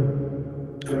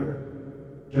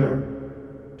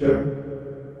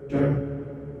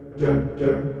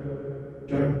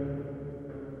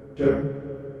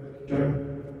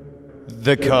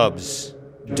 The Cubs,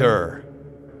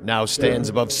 now stands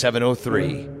above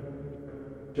 703,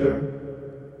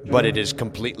 but it is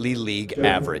completely league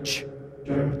average.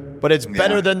 But it's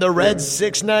better than the Reds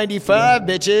 695,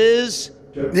 bitches.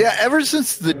 Yeah, ever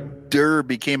since the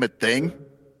became a thing,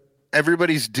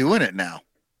 everybody's doing it now.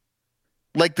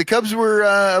 Like the Cubs were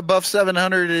above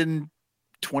 700 in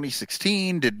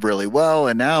 2016, did really well,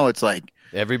 and now it's like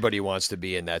everybody wants to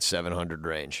be in that 700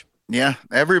 range. Yeah,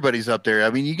 everybody's up there.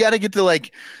 I mean, you got to get to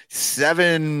like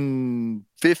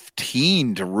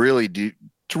 715 to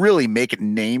really make a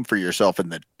name for yourself in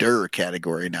the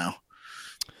category now.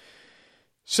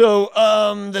 So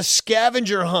the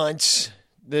scavenger hunt.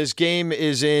 This game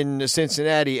is in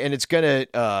Cincinnati, and it's gonna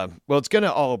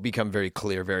all become very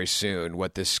clear very soon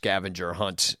what this scavenger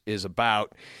hunt is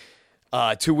about.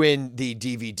 To win the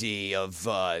DVD of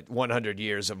 100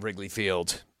 Years of Wrigley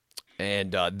Field.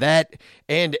 And that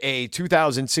and a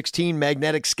 2016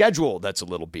 magnetic schedule that's a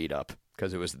little beat up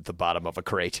because it was at the bottom of a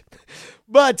crate.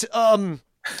 But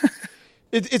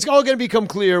it's all going to become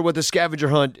clear with the scavenger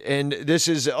hunt, and this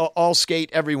is all skate,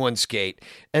 everyone skate.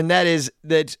 And that is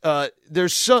that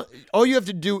all you have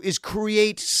to do is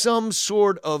create some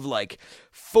sort of like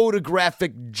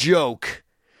photographic joke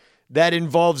that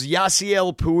involves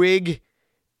Yasiel Puig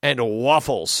and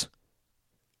waffles.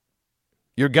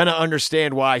 You're going to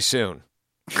understand why soon.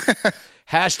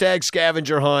 Hashtag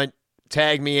scavenger hunt.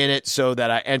 Tag me in it so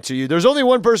that I enter you. There's only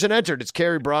one person entered. It's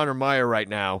Carrie Bronner-Meyer right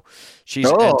now. She's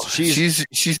got a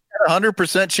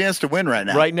 100% chance to win right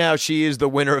now. Right now, she is the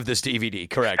winner of this DVD.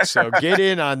 Correct. So get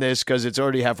in on this because it's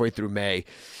already halfway through May.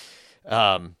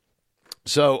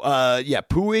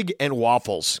 Puig and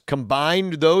waffles.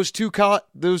 Combine those two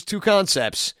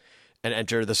concepts and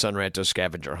enter the Son Ranto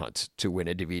scavenger hunt to win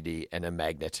a DVD and a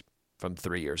magnet from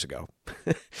 3 years ago.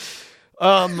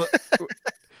 The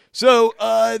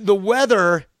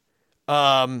weather,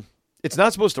 it's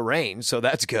not supposed to rain, so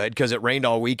that's good because it rained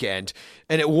all weekend.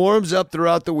 And it warms up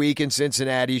throughout the week in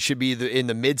Cincinnati. Should be in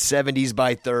the mid-70s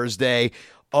by Thursday.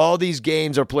 All these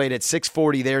games are played at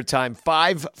 6:40 their time,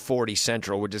 5:40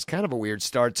 Central, which is kind of a weird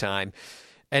start time.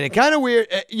 And it kind of weird,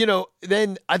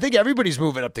 then I think everybody's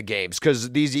moving up the games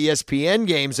because these ESPN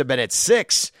games have been at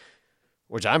 6,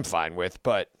 which I'm fine with,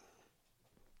 but,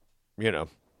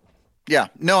 Yeah,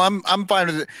 no, I'm fine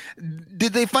with it.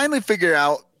 Did they finally figure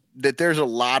out that there's a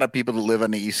lot of people that live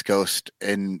on the East Coast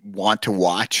and want to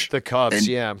watch? The Cubs,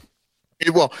 yeah.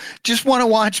 Well, just want to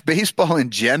watch baseball in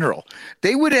general.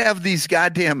 They would have these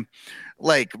goddamn,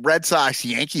 like, Red Sox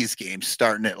Yankees games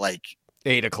starting at, like,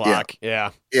 8 o'clock,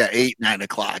 yeah. Yeah, 8, 9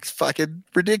 o'clock. It's fucking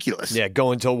ridiculous. Yeah,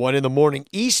 going until 1 in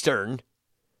Eastern.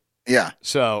 Yeah.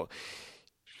 So,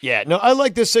 yeah, no, I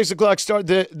like this 6 o'clock start.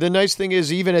 The nice thing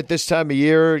is, even at this time of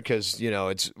year, because,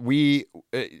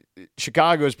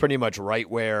 Chicago is pretty much right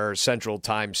where Central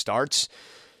Time starts.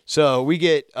 So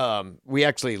we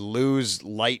actually lose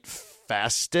light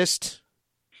fastest.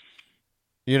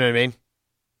 You know what I mean?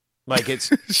 Like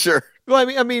it's sure. Well,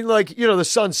 I mean, the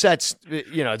sun sets,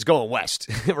 it's going west,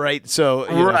 right? So,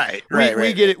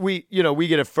 we get it.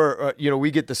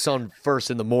 We get the sun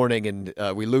first in the morning and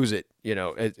we lose it,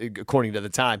 according to the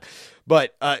time.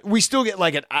 But we still get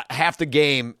like half the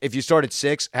game. If you start at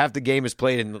 6, half the game is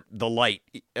played in the light,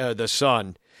 the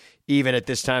sun, even at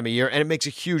this time of year. And it makes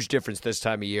a huge difference this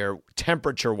time of year,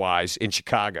 temperature wise in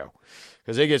Chicago,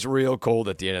 because it gets real cold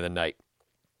at the end of the night.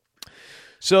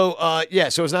 So,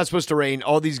 so it's not supposed to rain.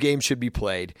 All these games should be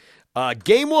played.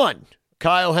 Game 1,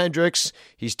 Kyle Hendricks.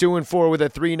 He's 2-4 with a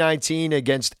 319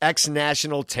 against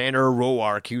ex-national Tanner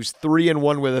Roark, who's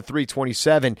 3-1 with a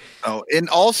 327. Oh, and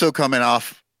also coming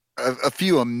off a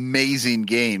few amazing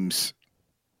games,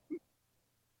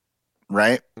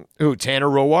 right? Who, Tanner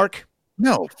Roark?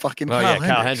 No, fucking Oh, Kyle yeah,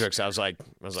 Kyle Hendricks. I was like,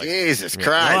 Jesus yeah.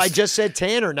 Christ. No, I just said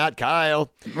Tanner, not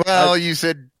Kyle. Well, you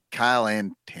said Kyle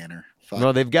and Tanner.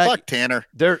 No, they've got fuck Tanner.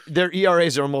 Their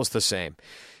ERAs are almost the same.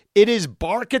 It is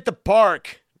bark at the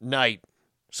park night,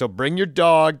 so bring your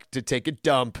dog to take a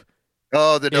dump.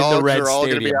 Oh, the dogs Red are all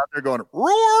going to Stadium. be out there going,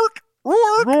 roark,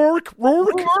 roark,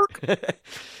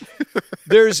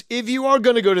 roark. If you are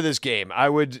going to go to this game, I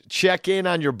would check in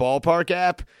on your ballpark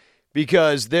app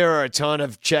because there are a ton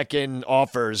of check-in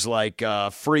offers like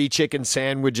free chicken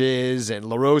sandwiches and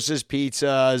La Rosa's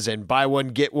pizzas and buy one,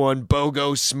 get one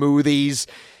BOGO smoothies.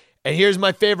 And here's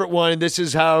my favorite one, and this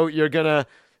is how you're going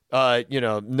to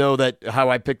know that how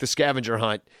I picked the scavenger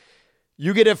hunt.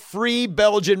 You get a free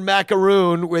Belgian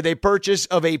macaroon with a purchase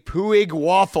of a Puig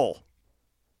waffle.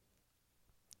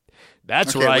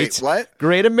 That's okay, right. Wait, what?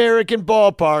 Great American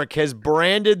Ballpark has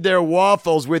branded their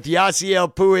waffles with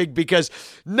Yasiel Puig because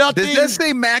nothing. Does that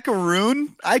say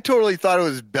macaroon? I totally thought it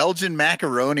was Belgian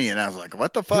macaroni, and I was like,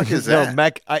 what the fuck is that? No,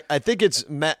 I think it's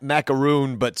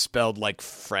macaroon, but spelled like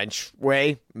French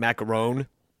way, macaron.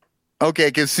 Okay,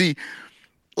 because see,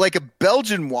 like a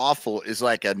Belgian waffle is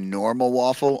like a normal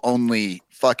waffle, only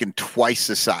fucking twice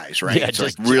the size, right? Yeah, it's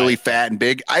like really fat and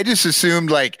big. I just assumed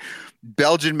like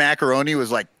Belgian macaroni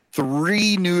was like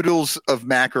 3 noodles of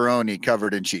macaroni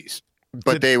covered in cheese,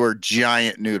 but they were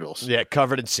giant noodles. Yeah,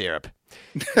 covered in syrup.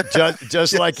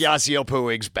 just like Yasiel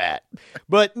Puig's bat.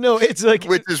 But no, it's like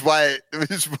which is why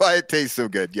it tastes so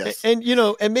good. Yes. And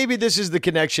and maybe this is the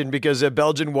connection because a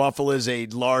Belgian waffle is a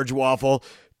large waffle.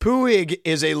 Puig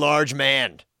is a large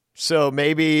man. So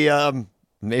maybe that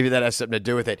has something to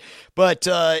do with it. But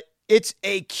it's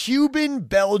a Cuban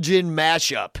Belgian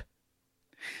mashup.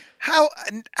 How?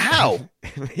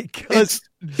 Because it's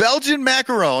Belgian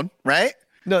macaron, right?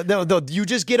 No. You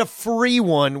just get a free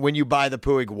one when you buy the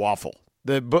Puig waffle.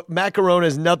 The macaron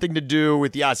has nothing to do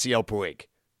with Yasiel Puig.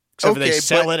 Except for they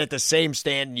sell it at the same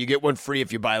stand, and you get one free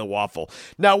if you buy the waffle.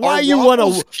 Now, why you want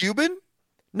to Cuban?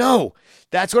 No,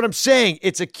 that's what I'm saying.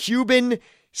 It's a Cuban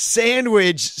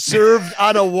sandwich served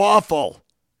on a waffle.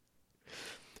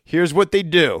 Here's what they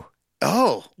do.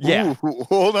 Oh, yeah. Ooh,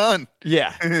 hold on.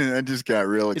 Yeah. I just got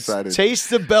real excited. It's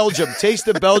Taste of Belgium. Taste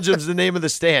of Belgium's the name of the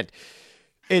stand.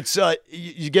 It's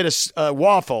you get a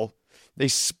waffle, they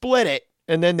split it,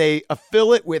 and then they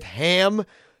fill it with ham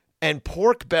and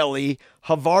pork belly,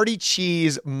 Havarti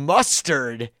cheese,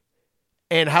 mustard,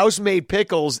 and house-made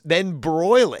pickles, then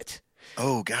broil it.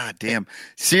 Oh, god damn.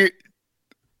 See,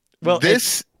 well,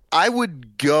 I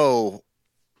would go.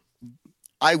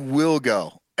 I will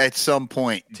go at some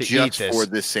point just for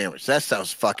this sandwich. That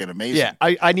sounds fucking amazing. Yeah,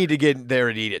 I need to get there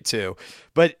and eat it too.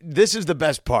 But this is the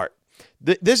best part.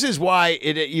 This is why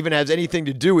it even has anything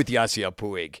to do with Yasiel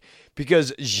Puig.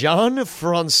 Because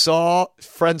Jean-François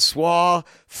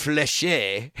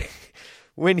Flechet,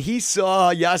 when he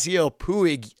saw Yasiel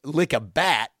Puig lick a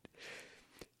bat,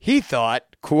 he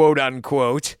thought, quote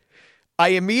unquote, I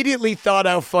immediately thought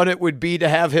how fun it would be to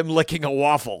have him licking a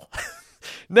waffle.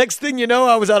 Next thing you know,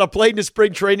 I was on a plane to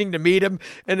spring training to meet him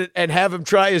and have him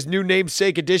try his new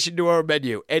namesake addition to our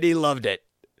menu. And he loved it.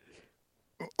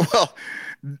 Well,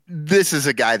 this is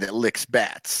a guy that licks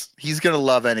bats. He's going to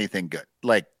love anything good,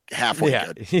 like halfway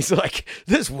good. He's like,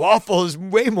 this waffle is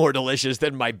way more delicious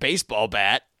than my baseball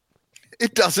bat.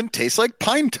 It doesn't taste like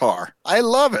pine tar. I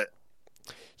love it.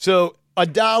 So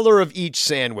 $1 of each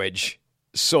sandwich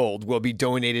sold will be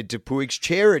donated to Puig's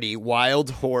charity, Wild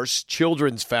Horse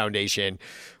Children's Foundation,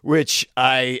 which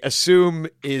I assume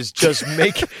is just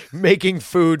making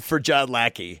food for John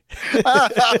Lackey.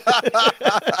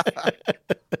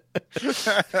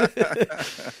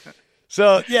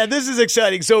 So, yeah, this is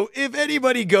exciting. So if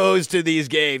anybody goes to these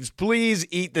games, please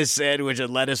eat this sandwich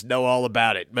and let us know all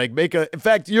about it. In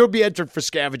fact, you'll be entered for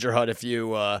Scavenger Hunt if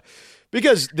you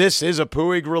because this is a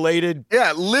Puig related.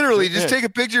 Yeah, literally just take a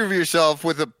picture of yourself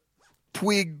with a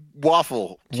Puig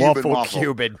waffle. Cuban.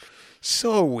 Cuban.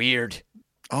 So weird.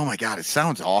 Oh my God, it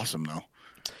sounds awesome though.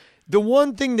 The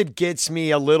one thing that gets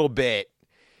me a little bit,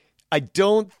 I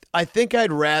think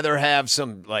I'd rather have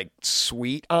some like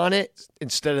sweet on it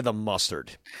instead of the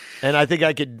mustard. And I think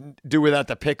I could do without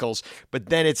the pickles, but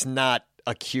then it's not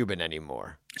a Cuban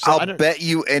anymore. So I'll bet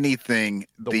you anything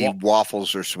the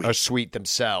waffles are sweet. Are sweet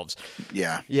themselves.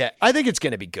 Yeah. Yeah, I think it's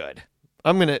going to be good.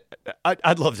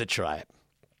 I'd love to try it.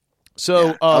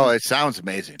 So, it sounds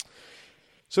amazing.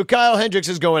 So Kyle Hendricks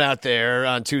is going out there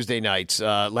on Tuesday nights.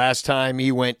 Last time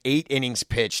he went 8 innings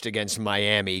pitched against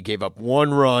Miami, gave up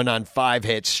 1 run on 5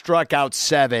 hits, struck out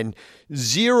 7,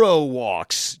 0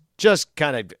 walks. Just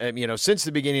kind of, since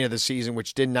the beginning of the season,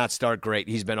 which did not start great,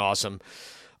 he's been awesome.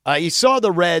 He saw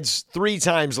the Reds 3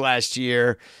 times last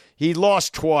year. he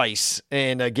lost twice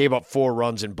and gave up 4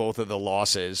 runs in both of the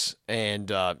losses,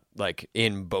 and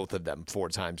in both of them 4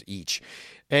 times each.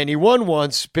 And he won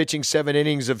once, pitching 7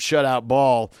 innings of shutout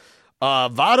ball.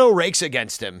 Votto rakes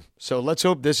against him, so let's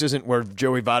hope this isn't where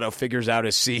Joey Votto figures out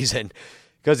his season,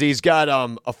 because he's got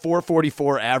a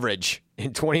 4.44 average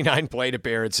in 29 plate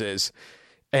appearances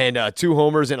and 2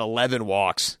 homers and 11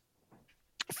 walks.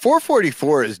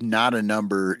 444 is not a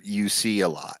number you see a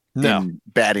lot in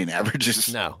batting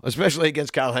averages. No, especially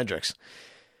against Kyle Hendricks.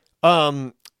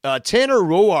 Tanner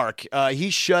Roark, he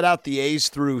shut out the A's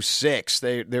through 6.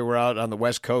 They were out on the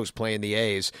West Coast playing the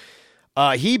A's.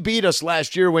 He beat us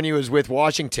last year when he was with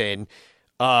Washington,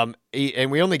 and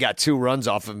we only got 2 runs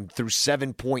off him through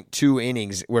 7.2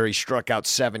 innings, where he struck out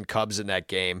 7 Cubs in that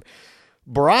game.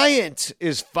 Bryant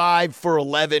is 5 for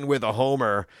 11 with a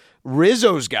homer.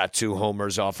 Rizzo's got 2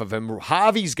 homers off of him.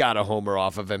 Javi's got a homer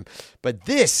off of him. But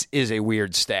this is a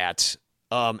weird stat.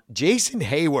 Jason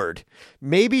Hayward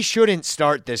maybe shouldn't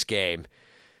start this game.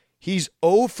 He's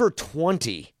 0 for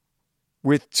 20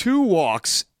 with 2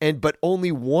 walks but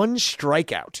only 1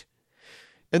 strikeout.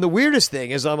 And the weirdest thing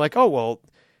is I'm like,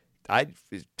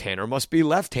 Tanner must be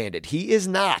left-handed. He is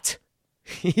not.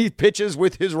 He pitches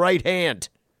with his right hand.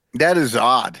 That is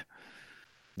odd.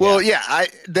 Well, I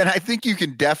think you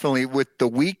can definitely, with the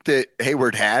week that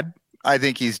Hayward had, I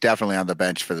think he's definitely on the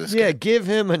bench for this game. Yeah, give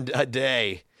him a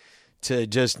day to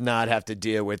just not have to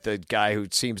deal with the guy who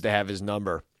seems to have his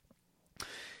number.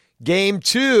 Game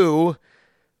 2,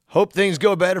 hope things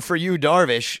go better for you,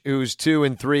 Darvish, who's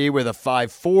 2-3 with a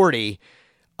 5.40.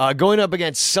 Going up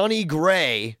against Sonny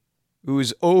Gray,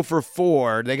 who's 0 for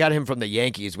 4. They got him from the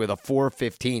Yankees with a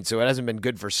 4.15, so it hasn't been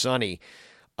good for Sonny.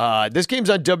 This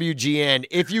game's on WGN.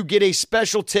 If you get a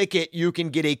special ticket, you can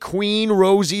get a Queen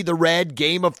Rosie the Red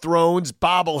Game of Thrones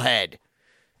bobblehead.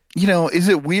 You know, is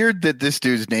it weird that this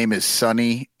dude's name is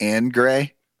Sonny and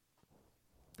Gray?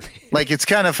 Like, it's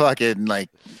kind of fucking,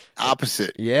 like,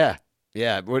 opposite. Yeah.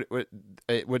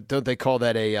 What don't they call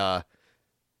that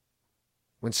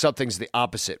when something's the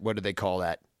opposite, what do they call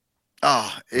that?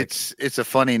 Oh, it's a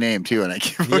funny name too, and I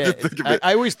can't think of it.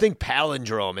 I always think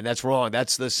palindrome, and that's wrong.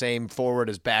 That's the same forward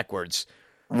as backwards.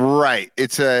 Right. I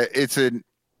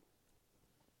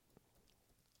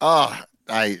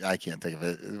can't think of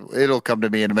it. It'll come to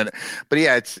me in a minute. But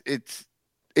yeah, it's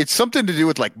something to do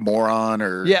with like moron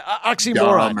or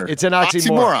oxymoron. It's an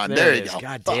oxymoron. There you go.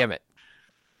 God damn it.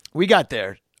 We got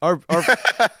there.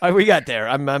 We got there.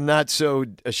 I'm not so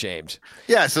ashamed.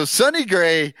 Yeah. So Sonny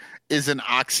Gray is an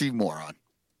oxymoron.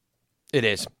 It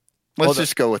is. Let's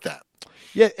just go with that.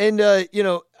 Yeah, and I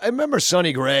remember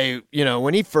Sonny Gray,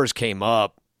 when he first came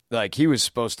up, like he was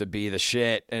supposed to be the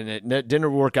shit, and it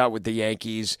didn't work out with the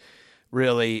Yankees.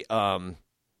 Really,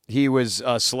 he was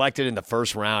selected in the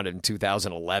first round in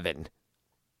 2011,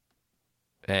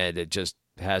 and it just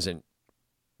hasn't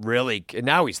really. And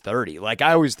now he's 30. Like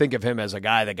I always think of him as a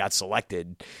guy that got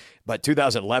selected. But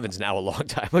 2011 is now a long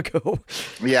time ago.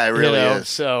 Yeah, it really is.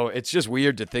 So it's just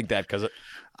weird to think that because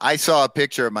I saw a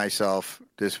picture of myself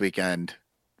this weekend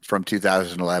from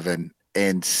 2011,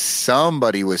 and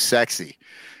somebody was sexy,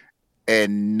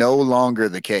 and no longer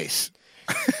the case.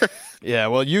 Yeah,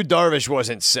 well, Darvish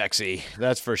wasn't sexy,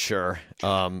 that's for sure.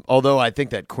 Although I think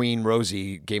that Queen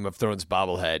Rosie Game of Thrones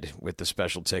bobblehead with the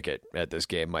special ticket at this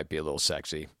game might be a little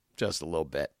sexy, just a little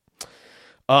bit.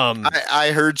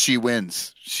 I heard she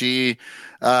wins. She,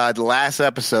 the last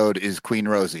episode is Queen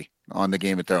Rosie on the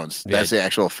Game of Thrones. That's the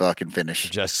actual fucking finish.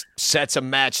 Just sets a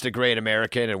match to Great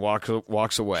American and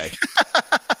walks away.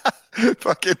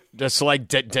 Fucking just like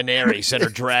Daenerys and her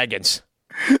dragons.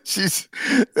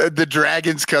 The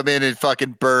dragons come in and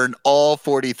fucking burn all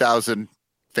 40,000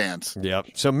 fans.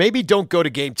 Yep. So maybe don't go to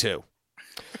game 2.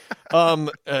 Go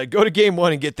to game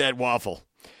 1 and get that waffle.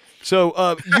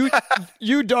 So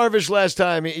you Darvish last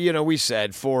time, we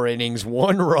said 4 innings,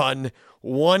 1 run,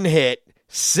 1 hit,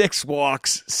 6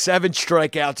 walks, 7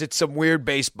 strikeouts. It's some weird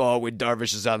baseball when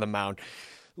Darvish is on the mound.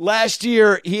 Last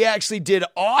year, he actually did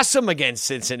awesome against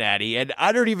Cincinnati, and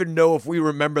I don't even know if we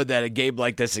remember that a game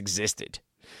like this existed.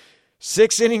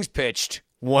 6 innings pitched,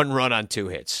 1 run on 2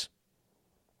 hits.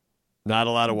 Not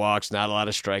a lot of walks, not a lot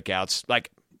of strikeouts.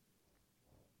 Like,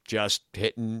 just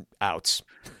hitting outs.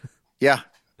 Yeah.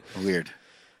 Weird.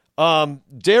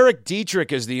 Derek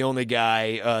Dietrich is the only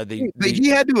guy. But he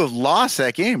had to have lost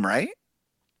that game, right?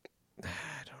 I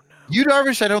don't know.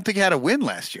 Darvish, I don't think had a win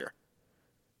last year.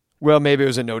 Well, maybe it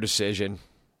was a no decision.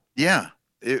 Yeah.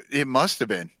 It must have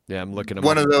been. Yeah, I'm looking at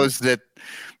one of those that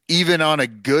even on a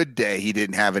good day, he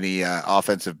didn't have any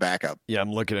offensive backup. Yeah,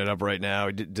 I'm looking it up right now.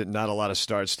 He did not a lot of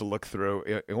starts to look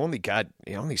through. He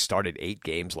only started 8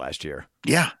 games last year.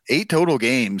 Yeah, 8 total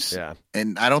games. Yeah,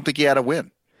 and I don't think he had a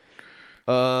win.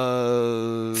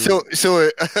 So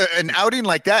an outing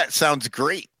like that sounds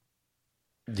great.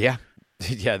 Yeah,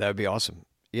 yeah, that would be awesome.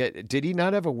 Yeah, did he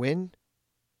not have a win?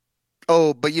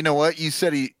 Oh, but you know what? You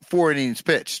said 4 innings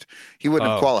pitched. He wouldn't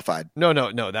have qualified. No.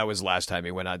 That was last time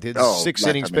he went out. 6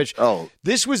 innings pitched.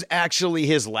 This was actually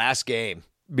his last game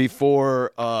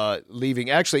before leaving.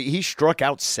 Actually, he struck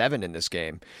out 7 in this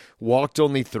game, walked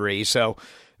only 3. So,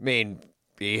 I mean,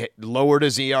 he lowered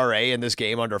his ERA in this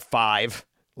game under 5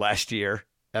 last year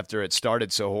after it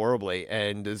started so horribly.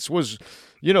 And this was,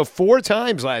 4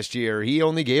 times last year he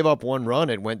only gave up 1 run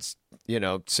and went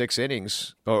 6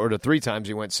 innings, or the 3 times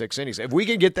he went 6 innings. If we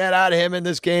can get that out of him in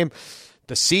this game,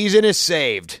 the season is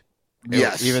saved.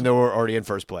 Yes. Even though we're already in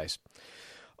first place.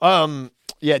 Yeah,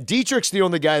 Dietrich's the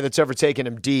only guy that's ever taken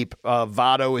him deep.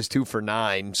 Votto is 2 for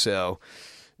 9, so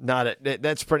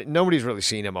that's pretty. Nobody's really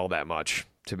seen him all that much,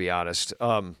 to be honest.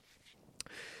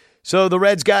 So the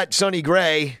Reds got Sonny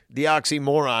Gray, the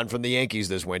oxymoron from the Yankees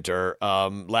this winter.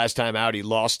 Last time out, he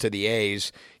lost to the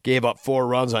A's, gave up 4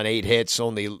 runs on 8 hits,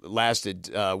 only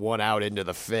lasted 1 out into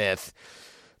the 5th.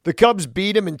 The Cubs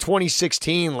beat him in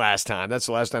 2016 last time. That's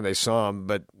the last time they saw him,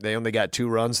 but they only got 2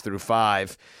 runs through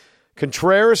 5.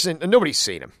 Contreras, and nobody's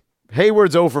seen him.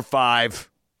 Hayward's 0 for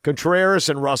 5. Contreras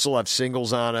and Russell have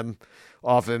singles on him.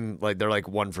 Often, they're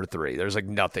 1 for 3. There's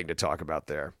nothing to talk about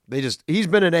there. He's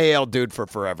been an AL dude for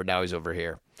forever. Now he's over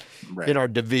here in our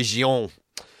division.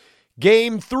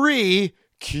 Game 3,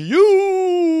 Q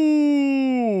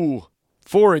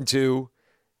 4-2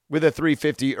 with a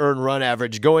 350 earned run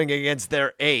average going against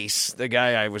their ace, the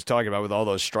guy I was talking about with all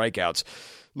those strikeouts.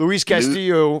 Luis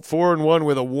Castillo 4-1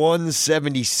 with a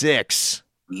 176.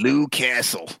 Lou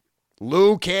Castle.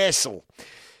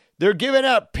 They're giving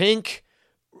out pink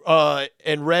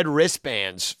and red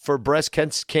wristbands for breast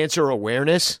cancer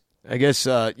awareness. I guess,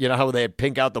 how they had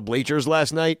pink out the bleachers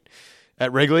last night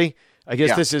at Wrigley? I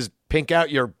guess This is pink out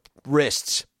your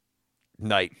wrists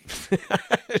night.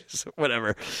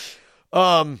 Whatever.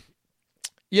 As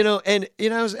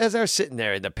I was sitting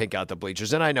there in the pink out the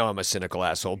bleachers, and I know I'm a cynical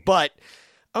asshole, but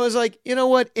I was like, you know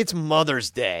what? It's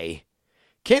Mother's Day.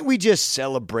 Can't we just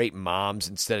celebrate moms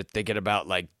instead of thinking about,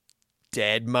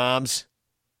 dead moms?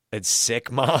 And sick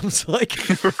moms, right.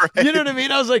 You know what I mean?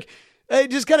 I was like,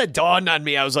 it just kind of dawned on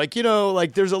me. I was like,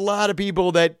 there's a lot of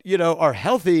people that, are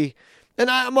healthy, and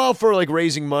I'm all for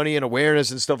raising money and awareness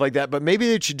and stuff like that, but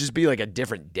maybe it should just be a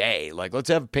different day. Let's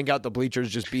have pink out the bleachers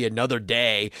just be another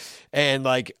day. And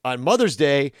on Mother's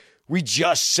Day, we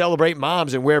just celebrate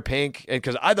moms and wear pink. And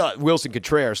because I thought Wilson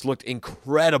Contreras looked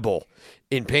incredible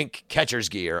in pink catcher's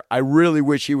gear. I really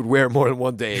wish he would wear more than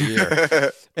 1 day a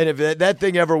year. And if that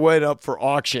thing ever went up for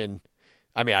auction,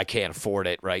 I mean, I can't afford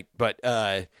it, right? But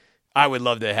I would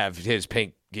love to have his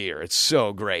pink gear. It's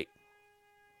so great.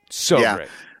 Great.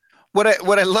 What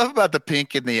I love about the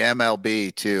pink in the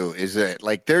MLB, too, is that,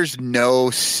 there's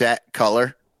no set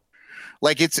color.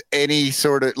 It's any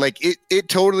sort of, it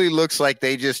totally looks like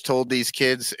they just told these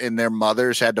kids and their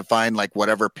mothers had to find,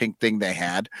 whatever pink thing they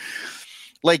had.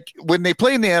 When they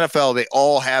play in the NFL, they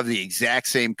all have the exact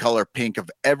same color pink of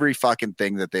every fucking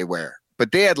thing that they wear.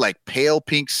 But they had pale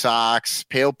pink socks,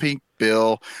 pale pink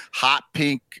bill, hot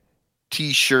pink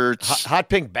T-shirts. Hot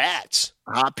pink bats.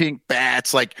 Hot pink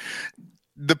bats.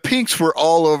 The pinks were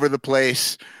all over the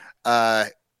place.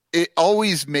 It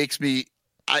always makes me,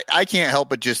 I can't help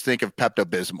but just think of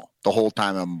Pepto-Bismol the whole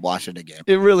time I'm watching a game.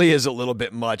 It really is a little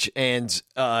bit much. And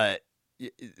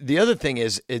the other thing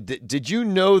is, did you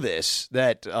know this?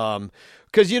 That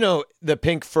because the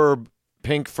pink for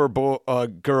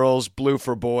girls, blue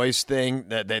for boys thing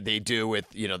that they do with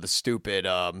the stupid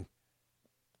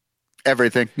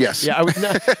everything. Yes. Yeah. I was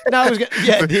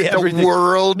the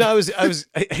world. No, I was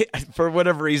for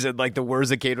whatever reason, the words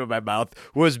that came to my mouth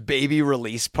was baby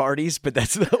release parties, but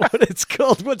that's not what it's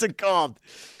called. What's it called?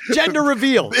 Gender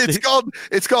reveal. It's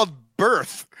called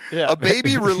birth. Yeah. A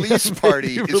baby release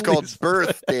party is called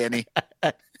birth, Danny.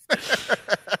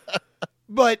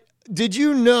 But did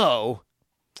you know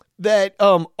that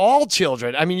all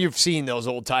children, I mean, you've seen those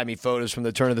old-timey photos from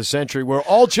the turn of the century where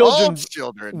all children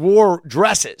wore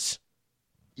dresses.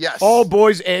 Yes. All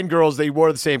boys and girls, they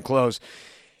wore the same clothes.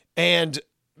 And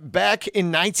back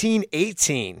in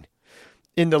 1918,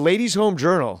 in the Ladies' Home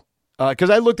Journal,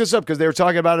 because I looked this up because they were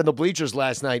talking about it in the bleachers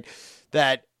last night,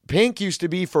 that pink used to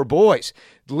be for boys.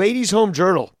 Ladies' Home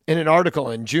Journal, in an article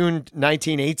in June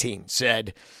 1918,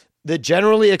 said the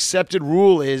generally accepted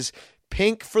rule is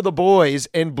pink for the boys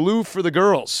and blue for the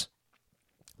girls.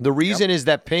 The reason is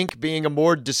that pink, being a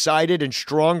more decided and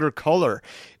stronger color,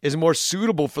 is more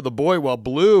suitable for the boy, while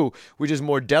blue, which is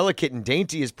more delicate and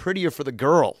dainty, is prettier for the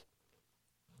girl.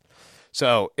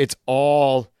 So it's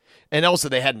all, and also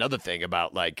they had another thing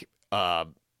about like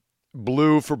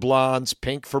blue for blondes,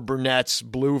 pink for brunettes,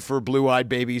 blue for blue-eyed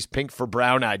babies, pink for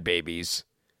brown-eyed babies.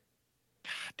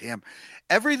 Damn.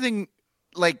 Everything,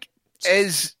 like,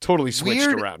 as totally switched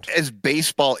around as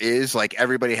baseball is, like,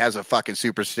 everybody has a fucking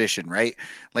superstition, right?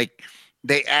 Like,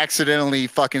 they accidentally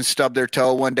fucking stub their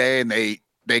toe one day and they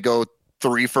go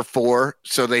 3 for 4,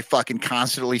 so they fucking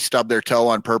constantly stub their toe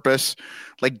on purpose,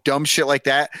 like dumb shit like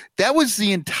that. That was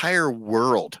the entire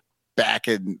world back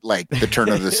in like the turn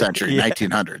of the century,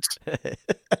 1900s.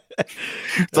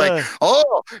 It's like,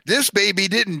 oh, this baby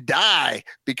didn't die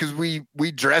because we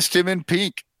dressed him in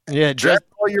pink. Yeah, dress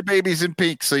all your babies in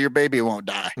pink so your baby won't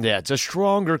die. Yeah, it's a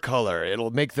stronger color.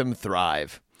 It'll make them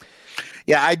thrive.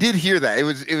 Yeah, I did hear that. It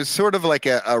was sort of like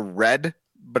a red,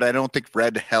 but I don't think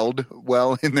red held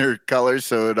well in their colors,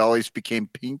 so it always became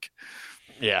pink.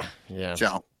 Yeah.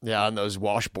 So, yeah, on those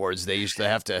washboards they used to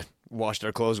have to wash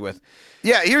their clothes with.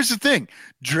 Yeah, here's the thing.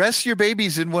 Dress your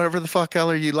babies in whatever the fuck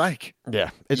color you like. Yeah,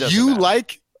 you matter.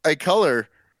 Like a color,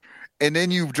 and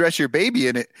then you dress your baby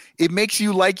in it. It makes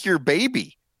you like your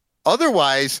baby.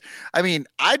 Otherwise, I mean,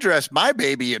 I dress my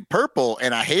baby in purple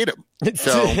and I hate him.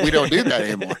 So we don't do that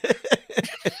anymore.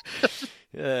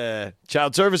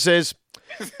 Child services.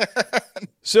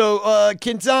 So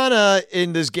Quintana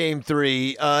in this game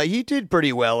 3, he did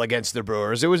pretty well against the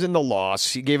Brewers. It was in the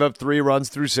loss. He gave up 3 runs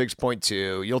through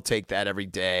 6.2. You'll take that every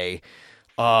day.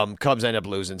 Cubs end up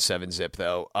losing 7-zip,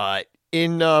 though.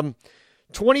 In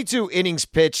 22 innings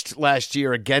pitched last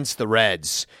year against the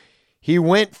Reds, he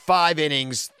went 5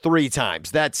 innings 3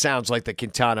 times. That sounds like the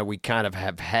Quintana we kind of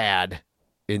have had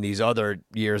in these other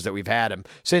years that we've had him,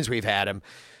 since we've had him.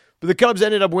 But the Cubs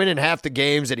ended up winning half the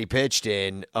games that he pitched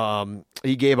in.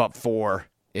 He gave up 4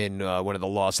 in one of the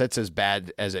losses. That's as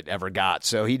bad as it ever got.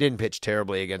 So he didn't pitch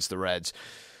terribly against the Reds.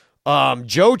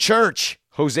 Joe Church,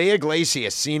 Jose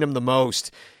Iglesias, seen him the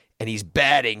most, and he's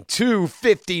batting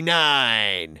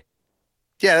 .259.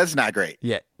 Yeah, that's not great.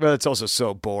 Yeah, well, it's also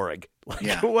so boring. Like,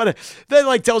 yeah. That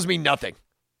like tells me nothing.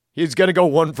 He's going to go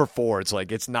 1 for 4. It's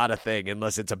like, it's not a thing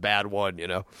unless it's a bad one, you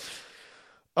know.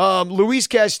 Luis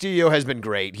Castillo has been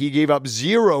great. He gave up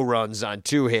 0 runs on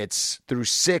 2 hits through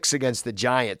 6 against the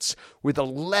Giants with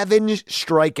 11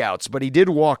 strikeouts, but he did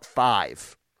walk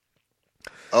 5.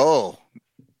 Oh,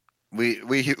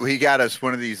 we got us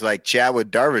one of these like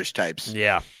Chadwood Darvish types.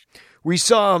 Yeah. We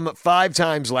saw him 5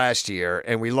 times last year,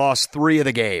 and we lost 3 of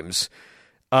the games.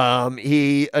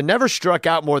 He never struck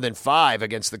out more than 5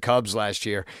 against the Cubs last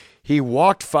year. He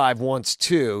walked 5 once,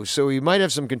 too, so he might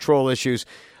have some control issues.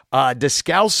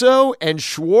 Descalso and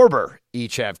Schwarber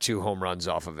each have 2 home runs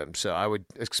off of him, so I would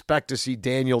expect to see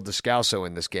Daniel Descalso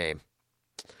in this game.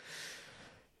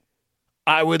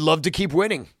 I would love to keep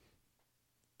winning.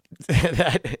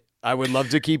 I would love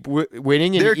to keep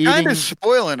winning. And they're kind of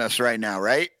spoiling us right now,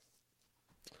 right?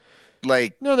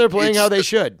 Like, no, they're playing how they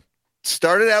should.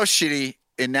 Started out shitty,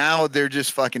 and now they're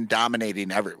just fucking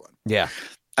dominating everyone. Yeah.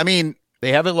 I mean,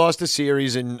 they haven't lost a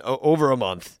series in over a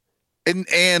month.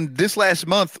 And this last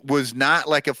month was not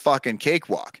like a fucking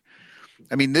cakewalk.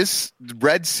 I mean, this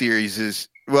Red series is,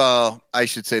 well, I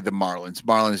should say the Marlins.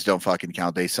 Marlins don't fucking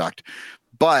count. They sucked.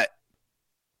 But,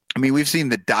 I mean, we've seen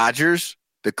the Dodgers,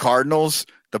 the Cardinals,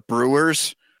 the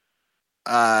Brewers,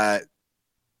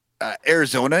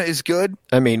 Arizona is good.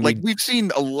 I mean, we've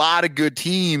seen a lot of good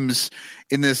teams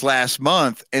in this last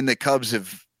month, and the Cubs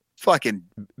have fucking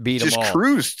beat them all.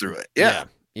 Cruised through it. Yeah.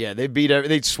 Yeah,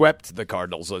 they swept the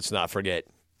Cardinals. Let's not forget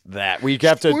that. We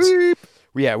have to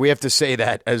we have to say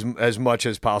that as much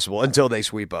as possible until they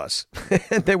sweep us.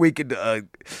 And then we could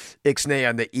ixnay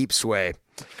on the Eepsway.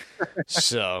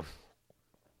 So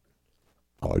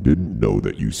I didn't know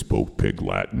that you spoke Pig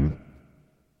Latin.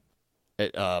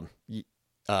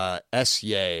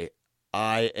 S-yay,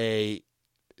 I-A,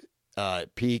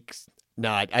 peak.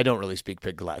 No, I don't really speak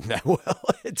Pig Latin that well.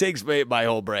 It takes my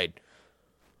whole brain.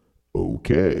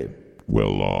 Okay.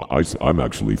 Well, I'm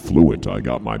actually fluent. I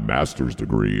got my master's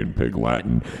degree in Pig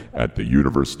Latin at the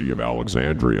University of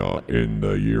Alexandria in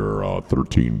the year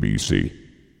 13 BC.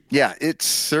 Yeah, it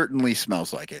certainly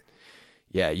smells like it.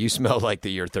 Yeah, you smell like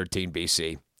the year 13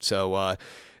 BC. So,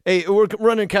 hey, we're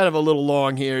running kind of a little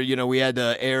long here. You know, we had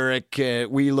Eric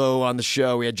Wheelo on the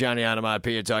show. We had Johnny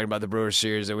Onomatopoeia talking about the Brewers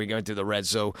series, and we went through the Reds.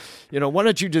 So, you know, why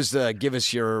don't you just give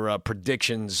us your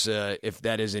predictions, if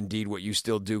that is indeed what you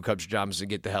still do, Cubs Pajamas, and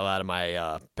get the hell out of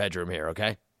my bedroom here,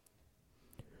 okay?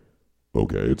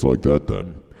 Okay, it's like that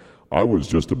then. I was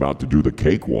just about to do the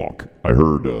cakewalk. I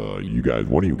heard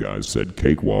one of you guys said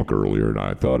cakewalk earlier, and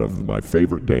I thought of my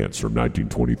favorite dance from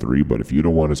 1923, but if you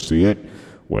don't want to see it,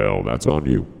 well, that's on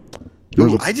you.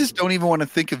 I just don't even want to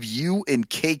think of you and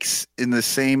cakes in the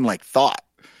same thought.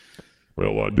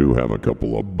 Well, I do have a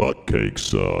couple of butt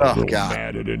cakes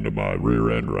matted into my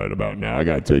rear end right about now. I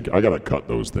gotta cut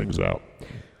those things out.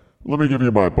 Let me give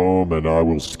you my poem and I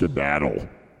will skedaddle.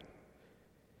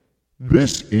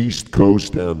 This East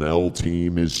Coast ML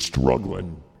team is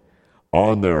struggling.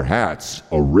 On their hats,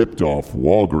 a ripped-off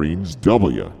Walgreens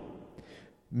W.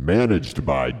 Managed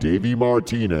by Davey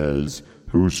Martinez,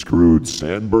 who screwed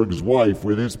Sandberg's wife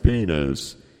with his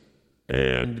penis.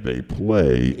 And they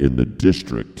play in the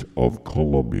District of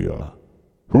Columbia.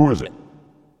 Who is it?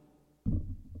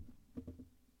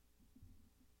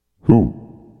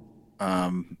 Who?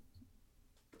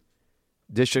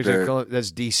 District of Columbia,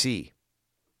 that's D.C.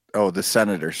 Oh, the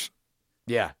Senators.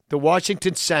 Yeah, the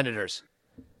Washington Senators.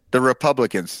 The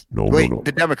Republicans. No.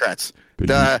 The Democrats.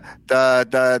 The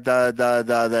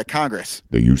Congress.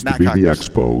 They used to be Congress.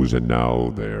 the Expos, and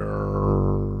now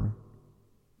they're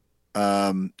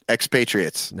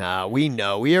expatriates. Nah, we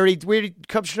know. We already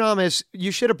Cubs Stradamus,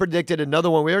 you should have predicted another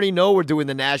one. We already know we're doing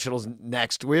the Nationals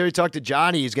next. We already talked to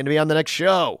Johnny. He's going to be on the next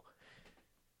show.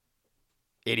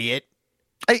 Idiot.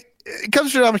 Hey,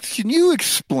 Cubs Stradamus, can you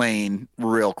explain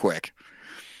real quick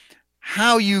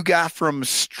how you got from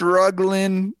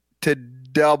struggling to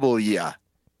W?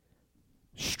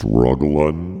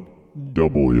 struggling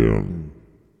W.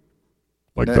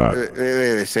 Like that.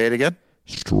 Wait, say it again.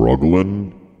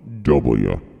 Struggling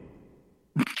W.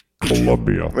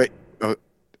 Columbia. Wait.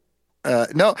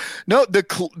 No.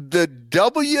 The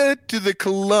W to the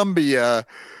Columbia.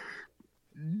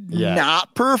 Yeah.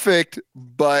 Not perfect,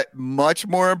 but much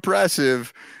more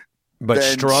impressive. But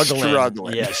than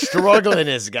struggling. Yeah, struggling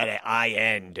has got an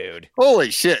IN, dude.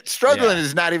 Holy shit. Struggling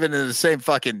is not even in the same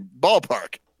fucking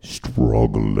ballpark.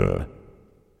 Struggle.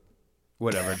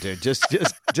 Whatever, dude. Just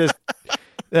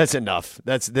that's enough.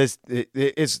 That's this.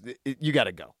 You got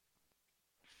to go.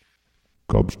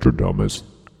 Cubstradamus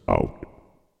out.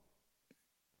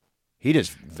 He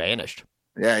just vanished.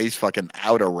 Yeah, he's fucking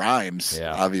out of rhymes,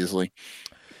 obviously.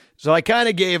 So I kind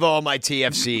of gave all my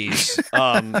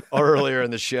TFCs earlier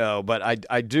in the show, but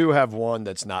I do have one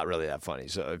that's not really that funny.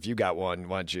 So if you got one,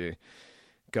 why don't you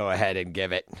go ahead and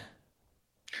give it?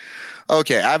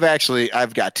 Okay,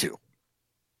 I've got two.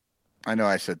 I know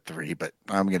I said three, but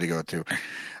I'm going to go with two.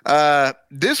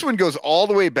 This one goes all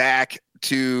the way back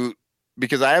to,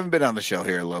 because I haven't been on the show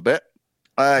here a little bit.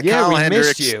 Yeah, Kyle we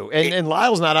Hendricks, missed you. And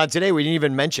Lyle's not on today. We didn't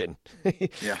even mention.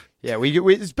 Yeah. Yeah, we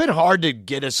it's been hard to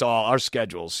get us all, our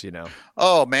schedules,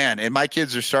 Oh, man. And my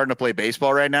kids are starting to play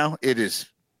baseball right now. It is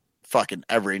fucking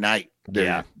every night.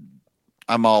 Yeah.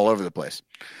 I'm all over the place.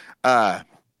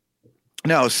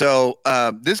 No, so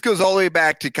this goes all the way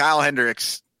back to Kyle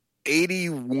Hendricks'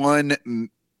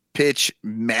 81 pitch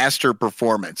master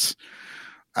performance.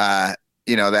 That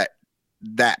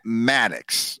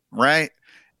Maddox, right?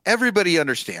 Everybody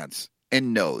understands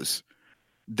and knows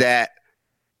that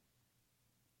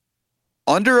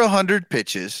under 100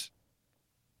 pitches,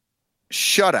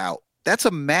 shutout, that's a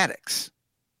Maddox.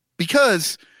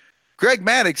 Because Greg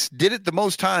Maddox did it the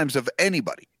most times of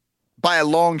anybody by a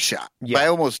long shot, by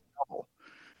almost double.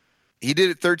 He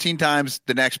did it 13 times.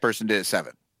 The next person did it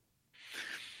 7.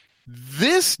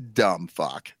 This dumb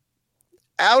fuck,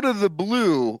 out of the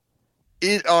blue,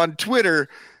 on Twitter,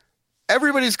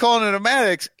 everybody's calling it a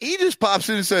Maddox. He just pops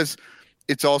in and says,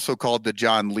 it's also called the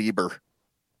John Lieber.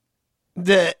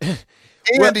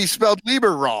 He spelled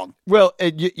Lieber wrong. Well,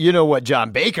 you know what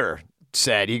John Baker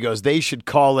said? He goes, they should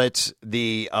call it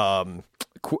the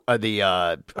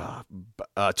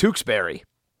Tewksbury.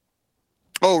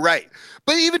 Oh, right.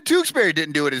 But even Tewksbury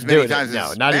didn't do it as many times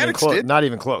as not Maddox even close. did. Not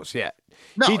even close. Yeah.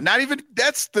 No, not even.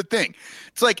 That's the thing.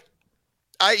 It's like,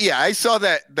 I saw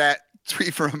that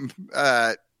tweet from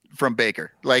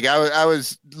Baker. Like I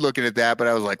was looking at that, but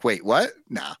I was like, wait, what?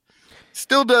 Nah,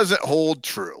 still doesn't hold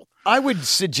true. I would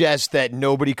suggest that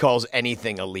nobody calls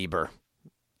anything a Lieber.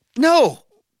 No,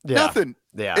 nothing.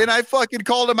 Yeah. And I fucking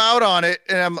called him out on it,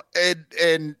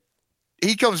 and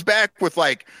he comes back with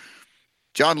like,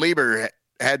 John Lieber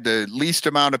had the least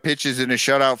amount of pitches in a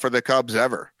shutout for the Cubs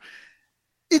ever.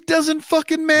 It doesn't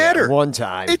fucking matter. Yeah, one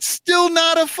time. It's still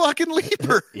not a fucking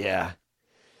Lieber. Yeah.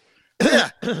 Yeah.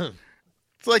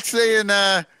 It's like saying,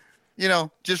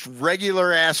 just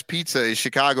regular ass pizza is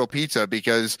Chicago pizza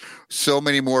because so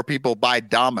many more people buy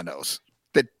Domino's.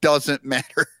 That doesn't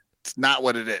matter. It's not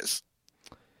what it is.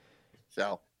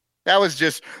 So that was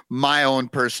just my own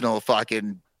personal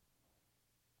fucking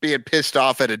being pissed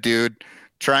off at a dude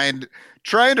trying to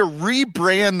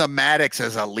rebrand the Maddox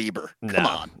as a Lieber. Come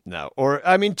on. No. Or,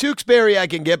 I mean, Tewksbury I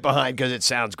can get behind because it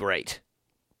sounds great.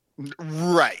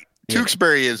 Right. Yeah.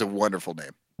 Tewksbury is a wonderful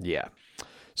name. Yeah.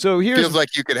 So feels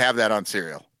like you could have that on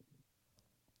cereal.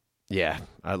 Yeah.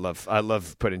 I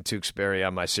love putting Tewksbury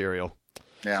on my cereal.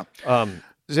 Yeah.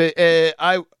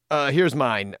 Here's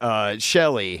mine.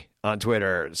 Shelly on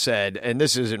Twitter said, and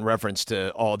this is in reference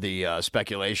to all the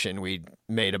speculation we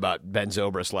made about Ben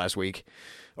Zobrist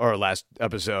last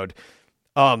episode.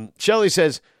 Shelly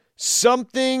says,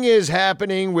 something is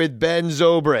happening with Ben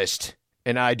Zobrist,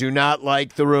 and I do not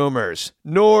like the rumors,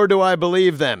 nor do I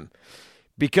believe them.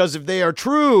 Because if they are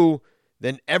true,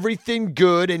 then everything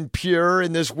good and pure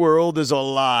in this world is a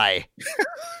lie.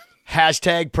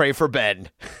 Hashtag pray for Ben.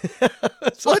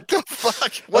 What the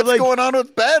fuck? What's going on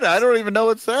with Ben? I don't even know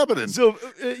what's happening. So,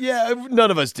 yeah,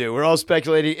 none of us do. We're all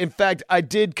speculating. In fact, I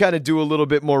did kind of do a little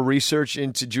bit more research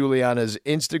into Juliana's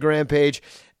Instagram page,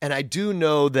 and I do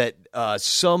know that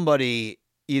somebody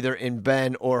either in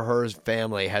Ben or her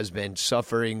family has been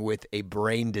suffering with a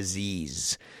brain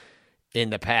disease in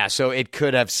the past. So it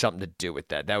could have something to do with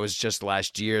that. That was just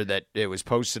last year that it was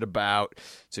posted about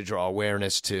to draw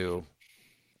awareness to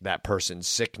that person's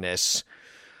sickness.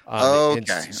 Okay. Well,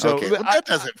 that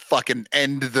doesn't fucking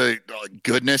end the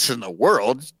goodness in the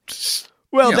world.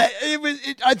 Well,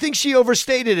 I think she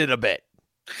overstated it a bit.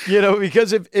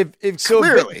 Because if Ben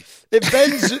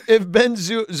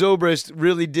Zobrist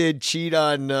really did cheat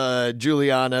on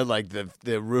Juliana, like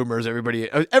the rumors,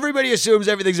 everybody assumes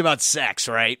everything's about sex,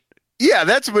 right? Yeah,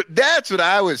 that's what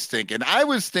I was thinking. I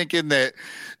was thinking that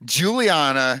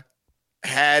Juliana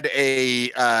had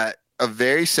a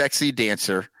very sexy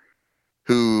dancer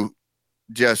who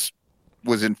just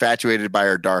was infatuated by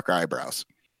her dark eyebrows.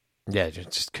 Yeah,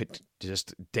 just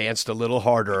danced a little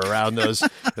harder around those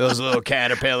little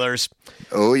caterpillars.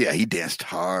 Oh yeah, he danced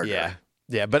hard.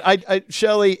 Yeah. But I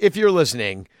Shelly, if you're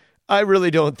listening, I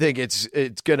really don't think it's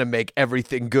gonna make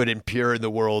everything good and pure in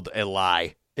the world a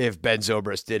lie if Ben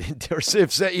Zobrist didn't, or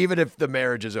even if the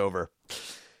marriage is over.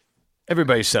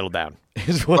 Everybody settle down,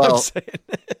 is what I'm saying.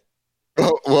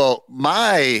 Well,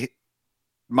 my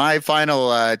final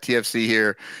TFC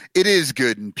here, it is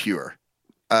good and pure.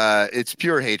 It's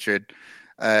pure hatred.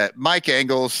 Mike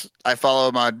Engels, I follow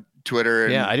him on Twitter.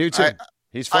 And yeah, I do too.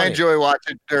 He's funny. I enjoy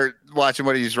watching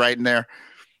what he's writing there.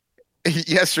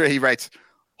 Yesterday he writes,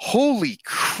 "Holy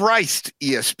Christ,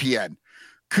 ESPN.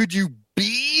 Could you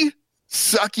be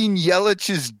sucking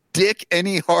Yelich's dick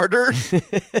any harder?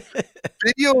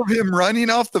 Video of him running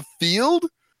off the field?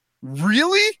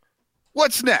 Really?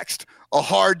 What's next? A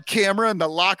hard camera in the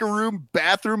locker room,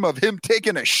 bathroom of him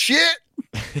taking a shit?"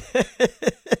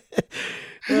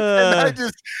 And I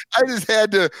just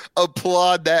had to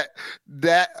applaud that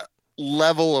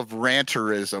level of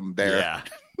ranterism there. Yeah.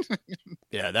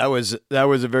 Yeah, that was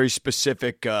a very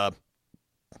specific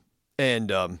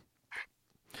and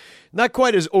not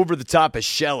quite as over the top as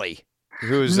Shelley.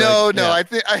 Who's no. I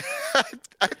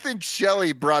think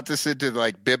Shelley brought this into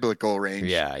like biblical range.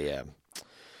 Yeah.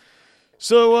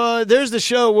 So there's the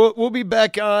show. We'll be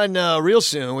back on real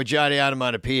soon with Johnny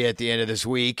Onomatopoeia at the end of this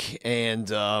week. And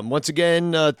once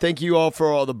again, thank you all for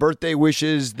all the birthday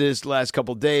wishes this last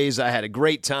couple days. I had a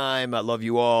great time. I love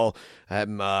you all.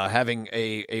 I'm having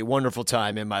a wonderful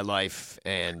time in my life.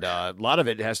 And a lot of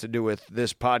it has to do with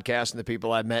this podcast and the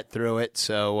people I met through it.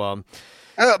 So,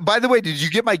 by the way, did you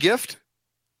get my gift?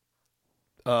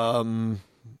 Unless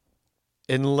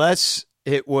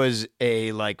it was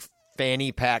a like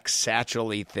fanny pack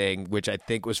satchel-y thing, which I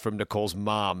think was from Nicole's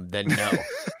mom, then no.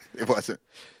 It wasn't.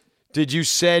 Did you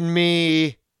send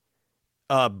me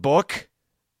a book?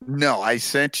 No, I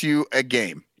sent you a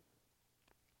game.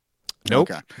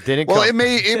 Nope. Okay. Didn't well, come.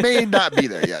 it may not be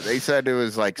there yet. They said it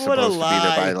was like supposed to be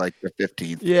there by like the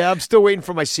 15th. Yeah, I'm still waiting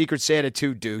for my Secret Santa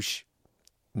too, douche.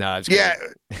 No, it's yeah.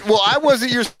 Well, I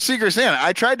wasn't your Secret Santa.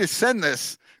 I tried to send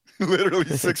this literally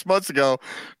 6 months ago,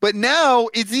 but now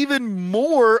it's even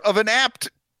more of an apt,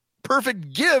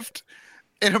 perfect gift,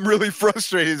 and I'm really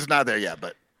frustrated it's not there yet.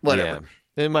 But whatever.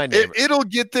 Yeah. It'll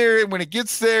get there, and when it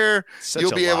gets there,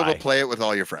 you'll be able to play it with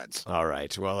all your friends. All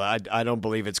right. Well, I don't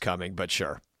believe it's coming, but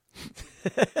sure.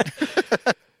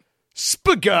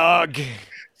 Spagog.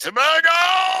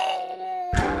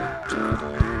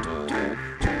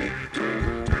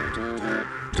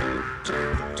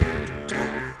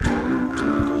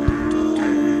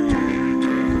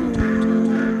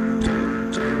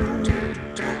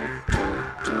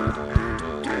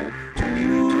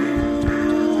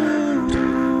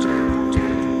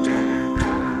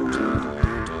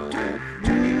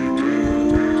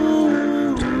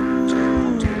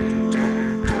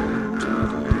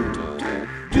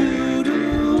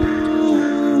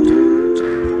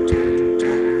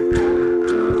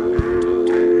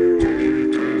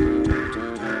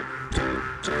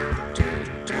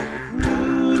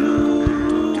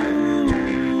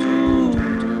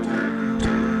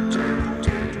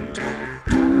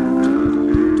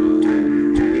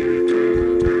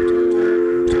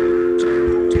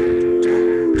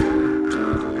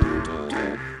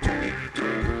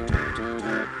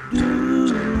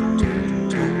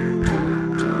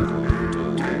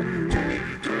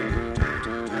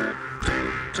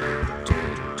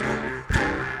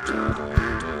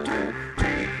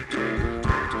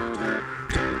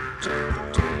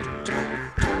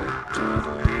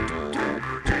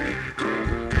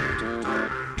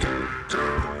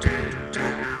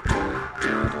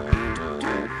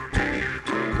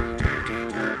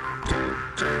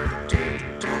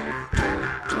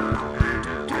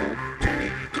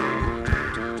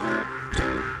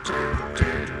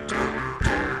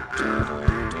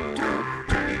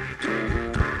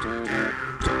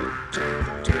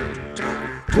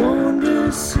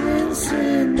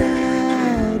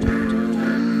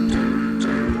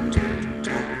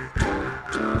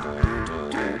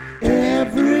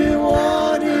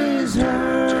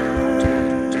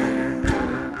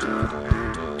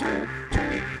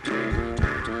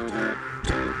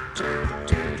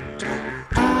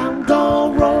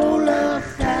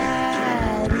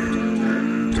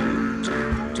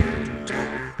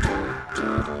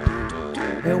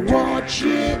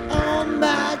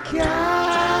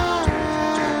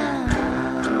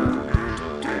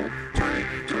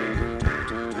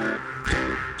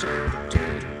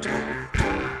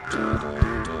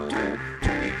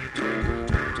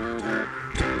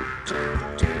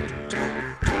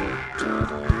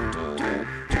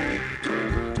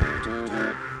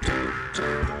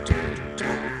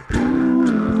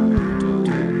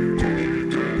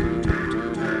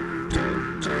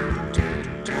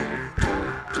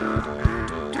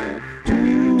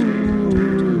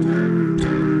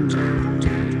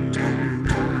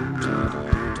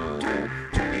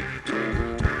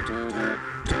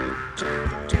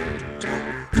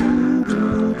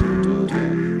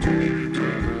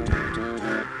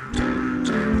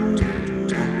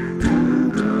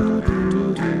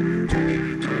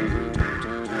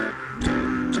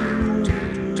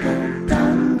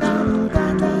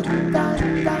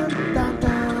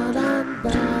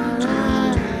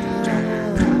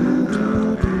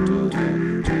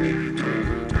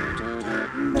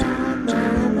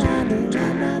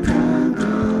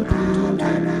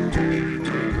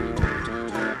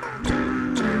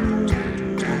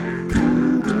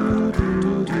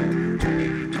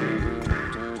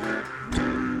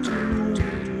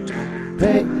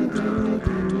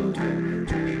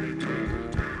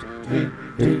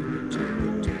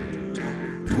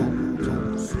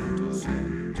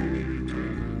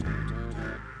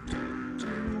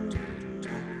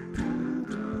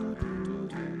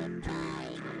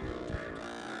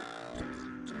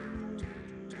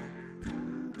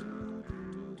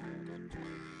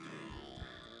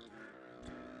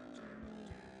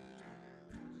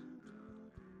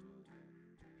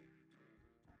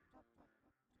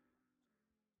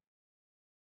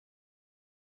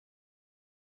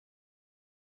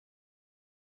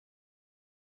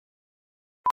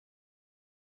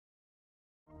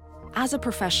 As a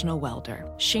professional welder,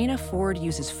 Shayna Ford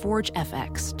uses Forge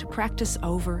FX to practice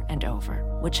over and over,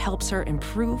 which helps her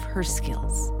improve her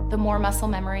skills. The more muscle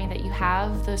memory that you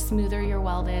have, the smoother your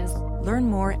weld is. Learn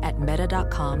more at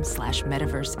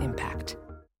meta.com/metaverseimpact.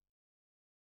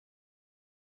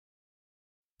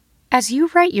 As you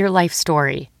write your life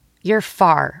story, you're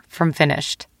far from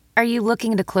finished. Are you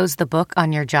looking to close the book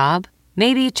on your job?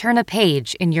 Maybe turn a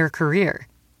page in your career?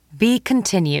 Be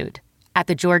continued at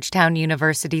the Georgetown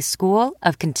University School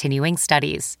of Continuing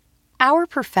Studies. Our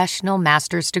professional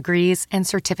master's degrees and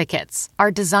certificates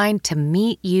are designed to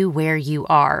meet you where you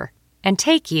are and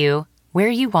take you where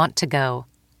you want to go.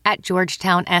 At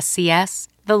Georgetown SCS,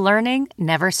 the learning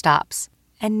never stops,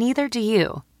 and neither do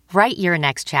you. Write your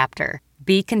next chapter.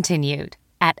 Be continued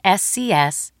at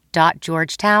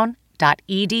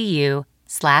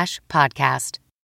scs.georgetown.edu/podcast.